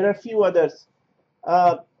there are a few others.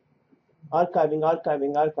 Archiving.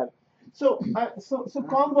 So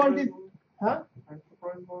Commvault is, huh?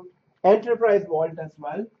 Enterprise Vault. Enterprise Vault as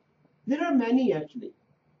well. There are many actually.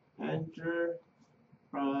 Enterprise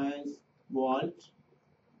Vault.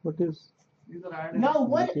 What is These are added. Now,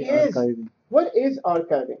 archiving? what is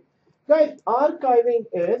archiving? Guys, archiving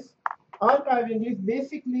is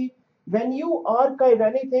basically when you archive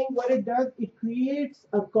anything, what it does, it creates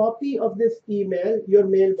a copy of this email, your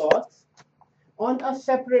mailbox, on a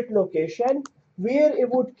separate location where it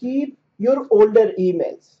would keep your older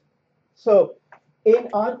emails. So in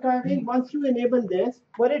archiving, once you enable this,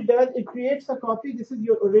 what it does, it creates a copy. This is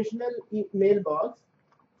your original mailbox,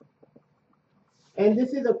 and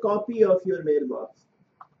this is a copy of your mailbox.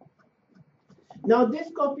 Now this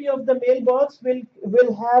copy of the mailbox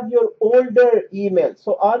will have your older email.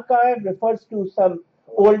 So archive refers to some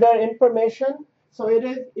older information. So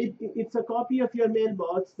it's a copy of your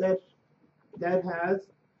mailbox that has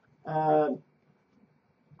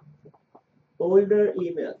older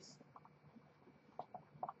emails.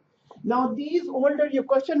 Now these older, your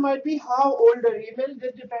question might be how older email?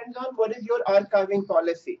 This depends on what is your archiving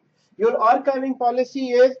policy. Your archiving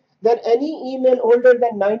policy is that any email older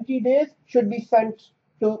than 90 days should be sent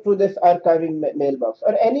to this archiving mailbox,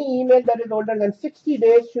 or any email that is older than 60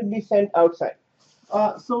 days should be sent outside.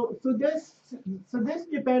 So this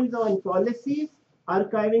depends on policies,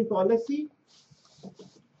 archiving policy,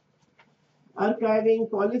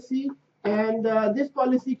 and this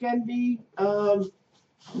policy can be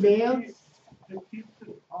mail. It keeps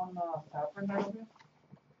it on a separate database.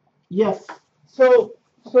 Yes. So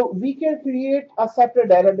we can create a separate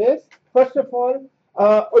database. First of all,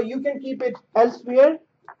 or you can keep it elsewhere.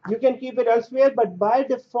 But by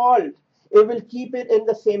default, it will keep it in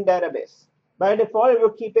the same database. By default, it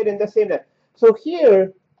will keep it in the same database. So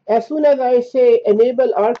here, as soon as I say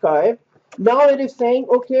enable archive, now it is saying,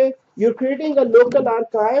 okay, you're creating a local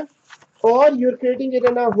archive, or you're creating it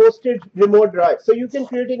in a hosted remote drive. So you can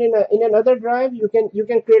create it in another drive. You can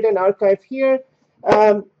create an archive here.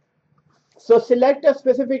 So select a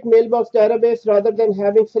specific mailbox database rather than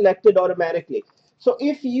having selected automatically. So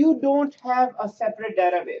if you don't have a separate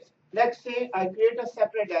database, let's say I create a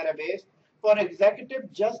separate database for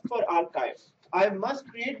executive just for archives. I must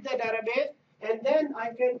create the database, and then I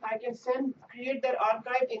can create that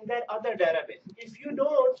archive in that other database. If you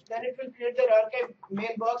don't, then it will create that archive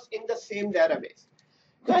mailbox in the same database.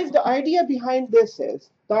 Guys, the idea behind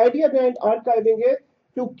archiving is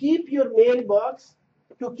to keep your mailbox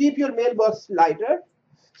lighter.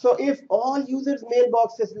 So if all users'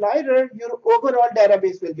 mailbox is lighter, your overall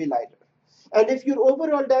database will be lighter. And if your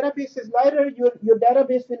overall database is lighter, your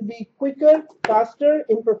database will be quicker, faster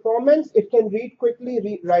in performance. It can read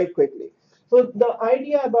quickly, write quickly. So the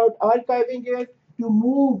idea about archiving is to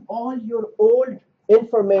move all your old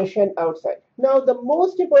information outside. Now, the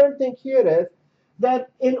most important thing here is that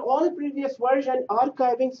in all previous version,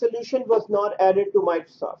 archiving solution was not added to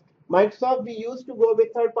Microsoft. Microsoft, we used to go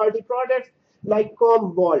with third-party products like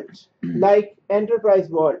Commvault, like Enterprise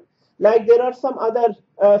Vault, like there are some other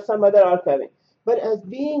archiving. But as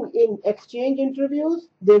being in Exchange interviews,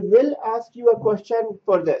 they will ask you a question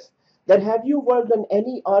for this: that have you worked on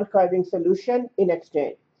any archiving solution in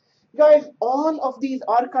Exchange? Guys, all of these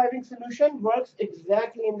archiving solution works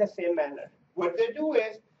exactly in the same manner. What they do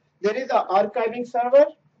is there is an archiving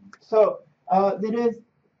server. So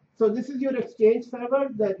this is your Exchange server,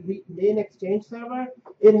 the main Exchange server.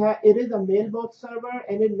 It is a mailbox server,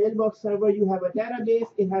 and in mailbox server you have a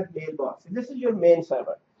database. It has mailbox. This is your main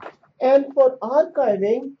server. And for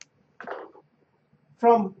archiving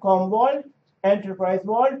from Commvault, Enterprise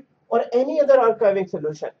Vault, or any other archiving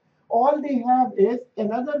solution, all they have is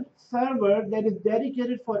another server that is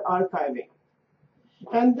dedicated for archiving.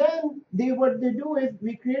 And then what they do is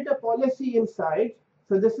we create a policy inside.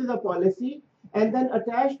 So this is a policy, and then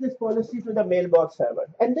attach this policy to the mailbox server.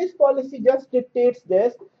 And this policy just dictates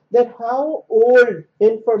that how old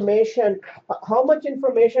information, how much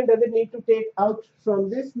information does it need to take out from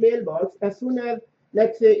this mailbox as soon as,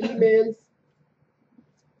 let's say, emails.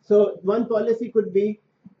 So one policy could be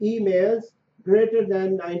emails greater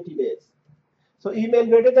than 90 days. So email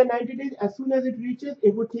greater than 90 days, as soon as it reaches,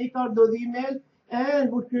 it would take out those emails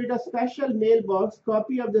and would create a special mailbox,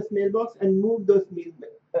 copy of this mailbox, and move those mails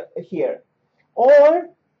here. Or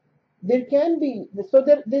there can be, so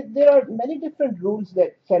there are many different rules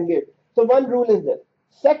that can be. So one rule is this.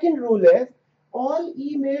 Second rule is all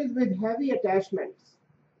emails with heavy attachments.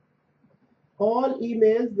 All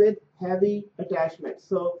emails with heavy attachments.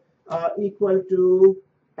 So equal to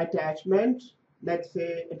attachment, let's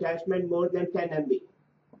say attachment more than 10 MB.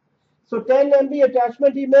 So 10 MB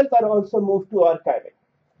attachment emails are also moved to archiving.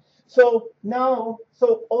 So now,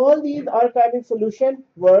 so all these archiving solution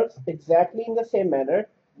works exactly in the same manner.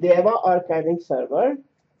 They have an archiving server.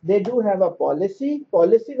 They do have a policy.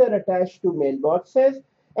 Policies are attached to mailboxes.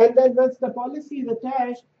 And then once the policy is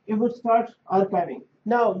attached, it would start archiving.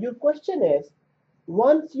 Now, your question is,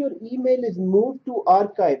 once your email is moved to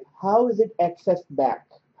archive, how is it accessed back?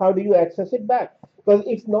 How do you access it back? Because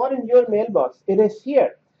it's not in your mailbox. It is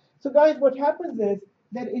here. So guys, what happens is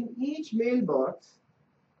that in each mailbox,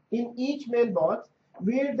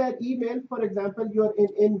 where that email, for example, you're in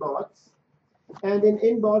inbox, and in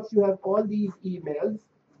inbox you have all these emails.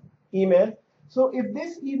 So if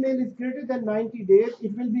this email is greater than 90 days,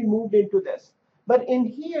 it will be moved into this. But in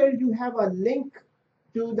here, you have a link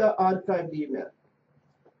to the archived email.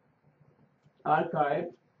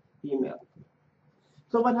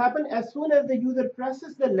 So what happened, as soon as the user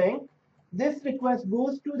presses the link, this request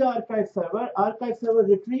goes to the archive server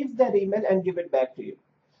retrieves that email and give it back to you.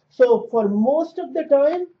 So for most of the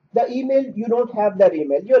time, the email, you don't have that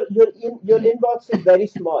email. Your inbox is very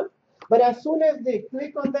small. But as soon as they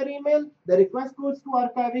click on that email, the request goes to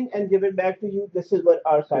archiving and give it back to you. This is what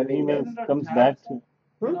archiving email is. comes back to.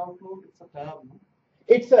 In Outlook, it's a tab. No?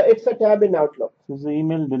 It's a tab in Outlook. So is the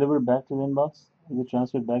email delivered back to the inbox? Is it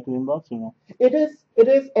transferred back to the inbox or no? It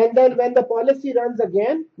is, and then when the policy runs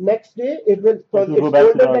again, next day it will, because It will it's go back to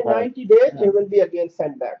older the than archive. 90 days, Yeah. it will be again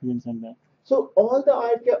sent back. You can send back. So all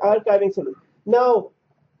the archiving solutions. Now,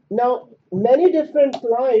 many different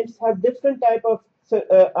clients have different type of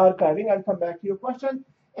archiving. I'll come back to your question.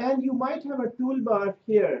 And you might have a toolbar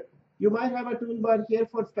here. You might have a toolbar here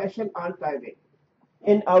for special archiving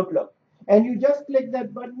in Outlook. And you just click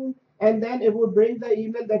that button, and then it will bring the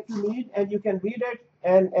email that you need, and you can read it,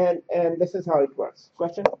 and this is how it works.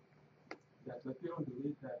 Question? Yeah, so if you don't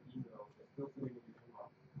delete that email, it's still sitting in your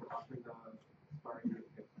inbox after the expiry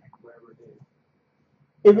date, whatever it is.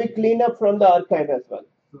 It will clean up from the archive as well.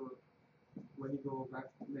 So when you go back,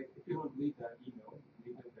 like if you don't delete that email,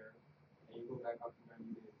 leave it there, and you go back after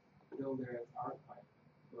 90 days, still there as archive.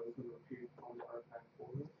 So it's going to appear on the archive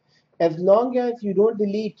folder. As long as you don't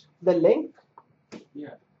delete the link,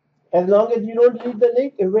 Yeah. as long as you don't delete the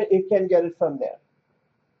link, it can get it from there.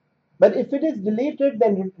 But if it is deleted,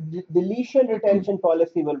 then deletion retention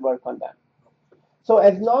policy will work on that. So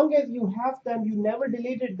as long as you have them, you never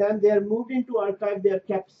deleted them, they are moved into archive, they are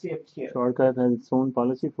kept safe here. So archive has its own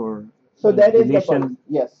policy for So that is the deletion. policy.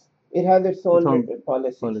 Yes, it has its own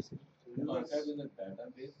policy. Archive is a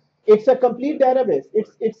database. It's a complete database.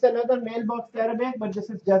 It's another mailbox database, but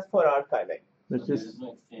this is just for archiving. It's There just is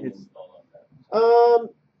no exchange it's installed on that.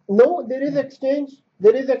 No, there is exchange.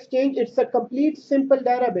 There is exchange. It's a complete simple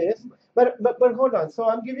database. But hold on. So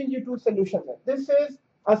I'm giving you two solutions. This is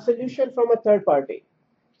a solution from a third party.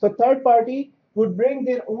 So third party would bring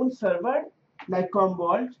their own server, like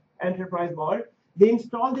Commvault, Enterprise Vault. They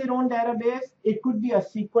install their own database. It could be a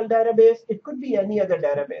SQL database. It could be any other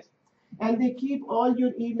database. And they keep all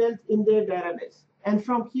your emails in their database. And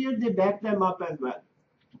from here, they back them up as well.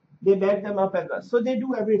 So they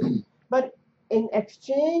do everything. But in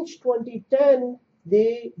Exchange 2010,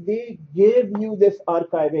 they gave you this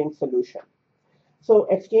archiving solution. So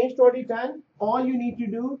Exchange 2010, all you need to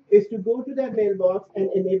do is to go to that mailbox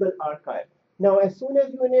and enable archive. Now, as soon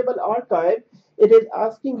as you enable archive, it is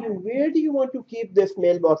asking you, where do you want to keep this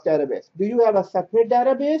mailbox database? Do you have a separate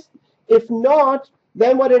database? If not,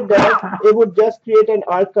 then what it does, it would just create an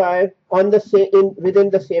archive on the within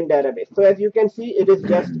the same database. So as you can see, it is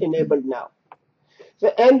just enabled now.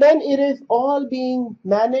 So, and then it is all being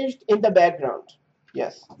managed in the background.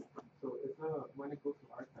 Yes. So it's when it goes to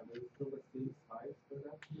archive, is it still the same size for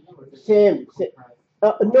that email? Or is it Same.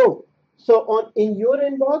 compressed? No. So in your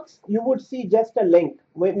inbox, you would see just a link,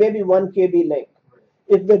 maybe 1 KB link.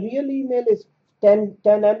 If the real email is 10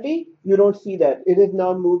 MB, you don't see that. It is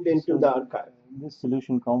now moved into the archive. This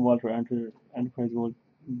solution, Commvault or Enterprise Vault,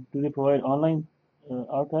 do they provide online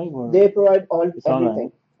archive or? They provide It's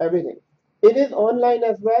online. everything. It is online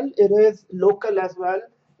as well. It is local as well.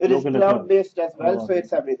 It is Local as well. cloud-based as well. Oh, So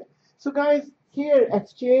it's everything. So guys, here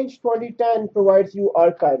Exchange 2010 provides you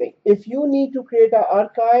archiving. If you need to create an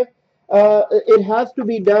archive, it has to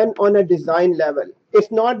be done on a design level.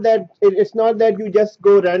 It's not that you just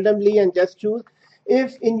go randomly and just choose.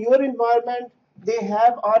 If in your environment they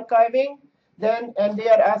have archiving, then and they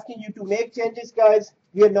are asking you to make changes, guys,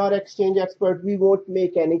 we are not Exchange expert. We won't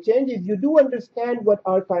make any changes. You do understand what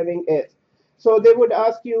archiving is. So they would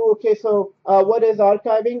ask you, okay, so what is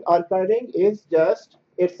archiving? Archiving is just,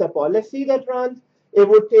 it's a policy that runs. It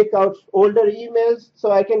would take out older emails.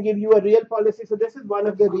 So I can give you a real policy. So this is one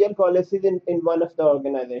of the real policies in one of the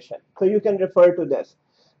organization. So you can refer to this,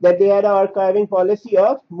 that they had an archiving policy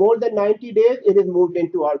of more than 90 days, it is moved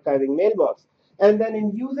into archiving mailbox. And then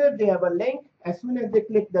in user, they have a link. As soon as they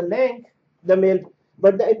click the link, the mail.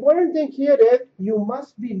 But the important thing here is you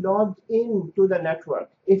must be logged in to the network.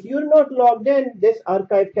 If you're not logged in, this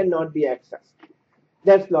archive cannot be accessed.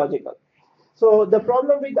 That's logical. So the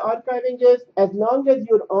problem with archiving is as long as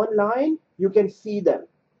you're online, you can see them.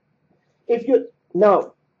 If you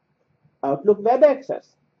now Outlook web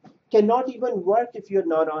access cannot even work if you're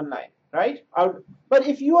not online, right? But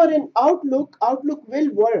if you are in Outlook, Outlook will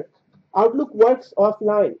work. Outlook works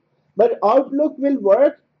offline, but Outlook will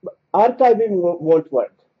work. Archiving won't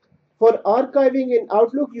work. For archiving in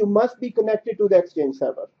Outlook, you must be connected to the Exchange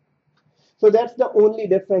server. So that's the only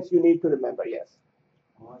difference you need to remember. Yes.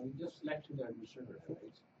 You just selected the administrator, right?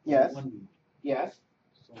 Yes. One week. Yes.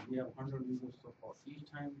 So we have 100 users so far. Each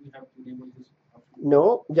time we have to enable this option.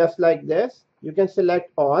 No, just like this, you can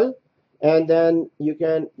select all, and then you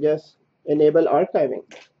can just enable archiving.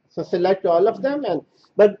 So select all of them, and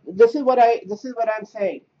but this is what I'm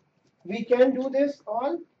saying. We can do this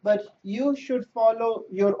all, but you should follow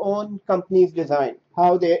your own company's design,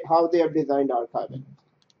 how they have designed archiving.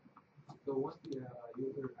 So once the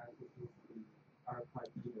user accesses the archive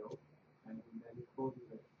email and then it closes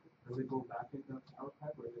it, does it go back into the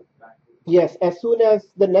archive or is it back? Yes, as soon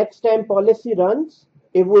as the next time policy runs,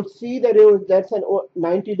 it would see that that's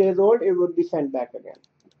 90 days old, it would be sent back again.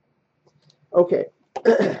 Okay,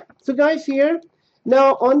 so guys, here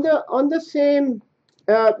now on the same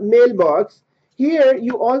mailbox, here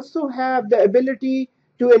you also have the ability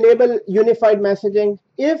to enable unified messaging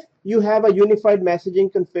if you have a unified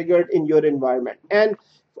messaging configured in your environment. And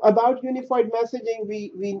about unified messaging,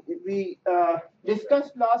 we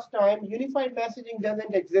discussed last time. Unified messaging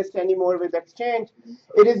doesn't exist anymore with Exchange.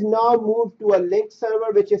 It is now moved to a link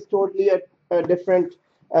server, which is totally a different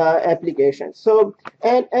application. So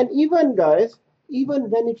and even guys, even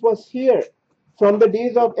when it was here, from the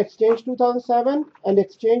days of Exchange 2007 and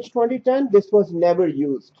Exchange 2010, this was never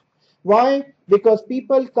used. Why? Because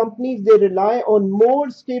companies, they rely on more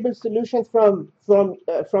stable solutions from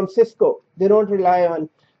Cisco. They don't rely on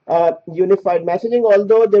unified messaging,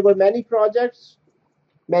 although there were many projects,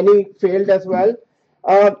 many failed as well.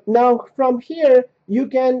 Now from here,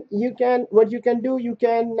 what you can do, you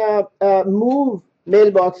can move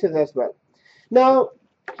mailboxes as well. Now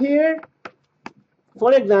here,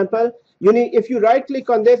 for example, if you right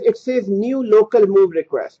click on this, it says new local move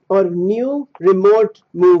request or new remote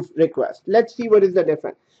move request. Let's see what is the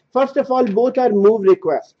difference. First of all, both are move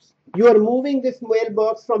requests. You are moving this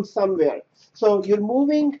mailbox from somewhere. So you're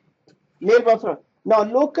moving mailbox from. Now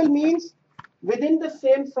local means within the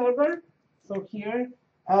same server. So here,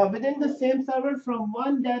 within the same server from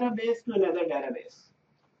one database to another database.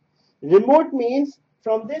 Remote means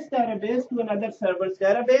from this database to another server's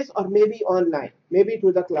database, or maybe online, maybe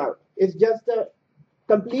to the cloud. It's just a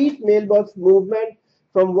complete mailbox movement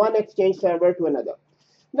from one Exchange server to another.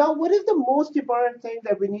 Now, what is the most important thing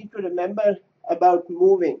that we need to remember about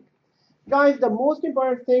moving? Guys, the most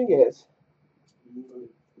important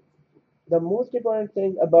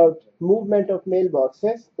thing about movement of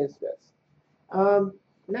mailboxes is this.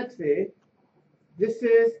 Let's say this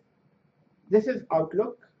is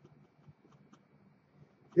Outlook.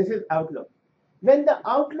 This is Outlook. When the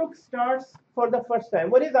Outlook starts for the first time,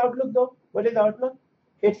 what is Outlook though? What is Outlook?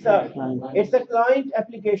 It's a client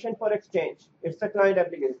application for Exchange. It's a client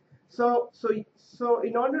application. So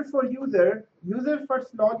in order for user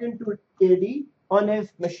first log into AD on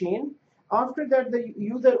his machine. After that, the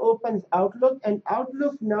user opens Outlook, and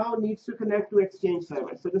Outlook now needs to connect to Exchange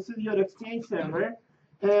server. So this is your Exchange server,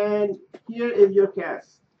 and here is your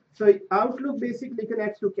CAS. So Outlook basically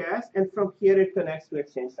connects to CAS, and from here it connects to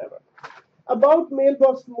Exchange server. About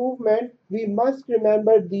mailbox movement, we must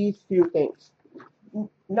remember these few things.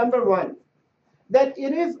 Number one, that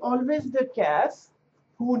it is always the CAS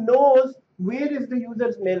who knows where is the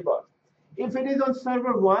user's mailbox. If it is on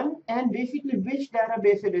server 1 and basically which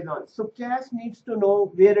database it is on. So CAS needs to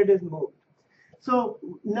know where it is moved. So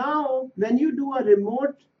now when you do a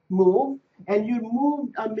remote move and you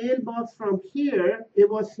moved a mailbox from here, it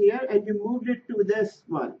was here, and you moved it to this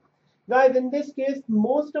one. Guys, in this case,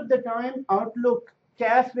 most of the time, Outlook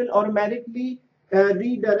cache will automatically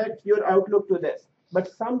redirect your Outlook to this. But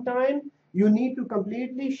sometimes you need to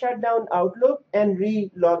completely shut down Outlook and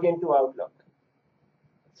re-log into Outlook.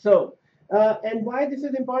 So, and why this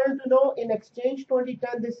is important to know, in Exchange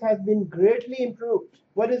 2010, this has been greatly improved.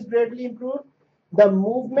 What is greatly improved? The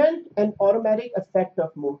movement and automatic effect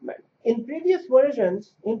of movement. In previous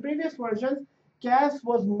versions, CAS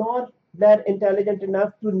was not that intelligent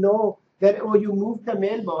enough to know that, oh, you moved the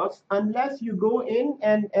mailbox unless you go in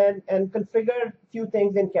and configure few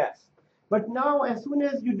things in CAS. But now, as soon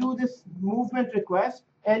as you do this movement request,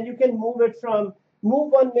 and you can move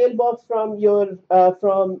one mailbox from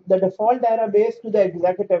the default database to the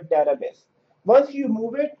executive database. Once you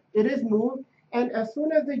move it, it is moved, and as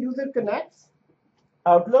soon as the user connects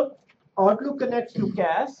Outlook, Outlook connects to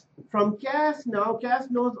CAS. From CAS, now CAS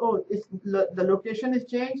knows, oh, the location is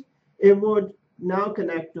changed. It would now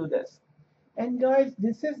connect to this. And guys,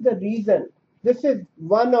 this is the reason. This is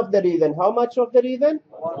one of the reasons. How much of the reason?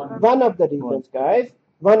 One of the reasons, guys.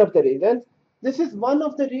 One of the reasons. This is one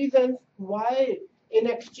of the reasons why in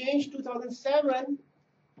Exchange 2007,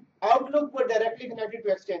 Outlook were directly connected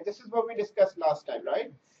to Exchange. This is what we discussed last time,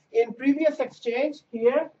 right? In previous Exchange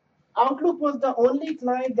here, Outlook was the only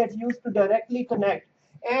client that used to directly connect.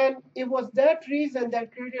 And it was that reason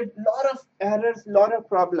that created a lot of errors, a lot of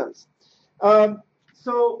problems.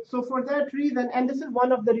 So for that reason, and this is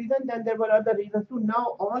one of the reasons, and there were other reasons too.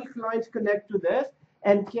 Now all clients connect to this,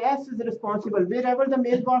 and CAS is responsible. Wherever the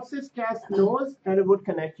mailbox is, CAS knows, and it would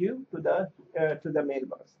connect you to the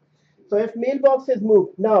mailbox. So if mailbox is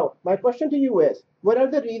moved, now my question to you is, what are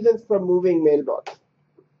the reasons for moving mailbox?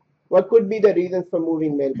 What could be the reasons for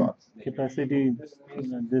moving mailbox? Capacity,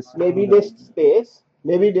 this. Maybe disk space,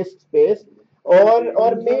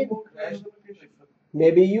 or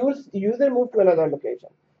maybe user moved to another location.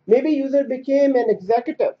 Maybe user became an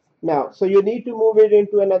executive now, so you need to move it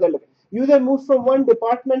into another location. User moves from one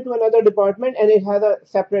department to another department, and it has a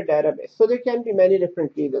separate database. So there can be many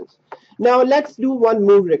different reasons. Now let's do one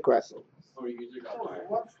move request. Or user got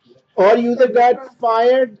fired. Or user got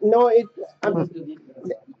fired. No,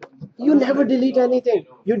 you never delete anything.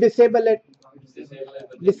 You disable it. Disable it,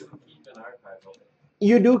 but then you keep an archive of it.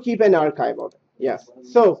 You do keep an archive of it. Yes.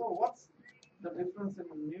 So what's the difference in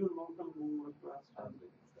new local move request?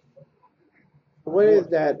 What is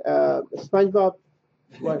that? SpongeBob?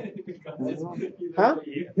 What? Huh?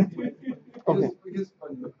 Okay.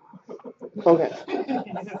 Okay.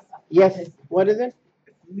 Yes. What is it?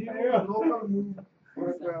 New local move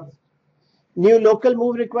request. New local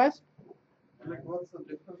move request? Like what's the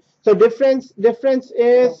difference? So difference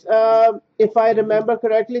is, if I remember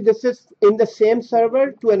correctly, this is in the same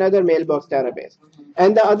server to another mailbox database,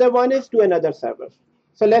 and the other one is to another server.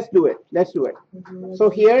 So let's do it.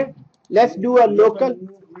 So here, let's do a local.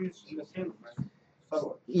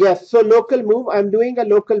 Yes. So local move. I'm doing a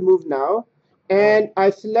local move now, and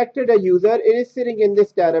I selected a user. It is sitting in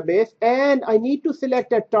this database, and I need to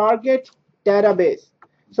select a target database.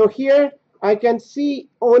 So here I can see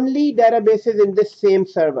only databases in this same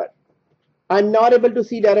server. I'm not able to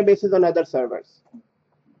see databases on other servers,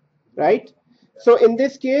 right? So in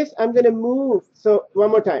this case, I'm going to move. So one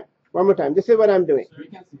more time. This is what I'm doing.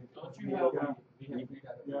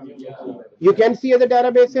 You can see other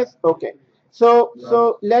databases? Okay.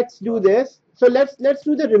 So let's do this. So let's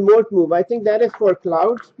do the remote move. I think that is for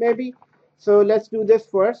clouds maybe. So let's do this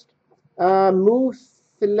first. Move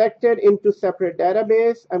selected into separate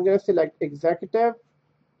database. I'm going to select executive.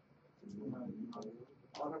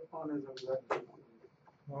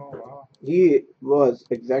 Oh, wow. He was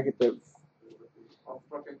executive.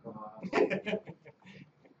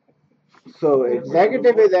 So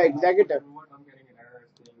executive is an executive. I'm getting an error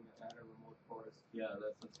saying that add a remote forest. Yeah,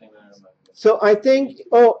 that's the same error. So I think,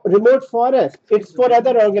 oh, remote forest. It's for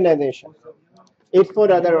other organizations.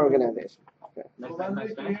 Okay. So when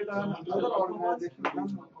we create another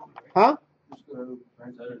organization, Huh? So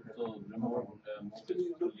remote move is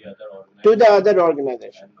To the other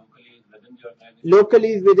organization. And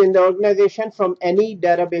Locally is within the organization from any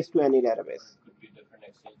database to any database. could be different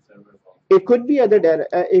exchange server.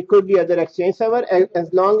 It could be other exchange server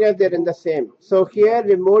as long as they're in the same. So here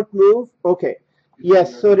remote move. Okay.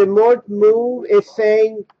 Yes. So remote move is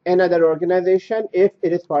saying another organization if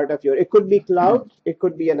it is part of your. It could be cloud. It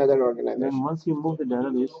could be another Then organization. once you move the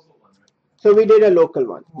database, So we did a local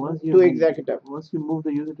one once you to move, executive. once you move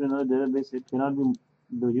the user to another database, the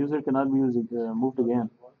user cannot be moved again.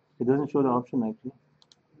 It doesn't show the option actually.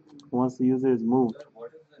 Once the user is moved,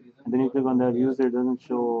 and then you click on that user, it doesn't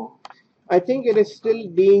show. I think it is still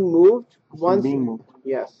being moved. Once being moved.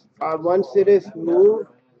 Yes. Once it is moved,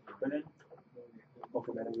 happening.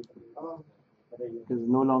 Okay, better. Because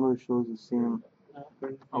no longer shows the same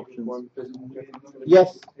options.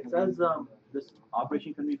 Yes. It says this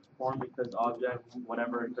operation can be performed because object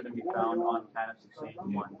whatever couldn't be found on canvas exchange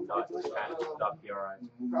one.canvas.pri.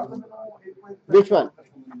 Which one?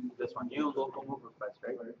 This one, new local move request,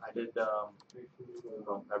 right? I did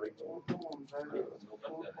everything.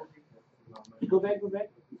 Go back.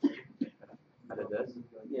 I did this.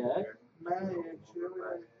 Yes.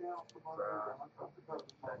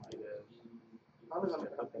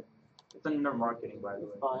 Okay. It's under marketing, by the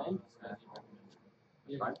way. Fine.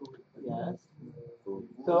 Fine. Yes.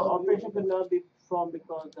 So operation could not be performed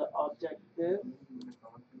because the objective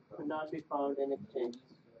could not be found in exchange.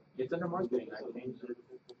 It's under marketing. I changed it.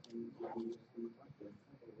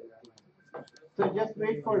 So just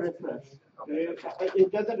wait for refresh.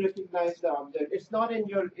 It doesn't recognize the object. It's not in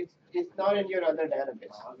your other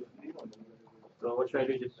database. So what should I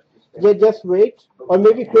do? Yeah, just wait, or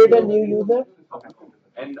maybe create a new user. Okay.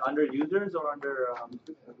 And under users or under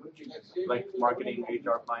like marketing,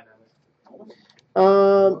 HR, finance?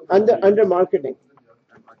 Under marketing.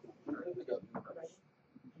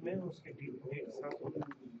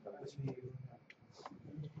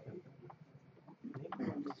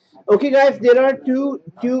 Okay, guys, there are two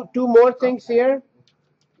more things here.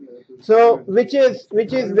 So which is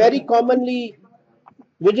very commonly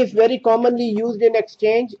used in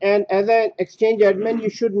Exchange, and as an Exchange admin, you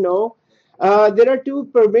should know there are two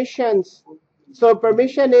permissions. So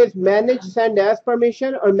permission is manage send as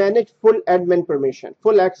permission or manage full admin permission,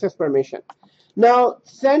 full access permission. Now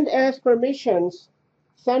send as permission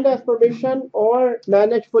or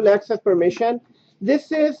manage full access permission.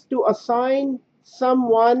 This is to assign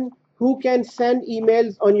someone who can send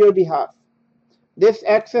emails on your behalf. This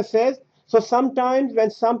access is, so sometimes when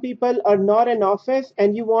some people are not in office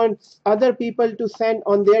and you want other people to send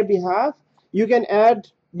on their behalf, you can add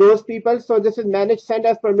those people. So this is manage send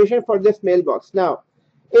as permission for this mailbox. Now,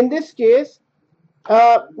 in this case,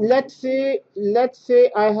 let's say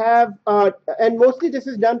I have, and mostly this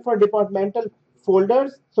is done for departmental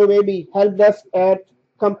folders. So maybe help desk at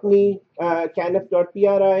company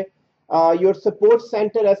canf.pri, your support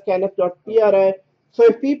center as canf.pri. So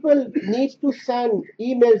if people need to send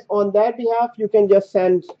emails on their behalf, you can just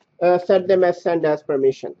set them as send as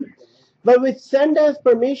permission. But with send as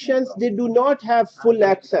permissions, they do not have full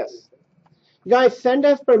access. Guys, send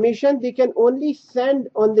as permission, they can only send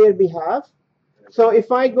on their behalf. So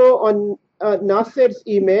if I go on Nasir's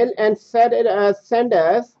email and set it as send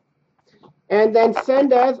as, and then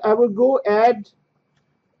send as, I will go add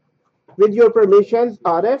with your permissions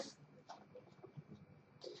Arif.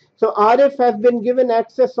 So Arif has been given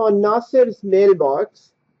access on Nasir's mailbox.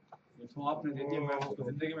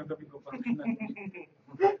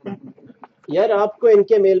 यार आपको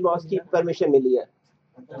इनके mail box की permission मिली है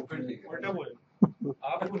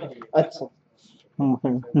अच्छा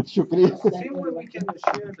शुक्रिया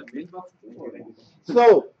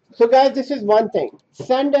so guys, this is one thing.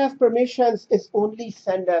 Send as permissions is only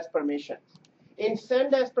send as permissions. In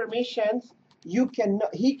send as permissions,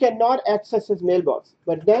 he cannot access his mailbox.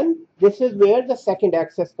 But then this is where the second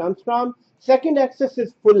access comes from. Second access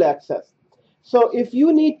is full access. So if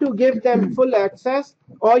you need to give them full access,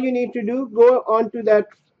 all you need to do, go on to that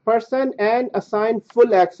person and assign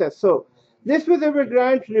full access. So this will ever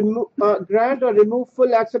grant or remove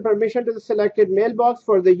full access permission to the selected mailbox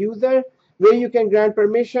for the user, where you can grant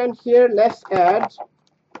permission. Here, let's add,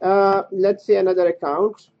 let's say another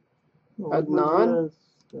account, Adnan.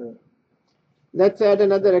 Let's add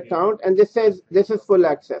another account, and this says this is full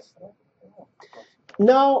access.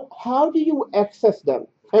 Now, how do you access them?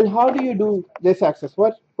 And how do you do this access?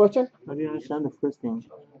 What question? I didn't understand the first thing.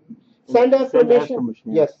 Send as permission.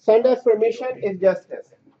 Yes, send as permission is just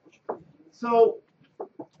this. So,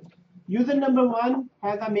 user number 1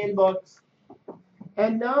 has a mailbox.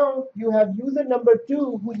 And now you have user number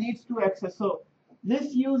 2 who needs to access. So,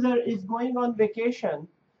 this user is going on vacation.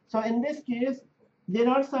 So, in this case, there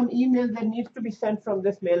are some emails that needs to be sent from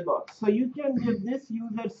this mailbox. So, you can give this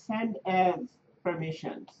user send as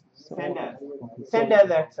permissions. Send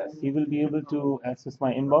as access. He will be able to access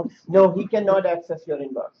my inbox? No, he cannot access your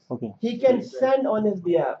inbox. Okay. He can send on his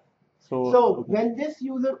behalf. So okay. When this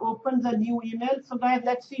user opens a new email, so guys,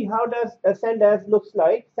 let's see how does a send as looks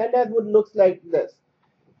like. Send as would looks like this.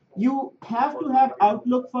 You have to have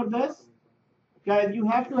Outlook for this. Guys, you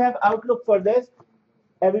have to have Outlook for this.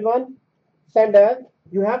 Everyone, send as.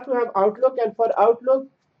 You have to have Outlook, and for Outlook,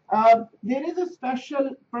 there is a special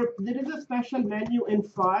menu in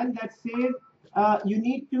file that says you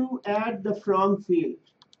need to add the from field.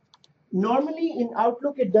 Normally in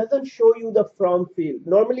Outlook, it doesn't show you the from field.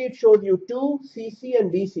 Normally it shows you to, CC,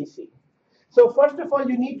 and BCC. So first of all,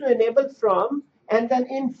 you need to enable from, and then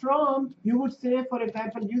in from, you would say, for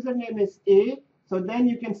example, username is A. So then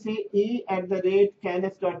you can say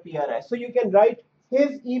a@canis.prs. So you can write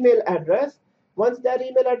his email address. Once that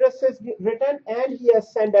email address is written and he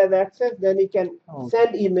has sent as access, then he can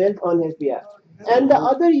send emails on his behalf. And the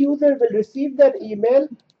other user will receive that email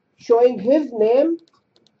showing his name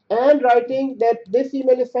and writing that this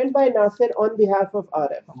email is sent by Nasir on behalf of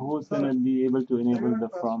RF. Who's gonna be able to enable the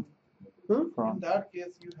from? In From. that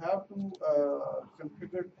case, you have to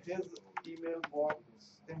configure his email box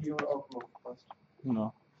in your Outlook first.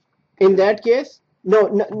 No. In that case, no,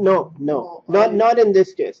 not in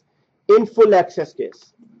this case. In full access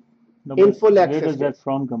case. No, In but full where access does that case.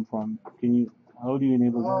 from come from? Can you? How do you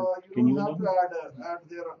enable that? You Can you don't have enable? to add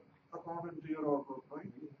their account into your Outlook,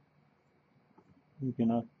 right? You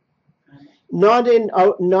cannot. Not in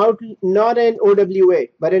OWA,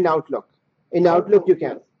 but in Outlook. In Outlook, you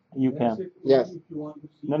can. You can. Yes.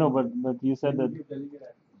 No, but you said that.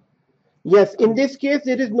 Yes. In this case,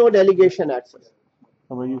 there is no delegation access.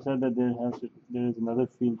 But you said that there is another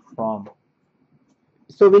field from.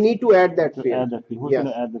 So we need to add that To field. add that field. Who's Yes.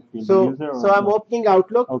 gonna add the field? The So user or I'm the- opening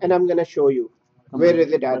Outlook Okay. and I'm gonna show you where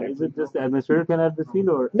is it But added. is it just the administrator can add the field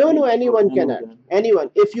or? No, anyone can add.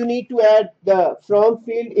 Anyone. If you need to add the from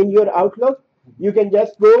field in your Outlook, you can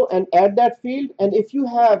just go and add that field. And if you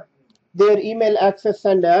have their email access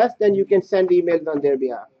send as, then you can send emails on their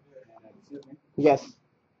behalf. Yes.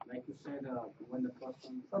 Like you said, when the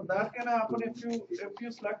person. So that can happen if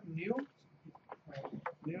you select new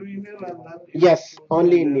email and then. Yes.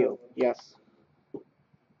 Only in new. Yes.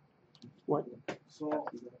 What? So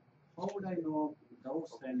how would I know without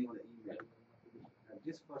sending the email that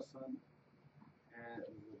this person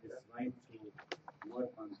is right to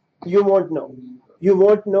work on? You won't know. You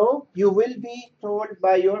won't know. You will be told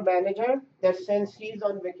by your manager that since he's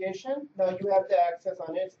on vacation, now you have the access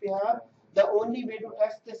on his behalf. The only way to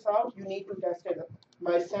test this out, you need to test it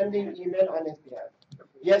by sending email on his behalf.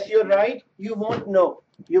 Yes, you're right. You won't know.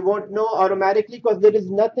 You won't know automatically because there is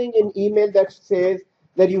nothing in email that says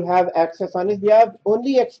that you have access on his behalf.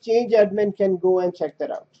 Only Exchange admin can go and check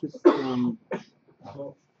that out. So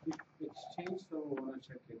if Exchange server wanna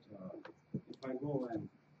check it, if I go and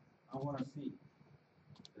I wanna see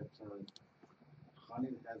that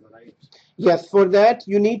Khalid has a right. Yes, for that,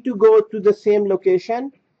 you need to go to the same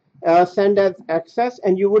location, send as access,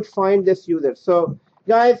 and you would find this user. So,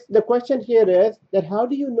 guys, the question here is that how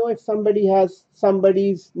do you know if somebody has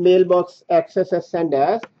somebody's mailbox access as send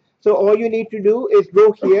as? So, all you need to do is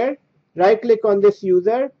go here, right click on this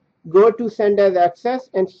user, go to send as access,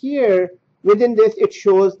 and here within this, it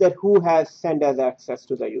shows that who has send as access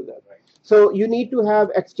to the user. So, you need to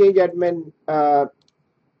have Exchange admin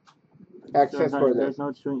access for this. That's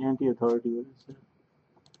not showing anti-authority. What is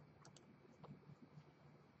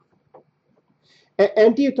it?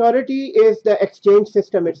 Anti-authority is the Exchange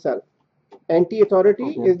system itself. Anti-authority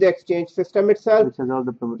Okay. is the Exchange system itself. Which has all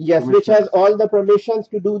the Yes, which has all the permissions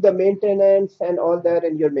to do the maintenance and all that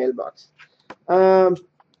in your mailbox. But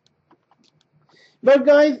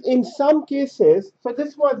guys, in some cases, so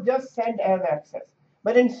this was just send as access.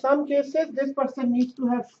 But in some cases, this person needs to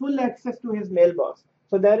have full access to his mailbox.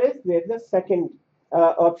 So that is where the second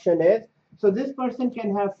option is. So this person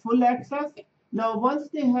can have full access. Now, once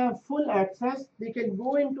they have full access, they can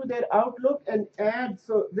go into their Outlook and add.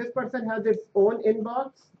 So this person has its own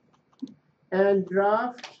inbox and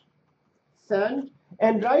draft, send.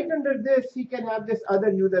 And right under this, he can have this other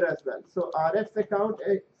user as well. So RF's account,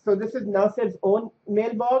 so this is Nasir's own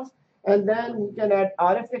mailbox. And then he can add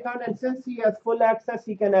RF's account. And since he has full access,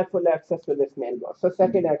 he can have full access to this mailbox. So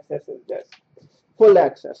second access is this, full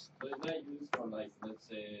access. So is that used for like, let's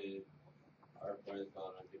say, our boy's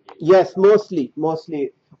gone on vacation? Yes, mostly.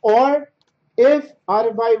 Or if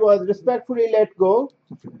RFI was respectfully let go,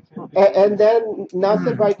 and then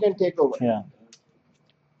Nasir Bhai can take over. Yeah.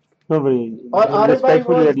 Nobody. Or RFI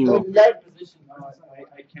Respectfully let you was go. let.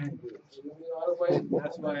 I can't do it.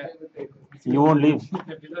 That's why You won't leave.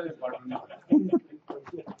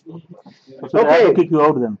 So they have Okay. to kick you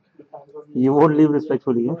out then. You won't leave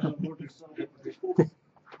respectfully. Yeah?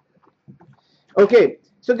 Okay,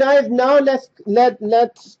 so guys, now let's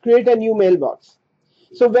create a new mailbox.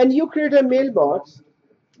 So when you create a mailbox,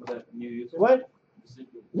 what?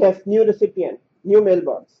 Yes, new recipient, new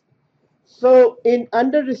mailbox. So in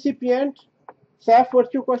under recipient, Saf,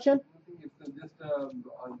 what's your question? It's just looking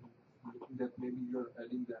that maybe you're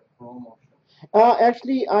adding that from option.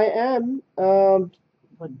 Actually, I am.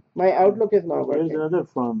 My Outlook is not There's working. another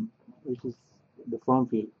from, which is the from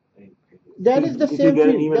field. That is the if you same get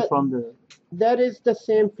an field. email from the That is the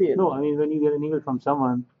same field. no, I mean when you get an email from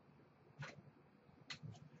someone.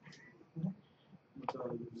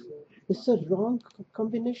 It's a wrong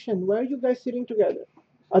combination. Why are you guys sitting together?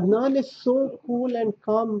 Adnan is so cool and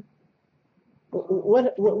calm.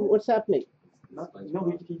 What's happening? No,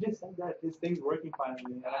 he just said that his thing's working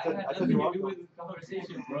finally. And I I had said nothing you're to do welcome. with this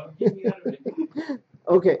conversation, bro. Get me out of it.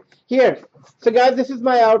 Okay, here. So guys, this is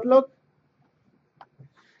my Outlook.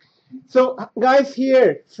 So guys,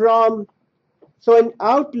 here so in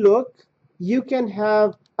Outlook, you can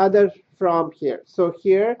have other from here. So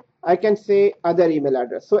here I can say other email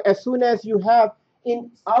address. So as soon as you have in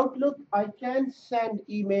Outlook, I can send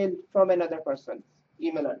email from another person's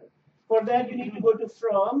email address. For that, you need to go to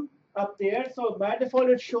from up there. So by default,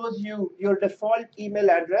 it shows you your default email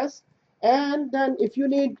address. And then if you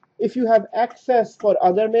have access for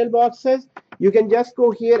other mailboxes, you can just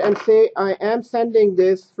go here and say, I am sending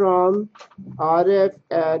this from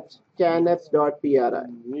rf@canfs.pri.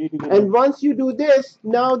 And once you do this,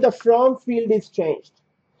 now the from field is changed.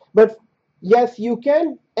 But yes, you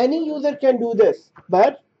can, any user can do this,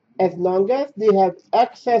 but as long as they have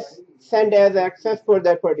access, send as access for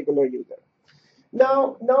that particular user.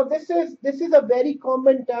 Now this is a very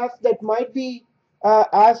common task that might be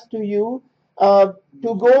asked to you to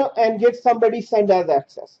go and get somebody send as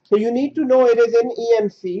access. So you need to know it is in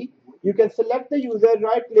EMC. You can select the user,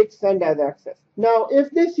 right click, send as access. Now,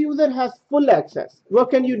 if this user has full access, what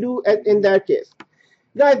can you do in that case?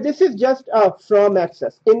 Guys, this is just a from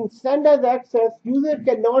access. In send as access, user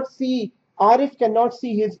cannot see, Arif cannot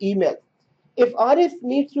see his email. If Arif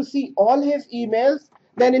needs to see all his emails,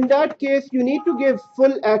 then in that case, you need to give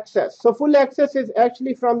full access. So full access is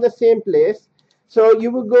actually from the same place. So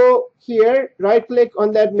you will go here, right click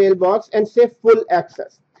on that mailbox and say full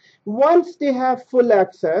access. Once they have full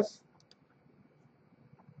access,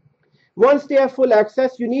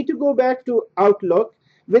 you need to go back to Outlook.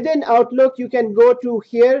 Within Outlook, you can go to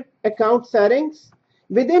here, account settings.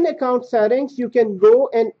 Within account settings, you can go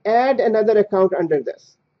and add another account under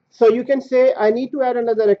this. So you can say, I need to add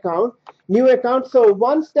another account, new account. So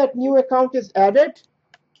once that new account is added,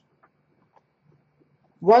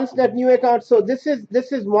 so this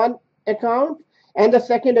is one account, and the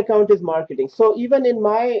second account is marketing. So even in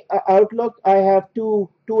my Outlook, I have two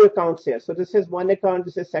accounts here. So this is one account,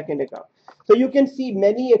 this is second account. So you can see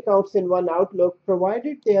many accounts in one Outlook,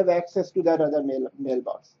 provided they have access to that other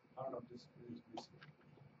mailbox.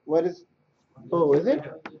 What is? Oh, is it?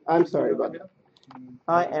 I'm sorry about that.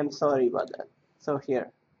 I am sorry about that. So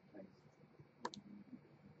here.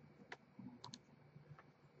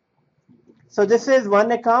 So this is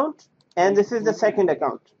one account, and this is the second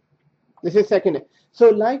account. This is second. So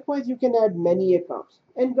likewise, you can add many accounts.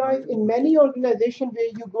 And guys, in many organizations where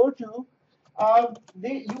you go to,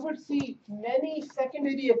 you would see many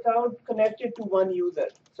secondary accounts connected to one user.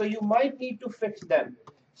 So you might need to fix them.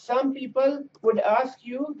 Some people would ask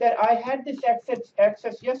you that I had this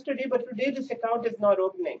access yesterday, but today this account is not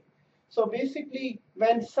opening. So basically,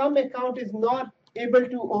 when some account is not able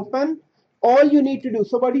to open, all you need to do,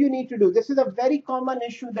 so what do you need to do? This is a very common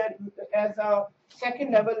issue that as a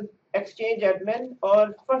second level exchange admin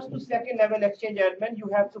or first to second level exchange admin you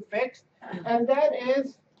have to fix, and that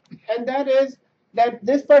is that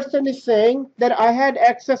this person is saying that I had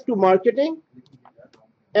access to marketing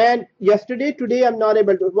and today I'm not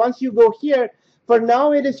able to. Once you go here, for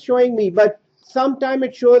now it is showing me, but sometime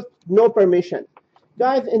it shows no permission.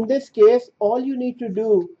 Guys, in this case, all you need to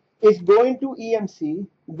do is go into EMC,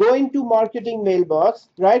 go into marketing mailbox,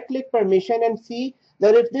 right click permission and see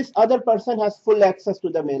that if this other person has full access to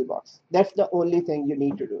the mailbox. That's the only thing you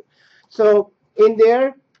need to do. So in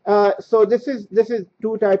there, so this is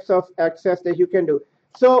two types of access that you can do.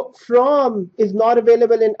 So from is not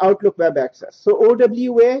available in Outlook Web Access. So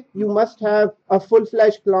OWA, you must have a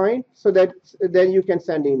full-fledged client so that then you can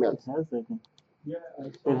send emails. It has that. Yeah,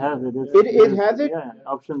 it has it. It has it? Yeah,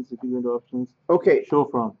 options. If you go to options. Okay. Show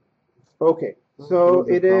from. Okay. So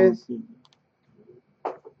it is.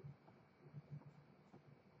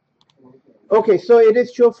 Okay, so it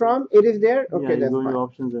is show from. It is there. Okay, yeah, that's go fine.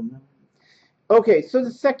 Options and. Okay, so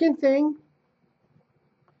the second thing.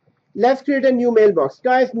 Let's create a new mailbox,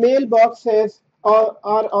 guys. Mailboxes are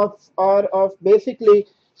of basically.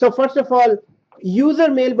 So first of all, user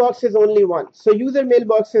mailbox is only one. So user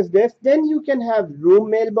mailbox is this. Then you can have room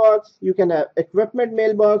mailbox. You can have equipment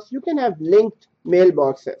mailbox. You can have linked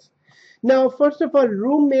mailboxes. Now, first of all,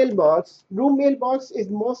 room mailbox is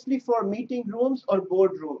mostly for meeting rooms or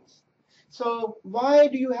board rooms. So why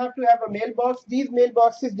do you have to have a mailbox? These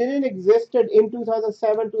mailboxes didn't existed in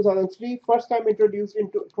 2007, 2003, first time introduced in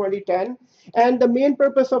 2010. And the main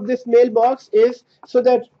purpose of this mailbox is so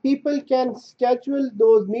that people can schedule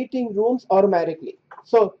those meeting rooms automatically.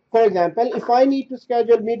 So for example, if I need to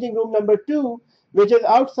schedule meeting room number 2, which is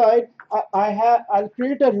outside, I'll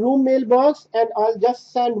create a room mailbox and I'll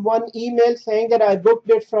just send one email saying that I booked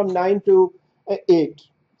it from 9 to 8.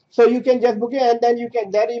 So you can just book it, and then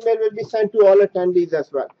that email will be sent to all attendees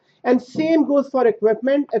as well. And same goes for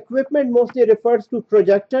equipment. Equipment mostly refers to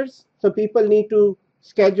projectors. So people need to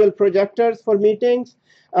schedule projectors for meetings,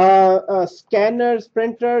 scanners,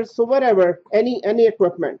 printers, so whatever, any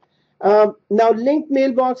equipment. Now link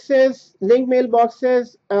mailboxes.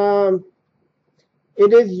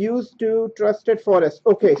 It is used to trusted forest.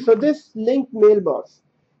 Okay, so this link mailboxes.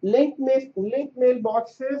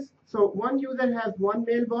 So one user has one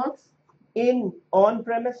mailbox in on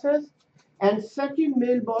premises and second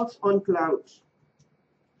mailbox on cloud.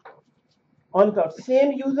 On cloud,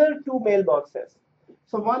 same user, two mailboxes.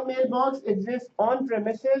 So one mailbox exists on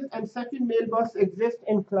premises and second mailbox exists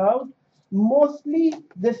in cloud. Mostly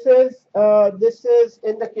this is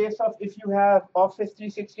in the case of if you have Office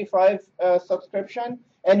 365 subscription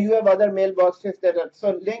and you have other mailboxes that are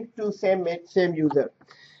so linked to same user.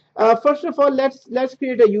 First of all, let's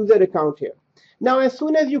create a user account here. Now, as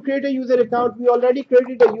soon as you create a user account, we already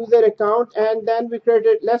created a user account, and then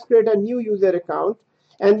let's create a new user account.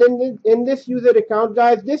 And then in this user account,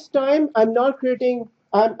 guys, this time I'm not creating.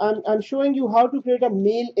 I'm showing you how to create a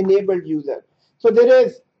mail-enabled user. So there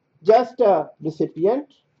is just a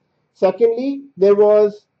recipient. Secondly, there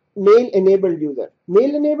was mail-enabled user.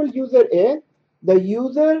 Mail-enabled user is the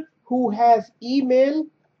user who has email,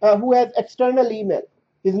 who has external email.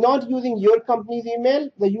 Is not using your company's email,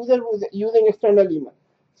 the user who is using external email.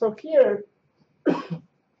 So here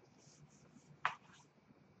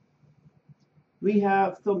we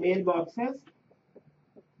have some mailboxes.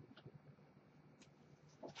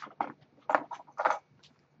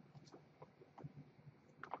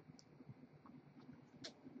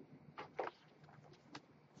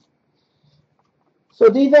 So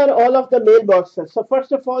these are all of the mailboxes. So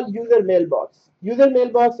first of all, user mailbox. User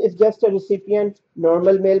mailbox is just a recipient,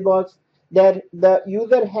 normal mailbox that the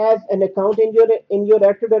user has an account in your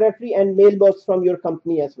Active Directory and mailbox from your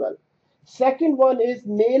company as well. Second one is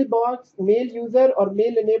mailbox, mail user or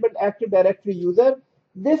mail enabled Active Directory user.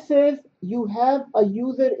 This is you have a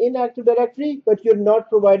user in Active Directory, but you're not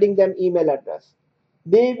providing them email address.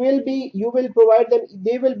 You will provide them,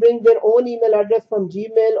 they will bring their own email address from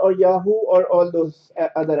Gmail or Yahoo or all those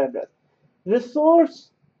other addresses. Resource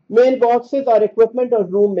mailboxes are equipment or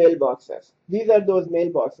room mailboxes. These are those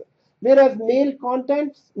mailboxes. Whereas mail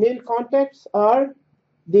contacts are,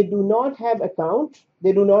 they do not have account,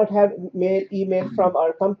 they do not have email from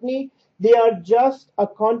our company, they are just a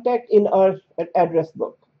contact in our address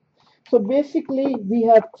book. So basically, we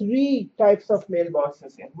have three types of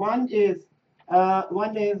mailboxes here. One is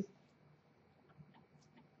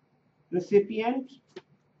recipient,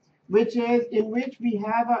 which is in which we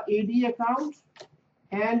have a AD account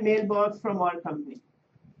and mailbox from our company.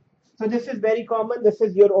 So this is very common. This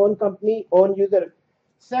is your own company, own user.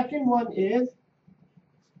 Second one is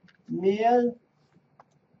mail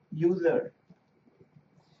user.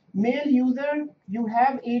 Mail user, you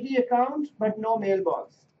have AD account but no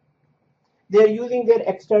mailbox. They're using their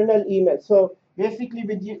external email. So basically,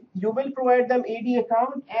 you will provide them AD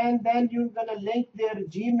account, and then you're gonna link their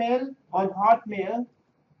Gmail or Hotmail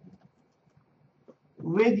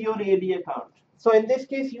with your AD account. So in this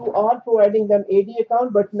case, you are providing them AD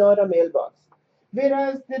account, but not a mailbox.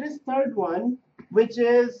 Whereas there is third one, which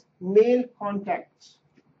is mail contact.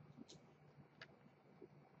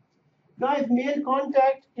 Guys, mail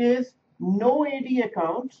contact is no AD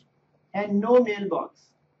account and no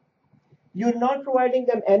mailbox. You're not providing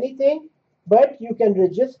them anything, but you can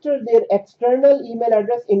register their external email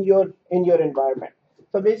address in your environment.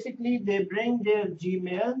 So basically, they bring their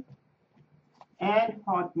Gmail and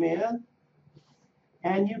Hotmail,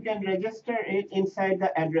 and you can register it inside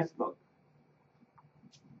the address book,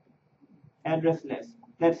 address list.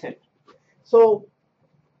 That's it. So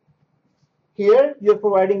here you're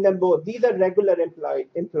providing them both. These are regular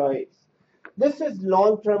employees. This is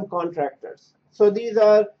long-term contractors. So these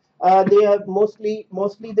are they are mostly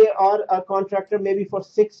they are a contractor maybe for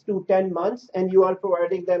 6 to 10 months, and you are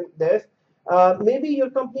providing them this. Maybe your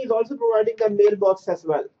company is also providing them mailbox as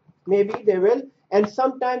well. Maybe they will, and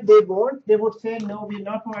sometimes they won't. They would say, no, we're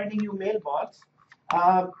not providing you mailbox.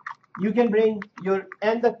 You can bring your,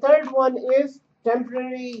 and the third one is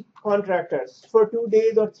temporary contractors for 2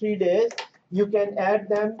 days or 3 days. You can add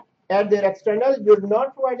them at their external. You're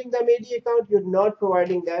not providing them AD account. You're not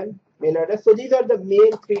providing them mail address. So these are the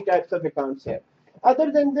main three types of accounts here.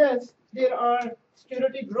 Other than this, there are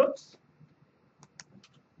security groups.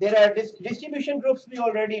 There are distribution groups. We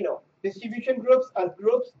already know. Distribution groups are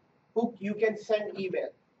groups who you can send email.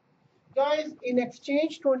 Guys, in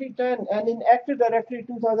Exchange 2010 and in Active Directory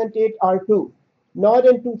 2008 R2, not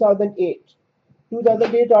in 2008.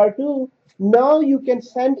 2008 R2, now you can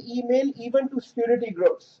send email even to security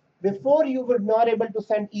groups. Before you were not able to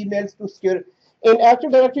send emails to security. In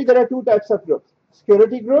Active Directory, there are two types of groups: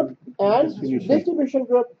 security group and distribution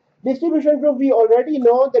group. Distribution group, we already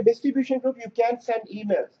know the distribution group, you can send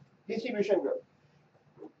emails. Distribution group.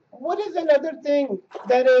 What is another thing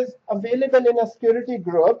that is available in a security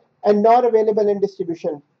group and not available in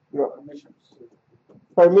distribution group?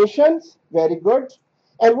 Permissions, very good.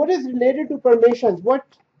 And what is related to permissions? What?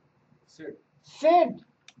 SID.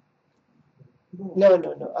 No.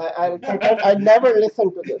 I never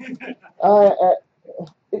listened to this.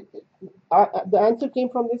 The answer came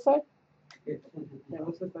from this side? That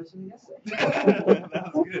was the question yesterday.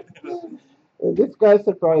 That was good. This guy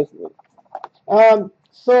surprised me.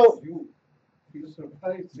 So, You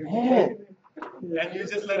surprised. man, And you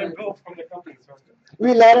just let him go from the company.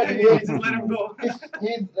 we let it. You just let him go. He's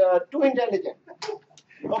too intelligent.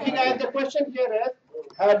 Okay, guys, the question here is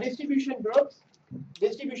distribution groups.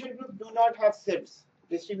 Distribution groups do not have SIDs.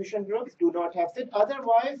 Distribution groups do not have SID.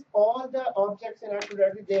 Otherwise, all the objects in Active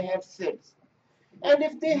Directory, they have SIDs. And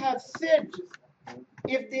if they have SID,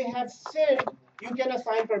 you can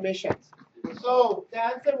assign permissions. So the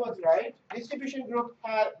answer was right. Distribution group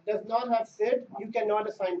does not have SID. You cannot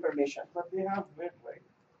assign permission. But they have GUID, right?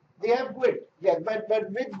 They have GUID, yes, but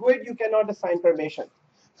with GUID you cannot assign permission.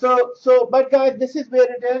 But guys, this is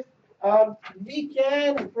where it is. We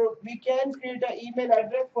can create an email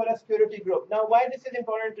address for a security group. Now, why this is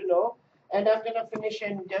important to know, and I'm gonna finish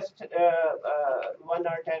in just 1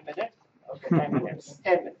 hour 10 minutes. Okay, 10 minutes.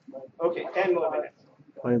 10 minutes. Okay, 10 more minutes.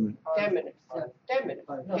 5 minutes. 10 minutes. 10 minutes.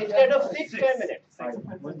 Instead of 6, 10 minutes.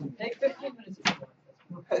 Take 15 minutes.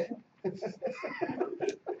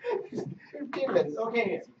 15 minutes.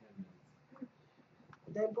 Okay.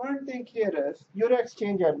 The important thing here is you're an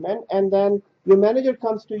exchange admin, and then your manager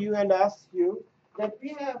comes to you and asks you that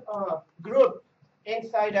we have a group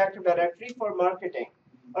inside Active Directory for marketing,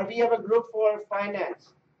 or we have a group for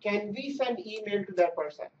finance. Can we send email to that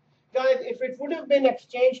person? Guys, if it would have been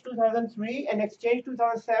Exchange 2003 and Exchange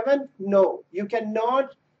 2007, no, you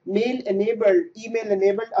cannot email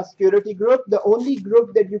enable a security group. The only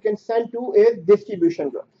group that you can send to is distribution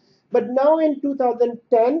group. But now in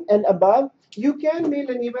 2010 and above, you can mail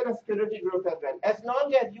enable a security group as well. As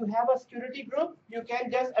long as you have a security group, you can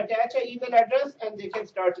just attach an email address and they can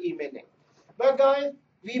start emailing. But guys,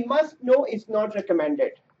 we must know it's not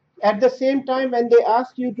recommended. At the same time, when they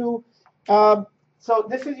ask you to, so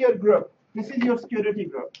this is your group. This is your security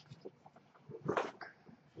group.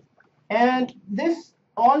 And this,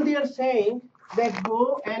 all they are saying, that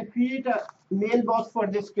go and create a mailbox for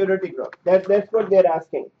this security group. That's what they're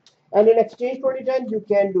asking. And in Exchange 2010, you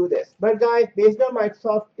can do this. But guys, based on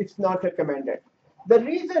Microsoft, it's not recommended. The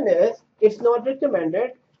reason is it's not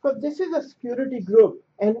recommended because this is a security group.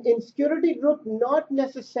 And in security group, not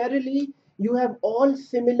necessarily you have all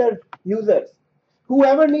similar users.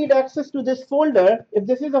 Whoever need access to this folder, if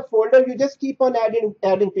this is a folder, you just keep on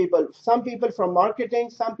adding people. Some people from marketing,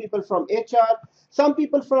 some people from HR, some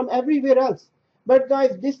people from everywhere else. But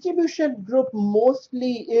guys, distribution group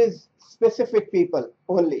mostly is specific people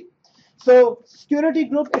only. So security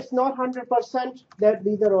group, it's not 100% that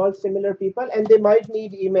these are all similar people, and they might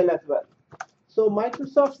need email as well. So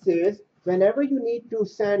Microsoft says, whenever you need to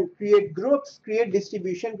create groups, create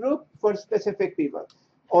distribution group for specific people.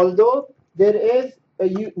 Although there is,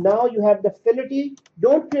 now you have the facility,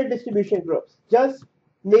 don't create distribution groups, just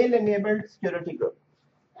mail enabled security group.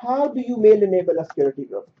 How do you mail enable a security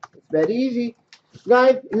group? It's very easy.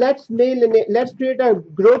 Guys, let's create a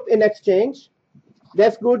group in Exchange.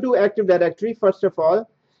 Let's go to Active Directory first of all.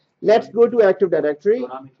 Let's go to Active Directory. So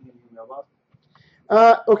not making a new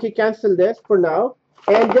mailbox. Okay, cancel this for now,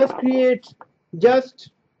 and just create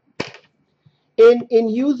in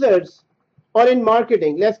users or in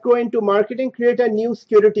marketing. Let's go into marketing. Create a new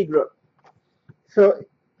security group. So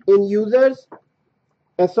in users,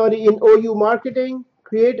 in OU marketing,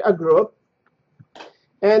 create a group,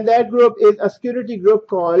 and that group is a security group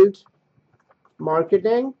called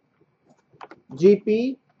marketing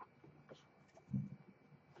GP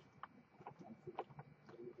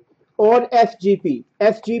or SGP.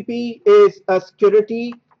 SGP is a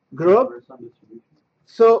security group.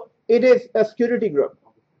 So it is a security group.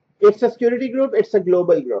 It's a security group. It's a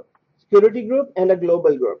global group. security group and a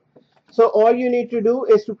global group. So all you need to do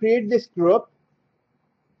is to create this group.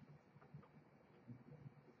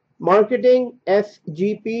 Marketing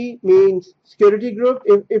SGP means security group.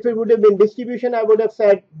 If it would have been distribution, I would have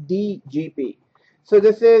said DGP. So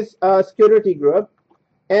this is a security group.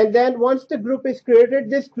 And then once the group is created,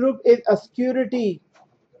 this group is a security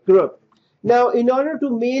group. Now, in order to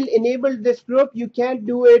mail enable this group, you can't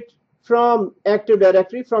do it from Active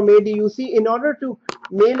Directory, from ADUC. In order to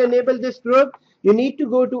mail enable this group, you need to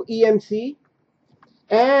go to EMC.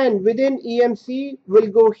 And within EMC, we'll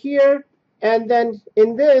go here. And then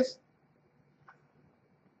in this,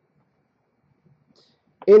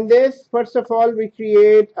 first of all, we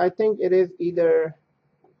create, I think it is either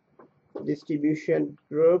distribution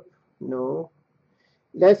group. No.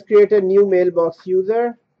 Let's create a new mailbox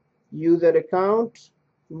user account,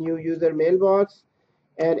 new user mailbox.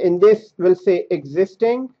 And in this, we'll say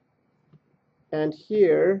existing. And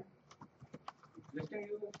here,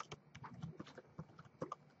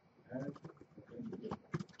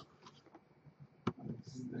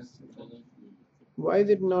 why is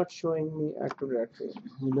it not showing me Active Directory?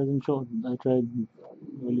 It doesn't show. I tried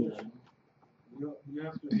earlier. You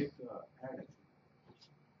have to hit add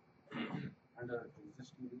under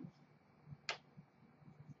existing.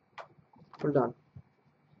 Hold on.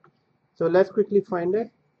 So let's quickly find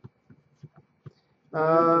it.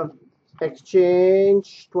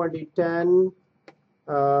 Exchange 2010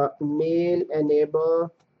 mail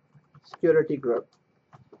enable security group.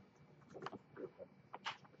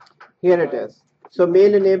 Here it is. So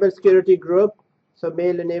mail enable security group. So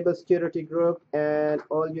mail enable security group, and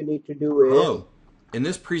all you need to do is. Hello. In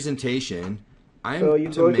this presentation, I'm So you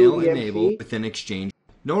to go to mail EMC. enable within Exchange.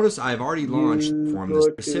 Notice I've already launched You from go the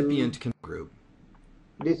to recipient group.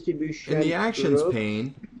 Distribution In the actions group.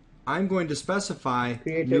 pane, I'm going to specify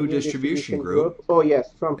Create a new distribution group. Oh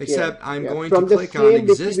yes, from here. Except I'm Yes. going From to the click on same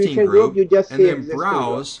existing distribution group you just and say then existing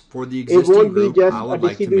browse for the It existing won't be group just I a would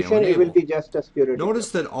like to mail distribution, it will enable. be just a security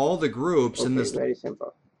Notice group. that all the groups in Okay, this very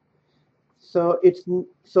simple. So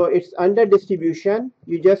it's under distribution.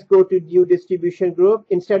 You just go to new distribution group.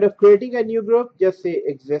 Instead of creating a new group, just say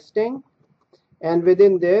existing. And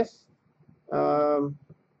within this,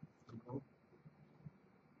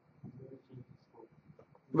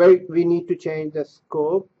 we need to change the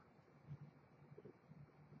scope.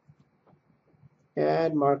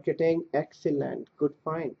 And marketing, excellent, good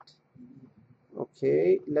find.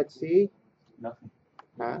 Okay, let's see. Nothing.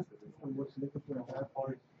 Huh?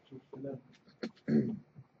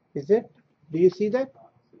 Is it? Do you see that?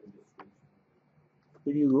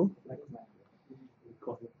 Where do you go?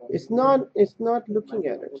 It's not looking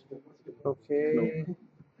at it. Okay.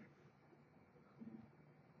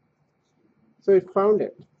 So it found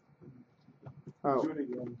it. How?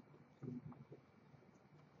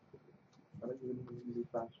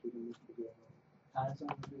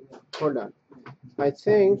 Hold on. I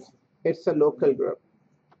think it's a local group.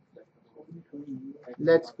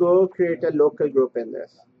 Let's go create a local group in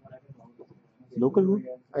this. Local group?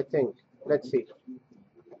 I think. Let's see.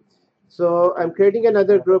 So I'm creating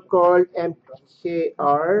another group called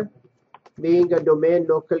MKR, being a domain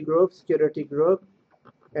local group, security group.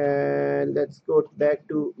 And let's go back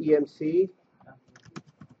to EMC.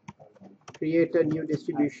 Create a new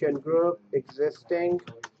distribution group, existing.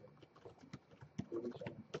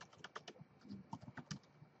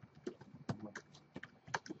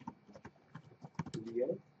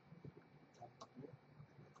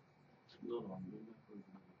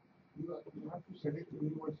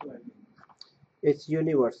 It's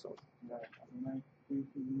universal.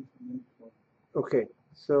 Okay,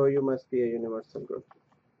 so you must be a universal group.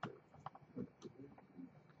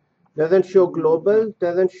 Doesn't show global,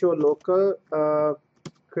 doesn't show local,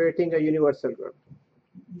 creating a universal group.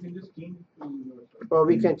 You can just change it to universal. Or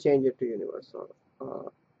we can change it to universal.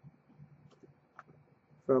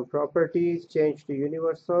 From properties, change to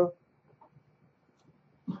universal.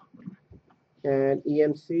 And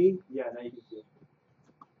EMC. Yeah, now you can see it.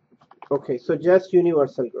 Okay, so just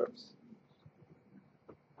universal groups.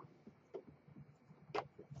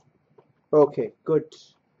 Okay, good.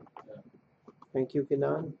 Thank you,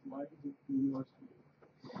 Kinan. Why is it universal?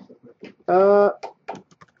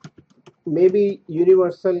 Maybe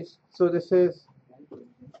universal. So this is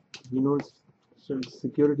Universal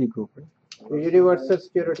security group, right? universal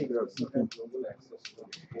security group.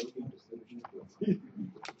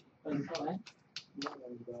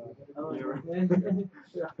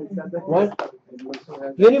 What?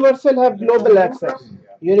 Universal have global access.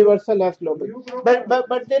 Universal has global.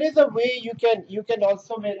 But there is a way you can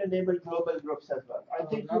also enable global groups as well. I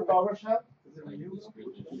think through PowerShell.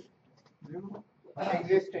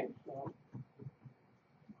 Existing.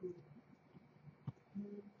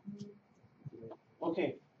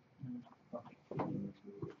 Okay.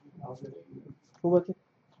 Who was it?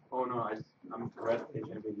 Oh no, I'm red page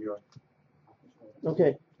and video.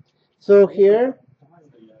 Okay. So here,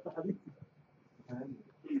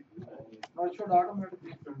 No, it should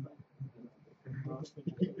automatically turn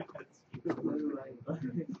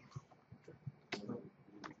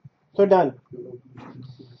so done.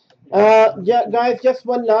 Yeah, guys, just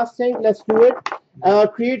one last thing. Let's do it.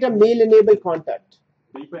 Create a mail enable contact.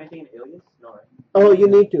 Do you put anything in alias? No, right? Oh, you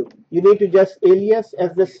need to. You need to just alias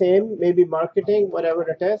as the same, maybe marketing, whatever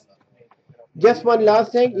it is. Just one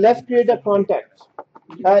last thing. Let's create a contact.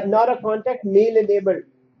 Not a contact, mail enabled.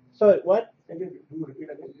 So what?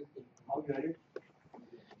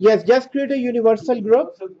 Yes, just create a universal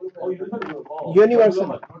group.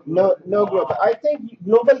 Universal. No, no group. I think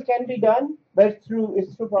global can be done, but it's through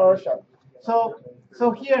PowerShell.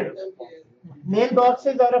 So here,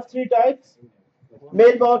 mailboxes are of three types.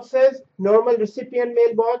 Mailboxes, normal recipient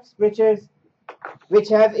mailbox, which has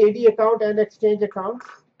AD account and exchange accounts.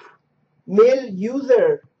 Mail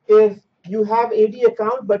user is you have AD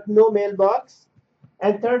account but no mailbox.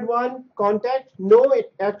 And third one, contact, no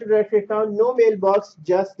Active Directory account, no mailbox,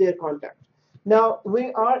 just their contact. Now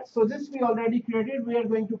this we already created. We are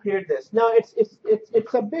going to create this. Now it's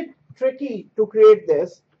a bit tricky to create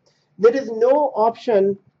this. There is no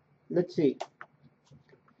option. Let's see.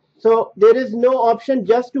 So there is no option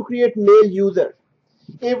just to create mail user.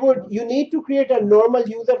 You need to create a normal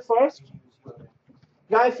user first.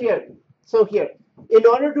 Guys, here. So here, in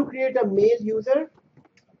order to create a mail user,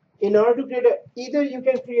 either you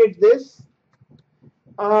can create this.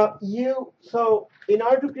 In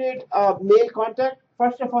order to create a mail contact,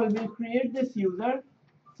 first of all, we'll create this user.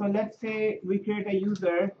 So let's say we create a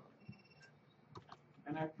user.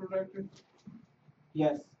 an Active Directory.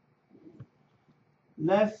 Yes.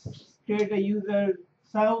 Let's create a user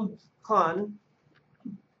Saud Khan.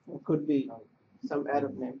 It could be some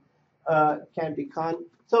Arab name. Can be Khan.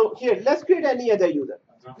 So here, let's create any other user.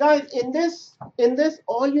 Guys, in this,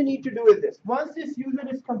 all you need to do is this. Once this user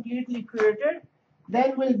is completely created,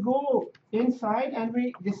 then we'll go inside and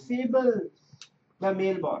we disable the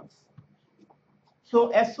mailbox. So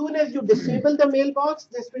as soon as you disable the mailbox,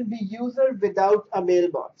 this will be user without a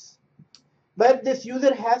mailbox. But this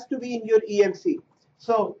user has to be in your EMC.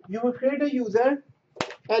 So you will create a user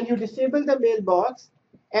and you disable the mailbox,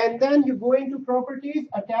 and then you go into properties,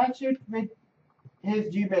 attach it with his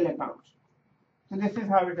Gmail account. So this is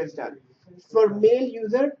how it is done. For mail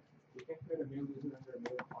user,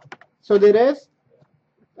 so there is,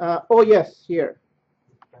 oh yes, here.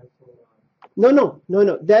 No,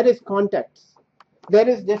 that is contacts. There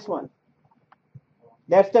is this one.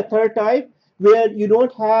 That's the third type where you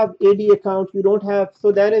don't have AD account, you don't have,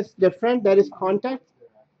 so that is different, that is contact.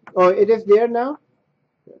 Oh, it is there now?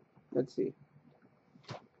 Let's see.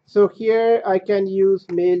 So here I can use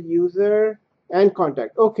mail user and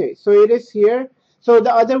contact. Okay, so it is here. So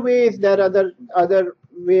the other way is that other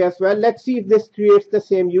way as well. Let's see if this creates the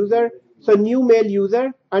same user. So new mail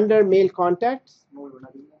user under mail contacts.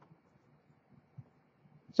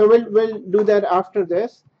 So we'll do that after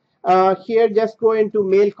this. Here, just go into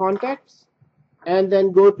mail contacts and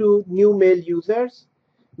then go to new mail users.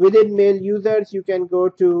 Within mail users, you can go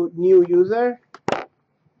to new user.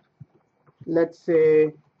 Let's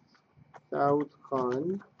say Saud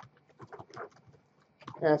Khan,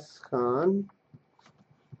 S Khan,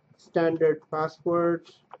 standard password.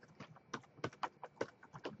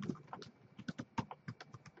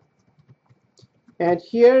 And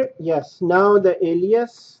here, yes, now the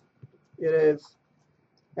alias, it is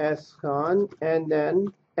S Khan, and then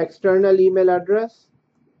external email address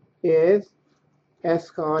is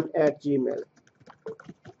skhan@gmail.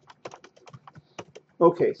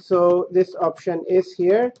 Okay, so this option is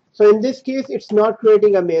here. So in this case, it's not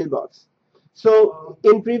creating a mailbox. So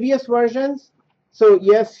in previous versions, so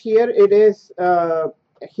yes, here it is.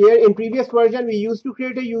 Here in previous version, we used to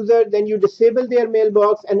create a user, then you disable their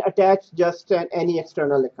mailbox and attach just any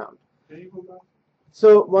external account.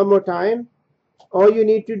 So one more time, all you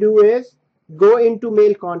need to do is go into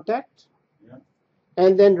mail contact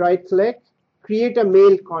and then right click, create a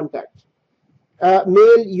mail contact,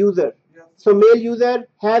 mail user. So mail user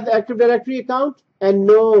has Active Directory account and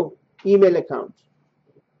no email account.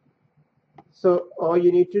 So all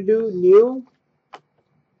you need to do, new,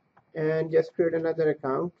 and just create another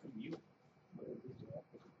account.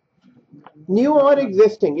 New or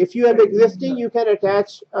existing. If you have existing, you can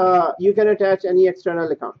attach any external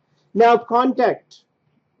account. Now contact.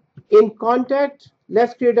 In contact,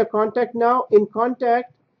 let's create a contact now. In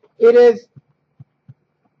contact, it is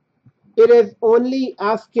only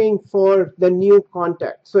asking for the new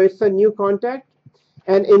contact. So it's a new contact.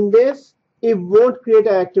 and in this it won't create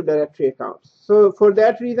an Active Directory account. So for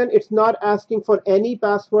that reason, it's not asking for any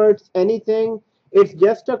passwords, anything. It's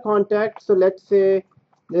just a contact. So let's say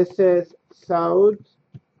this is Saud,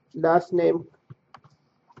 last name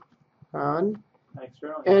Khan,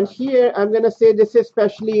 and here I'm gonna say this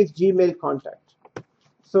especially is Gmail contact.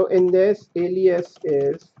 So in this, alias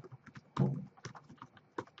is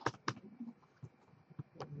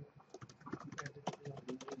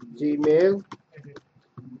Gmail.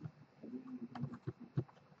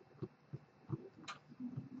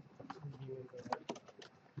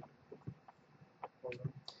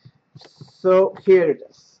 So here it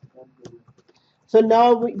is. So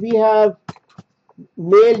now we have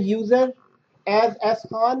mail user as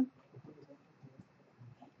Khan.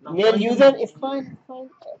 Mail user is fine, fine.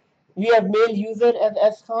 We have mail user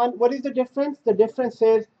as Khan. What is the difference? The difference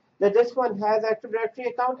is that this one has Active Directory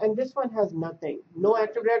account and this one has nothing. No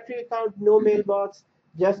Active Directory account, no mailbox,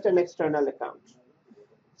 just an external account.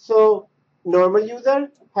 So normal user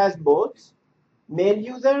has both. Mail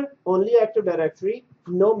user, only Active Directory,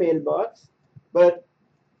 no mailbox, but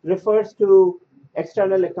refers to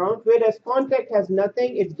external account, whereas contact has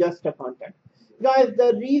nothing, it's just a contact. Guys,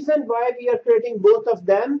 the reason why we are creating both of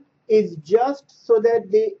them is just so that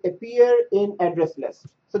they appear in address list.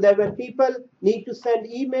 So that when people need to send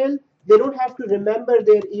email, they don't have to remember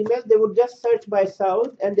their email. They would just search by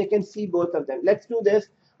South and they can see both of them. Let's do this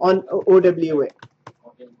on OWA.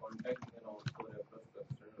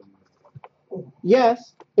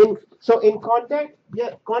 Yes. In contact,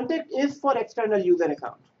 yeah, contact is for external user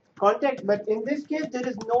account. Contact, but in this case there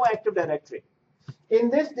is no Active Directory. In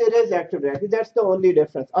this there is Active Directory. That's the only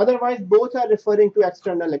difference. Otherwise, both are referring to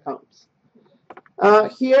external accounts.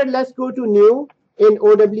 Here, let's go to new in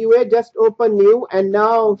OWA. Just open new and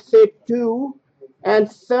now say 2 and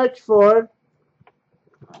search for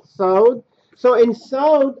South. So in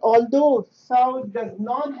South, although South does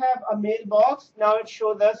not have a mailbox, now it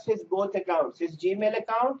shows us his both accounts, his Gmail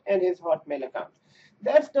account and his Hotmail account.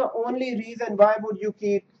 That's the only reason why would you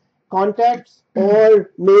keep contacts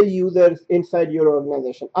or mail users inside your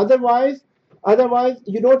organization. Otherwise,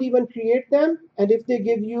 you don't even create them. And if they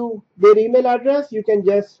give you their email address, you can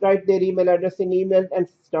just write their email address in email and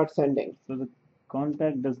start sending. So the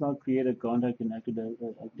contact does not create a contact in Active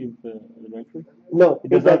Directory? No, it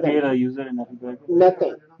does not create a user in Active Directory?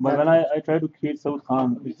 Nothing. But when I try to create Saud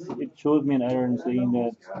Khan, it shows me an error in saying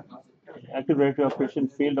that Active Directory operation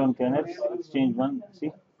failed on Canets, exchange 1.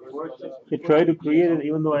 See? It tried to create it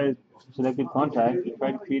even though I selected contact, it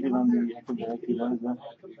tried to create it on the Active Directory. What is that?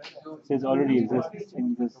 It says already exists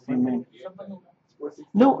in the same name.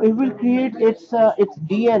 No, it will create its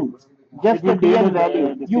DN, just the DN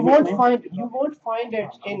value. You won't find it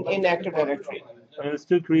in Active Directory. It will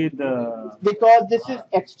still create the, because this is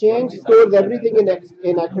Exchange stores everything in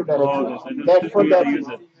Active Directory. okay, so That's for that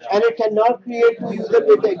user. and it cannot create two user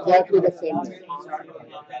with exactly the same name.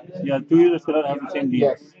 Yeah, 2 users cannot have the same DN.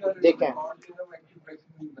 Yes, they can.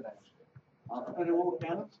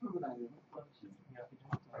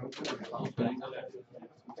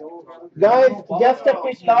 Guys, just a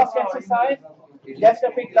quick last exercise.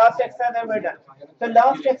 And we're done. The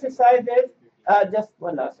last exercise is just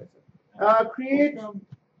one last exercise.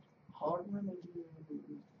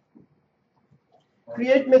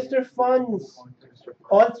 Create Mr. Funds,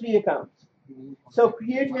 all 3 accounts. So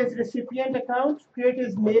create his recipient account, create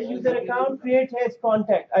his mail user account, create his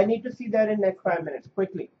contact. I need to see that in next 5 minutes.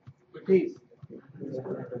 Quickly, please.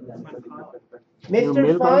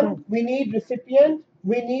 Mr. Fun, we need recipient,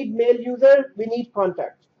 we need mail user, we need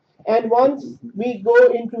contact. And once we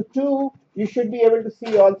go into 2, you should be able to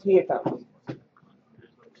see all 3 accounts.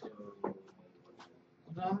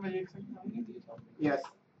 Yes.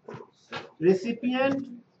 Recipient,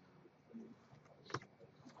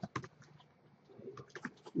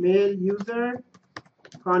 mail user,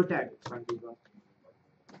 contact.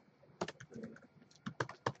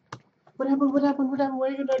 What happened? Why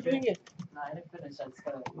are you not doing it? No, I didn't finish. I just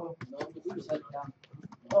gotta shut it down.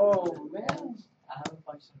 Oh, man. I have a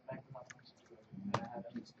function back to my function. I have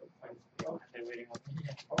they're waiting on me.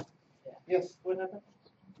 Yeah. Yes, what happened?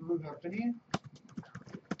 No,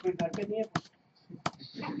 I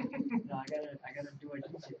gotta do a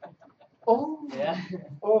teaching. Oh. Yeah.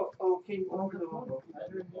 Oh, okay.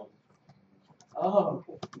 Oh.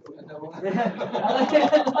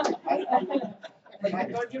 I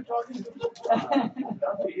thought you were talking to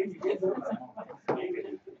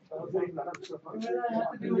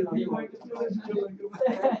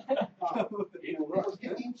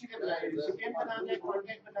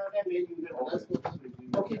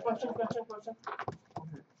Okay, question.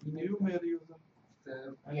 New mail user.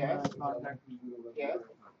 access. Yes. And contact will be over Yes.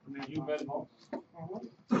 there. You mailbox.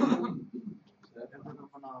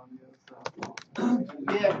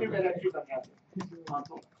 ये active directory बन रहा है हाँ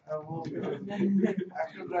तो वो active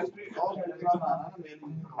directory और दूसरा बनाना ना मेल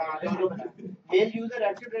हाँ दोनों बना मेल यूजर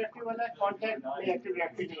एक्टिव डायरेक्टरी वाला है कॉन्टैक्ट में एक्टिव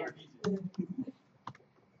डायरेक्टरी नहीं है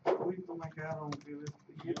वही तो मैं कह रहा हूँ कि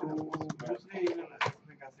ये तो दूसरे ईमेल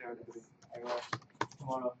में कैसे ऐड करें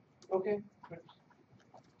ओके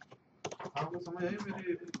आपको समझ आई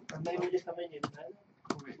मेरी नहीं मुझे समझ नहीं आता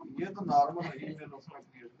ये तो नॉर्मल है ईमेल उसमें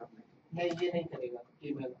क्रिएट करने नहीं ये नहीं करेगा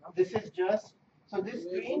email this is just so this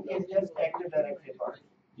screen is just active directory part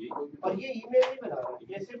और ये ईमेल नहीं बना रहा है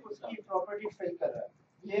ये सिर्फ उसकी प्रॉपर्टी फिल कर रहा है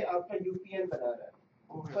ये आपका यूपीएन बना रहा है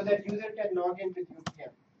so that user can log in with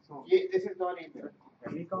UPN ये this is not email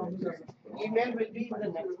email will be in the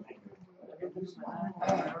next screen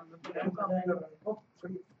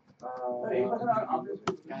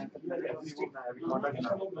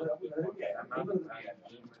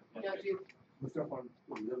क्या चीज दूसरा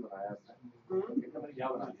फॉन्ट यूजर बनाया क्या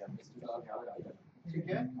बना दिया ठीक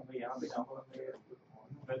है मैं यहाँ पे जाऊँगा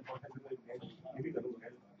वेल कॉन्टेक्ट में ये भी करूँगा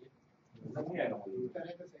नहीं आएगा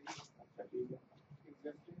करे तो सही अच्छा ठीक है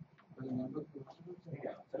एग्जैक्टली ठीक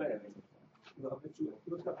है चला जाएगा तो आपने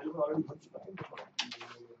चूज उसका पहले ऑलरेडी बन चुका है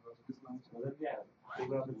मदद क्या है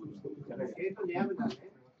तो आपने चूज को चला ये तो नया बना है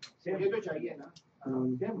ये तो चाहिए ना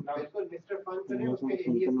बिल्कुल मिस्टर फन करें उसके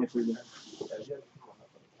एरिया से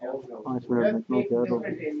पाँच मिनट में क्या हो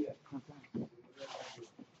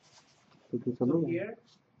So here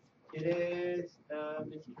it is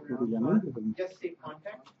Mr. Just say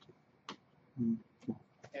contact and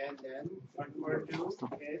then convert to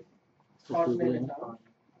his Hotmail account.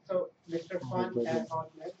 So Mr. Fun at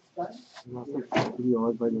Hotmail done.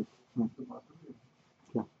 और भाई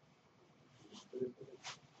क्या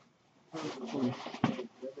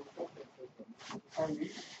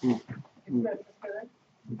इसमें access करें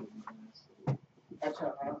अच्छा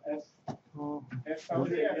हाँ S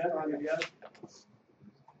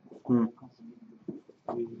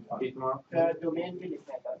डोमेन भी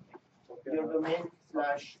लिखना था your domain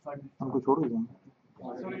slash हमको छोड़ दो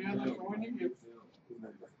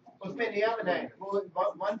उसमें नया बनाए वो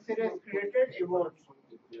once it is created it won't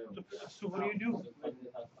So what do you do?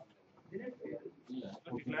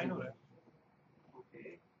 Decline हो रहा है.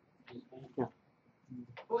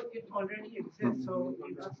 oh it already exists so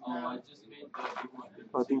you just I just made the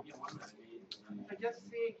so just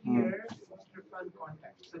say here Mr. Fun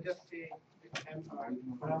contact so just say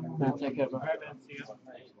MR Take care, bro. Alright, man. See you.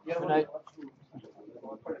 yeah Good night.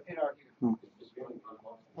 फिर आगे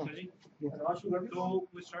Suji? So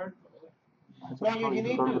we start. now you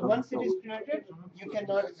need to once it is created you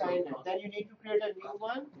cannot sign it then you need to create a new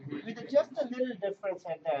one with just a little difference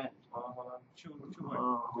at the end Two to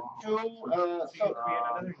so create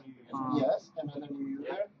another new user. yes another new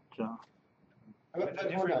user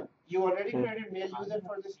but hold on you already created mail user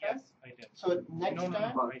for this test I did. so next No,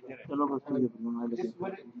 time I did it. चलो बस ठीक है this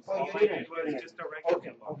would All oh you I did did it was just a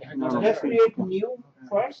regular log. let's create new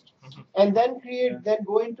first and then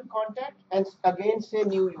go into contact and again say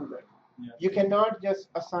new user you cannot just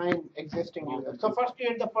assign existing user so first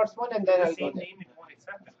create the first one and then The I'll go same there. name it won't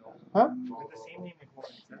accept it though. Huh? With the same name it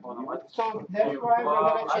won't accept it. So that's why we're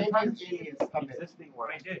gonna change his alias a bit. Existing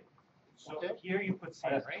one. I did. So Okay. here you put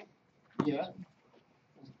same, right? Yeah.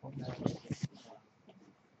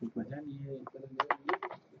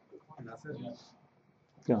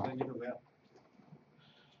 क्या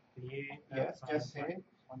Yes, just say. Right?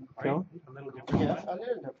 क्या A little different. Yes, a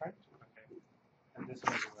little different. Okay. And this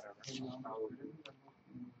one or whatever.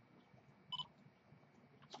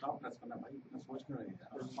 Stop press करना भाई इतना सोच क्यों रहे हैं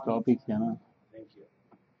topic क्या ना thank you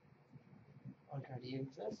Already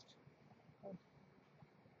exist.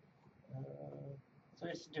 So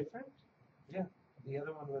it's different? Yeah. The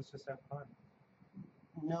other one was just have fun.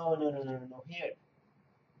 No. Here.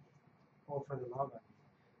 Oh, for the login.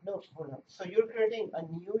 No, hold on. So you're creating a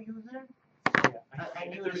new user, Yeah. a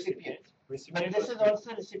new recipient. But Recipient. this is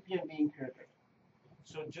also recipient being created.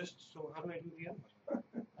 So how do I do the other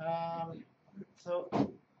one?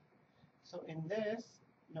 So in this,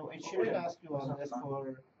 no, it shouldn't ask you all this for.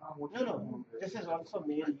 No. This is also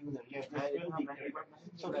mail user. Yes, this will be created.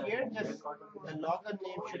 So here, just the login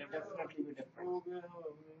name should definitely be different.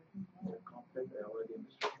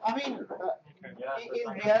 I mean,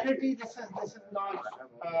 in reality, this is not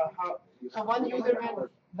how. So one user, when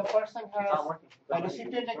the person has a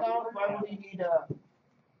recipient account, why would he need a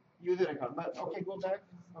user account? But okay, go back.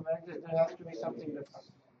 There has to be something different.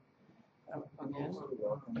 Again,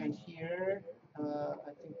 and here,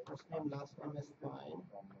 I think first name, last name is fine.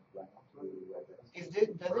 Does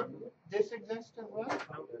this exist as well?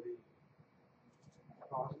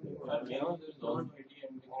 Mail user is also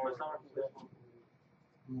ATM.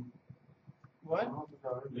 What?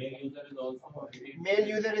 Mail user is also ATM. Mail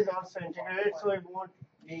user is also integrated, so it won't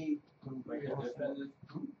be. But the difference is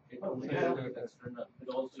it only is external. It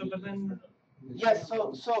also So, but then- external. Yes.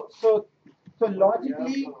 So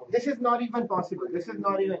logically, this is not even possible. This is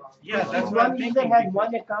not even. Yeah, if that's what I'm one user thinking, has because-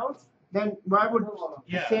 one account, then why would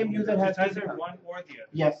Yeah, the same user it's have either two accounts? one or the other.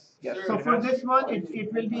 Yes. Yes. Sure, So it for has this to- one,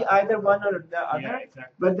 it will be either one or the other. Yeah,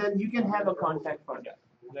 exactly. But then you can have a contact for that.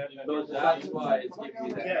 So that's why it's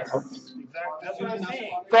giving that. Yes, exactly. That's what I'm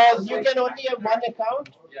saying. Because you can only have one account.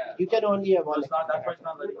 Yeah. You can only have So one. it's not, that's why it's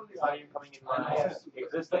not letting, it's not even coming in my Yes. existing The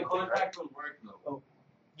thing, right? contract will work though.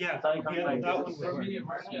 Yeah, It's not even coming yeah, in my that one existing will work. For me, it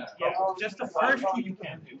works, yeah. Yeah, just the first two you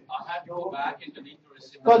can't do. I have to go back and delete the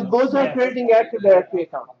receipt. Because both are creating Active Directory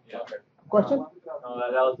account. Yeah. Question? No,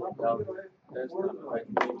 that was, that's not right.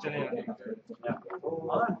 Yeah.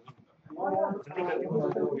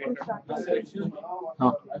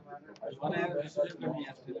 हाँ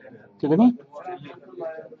ठीक है नहीं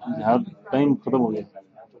यार time खत्म हो गया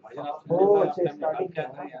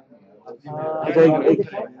अच्छा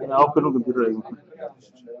एक ऑफ करूँ कंप्यूटर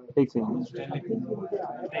एक सेकंड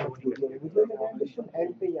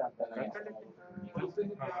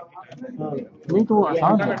नहीं तो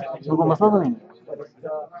आसान है उसमें कोई मसला तो नहीं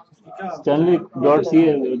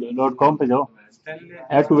stanley.ca.com पे जाओ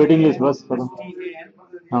ऐड टू वेटिंग लिस्ट बस करो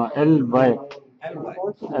हाँ LY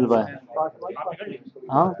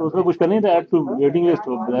हाँ तो उसमें कुछ करना ही था ऐड टू वेटिंग लिस्ट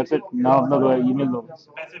हो दैट्स इट नाम अपना दो ईमेल दो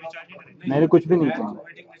पैसे भी चार्ज नहीं करेंगे। मैंने कुछ भी नहीं किया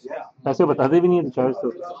पैसे बताते भी नहीं है तो चार्ज तो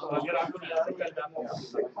अगर आपको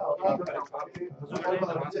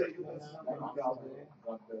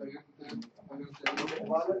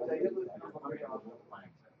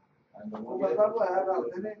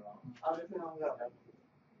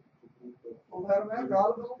वो घर में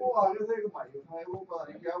गाल तो वो आगे से घुमाई उसमें वो पता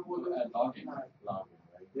नहीं क्या बोल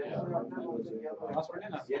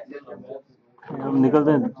हम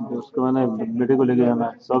निकलते हैं उसको मैंने बेटे को लेके जाना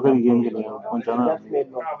है सॉकर की गेम के लिए पहुंचाना है हाँ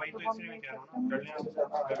वही तो इसलिए मैं कह रहा हूँ ना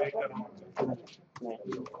कर लें वेट कर रहा हूँ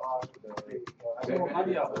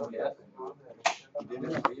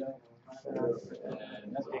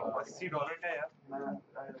 $80 का यार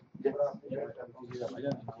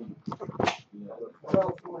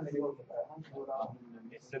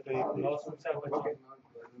इससे तो एक लॉस हो सकता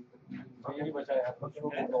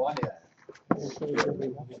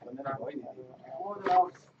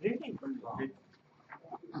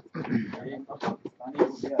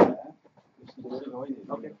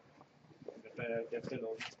है जैसे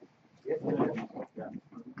लोग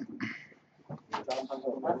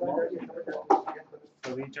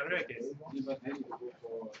अभी चल रहा है केस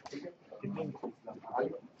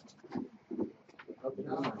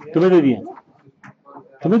तुम्हें दे दिए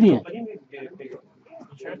तुम्हें दिए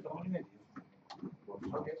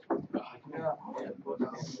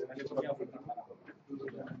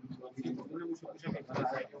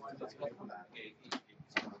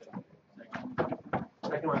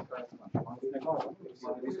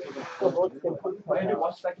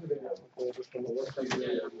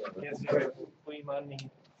कोई मान नहीं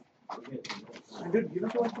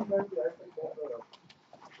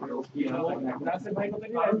नासिर भाई को तो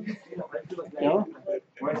नहीं क्या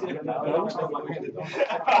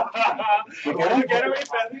कह रहे भाई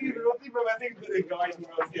पैसे की जरूरत थी मैं वैसे ही गवाही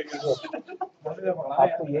दूंगा उसके अगर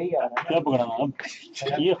आपको यही आ रहा क्या पकड़ाना अब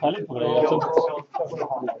ये खाली पकड़ाया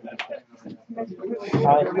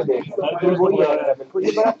हाँ इसको देख वही आ रहा है बिल्कुल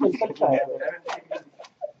ये बड़ा सिंपल सा है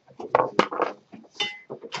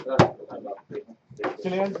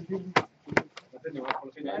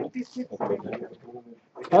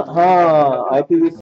हाँ IPv6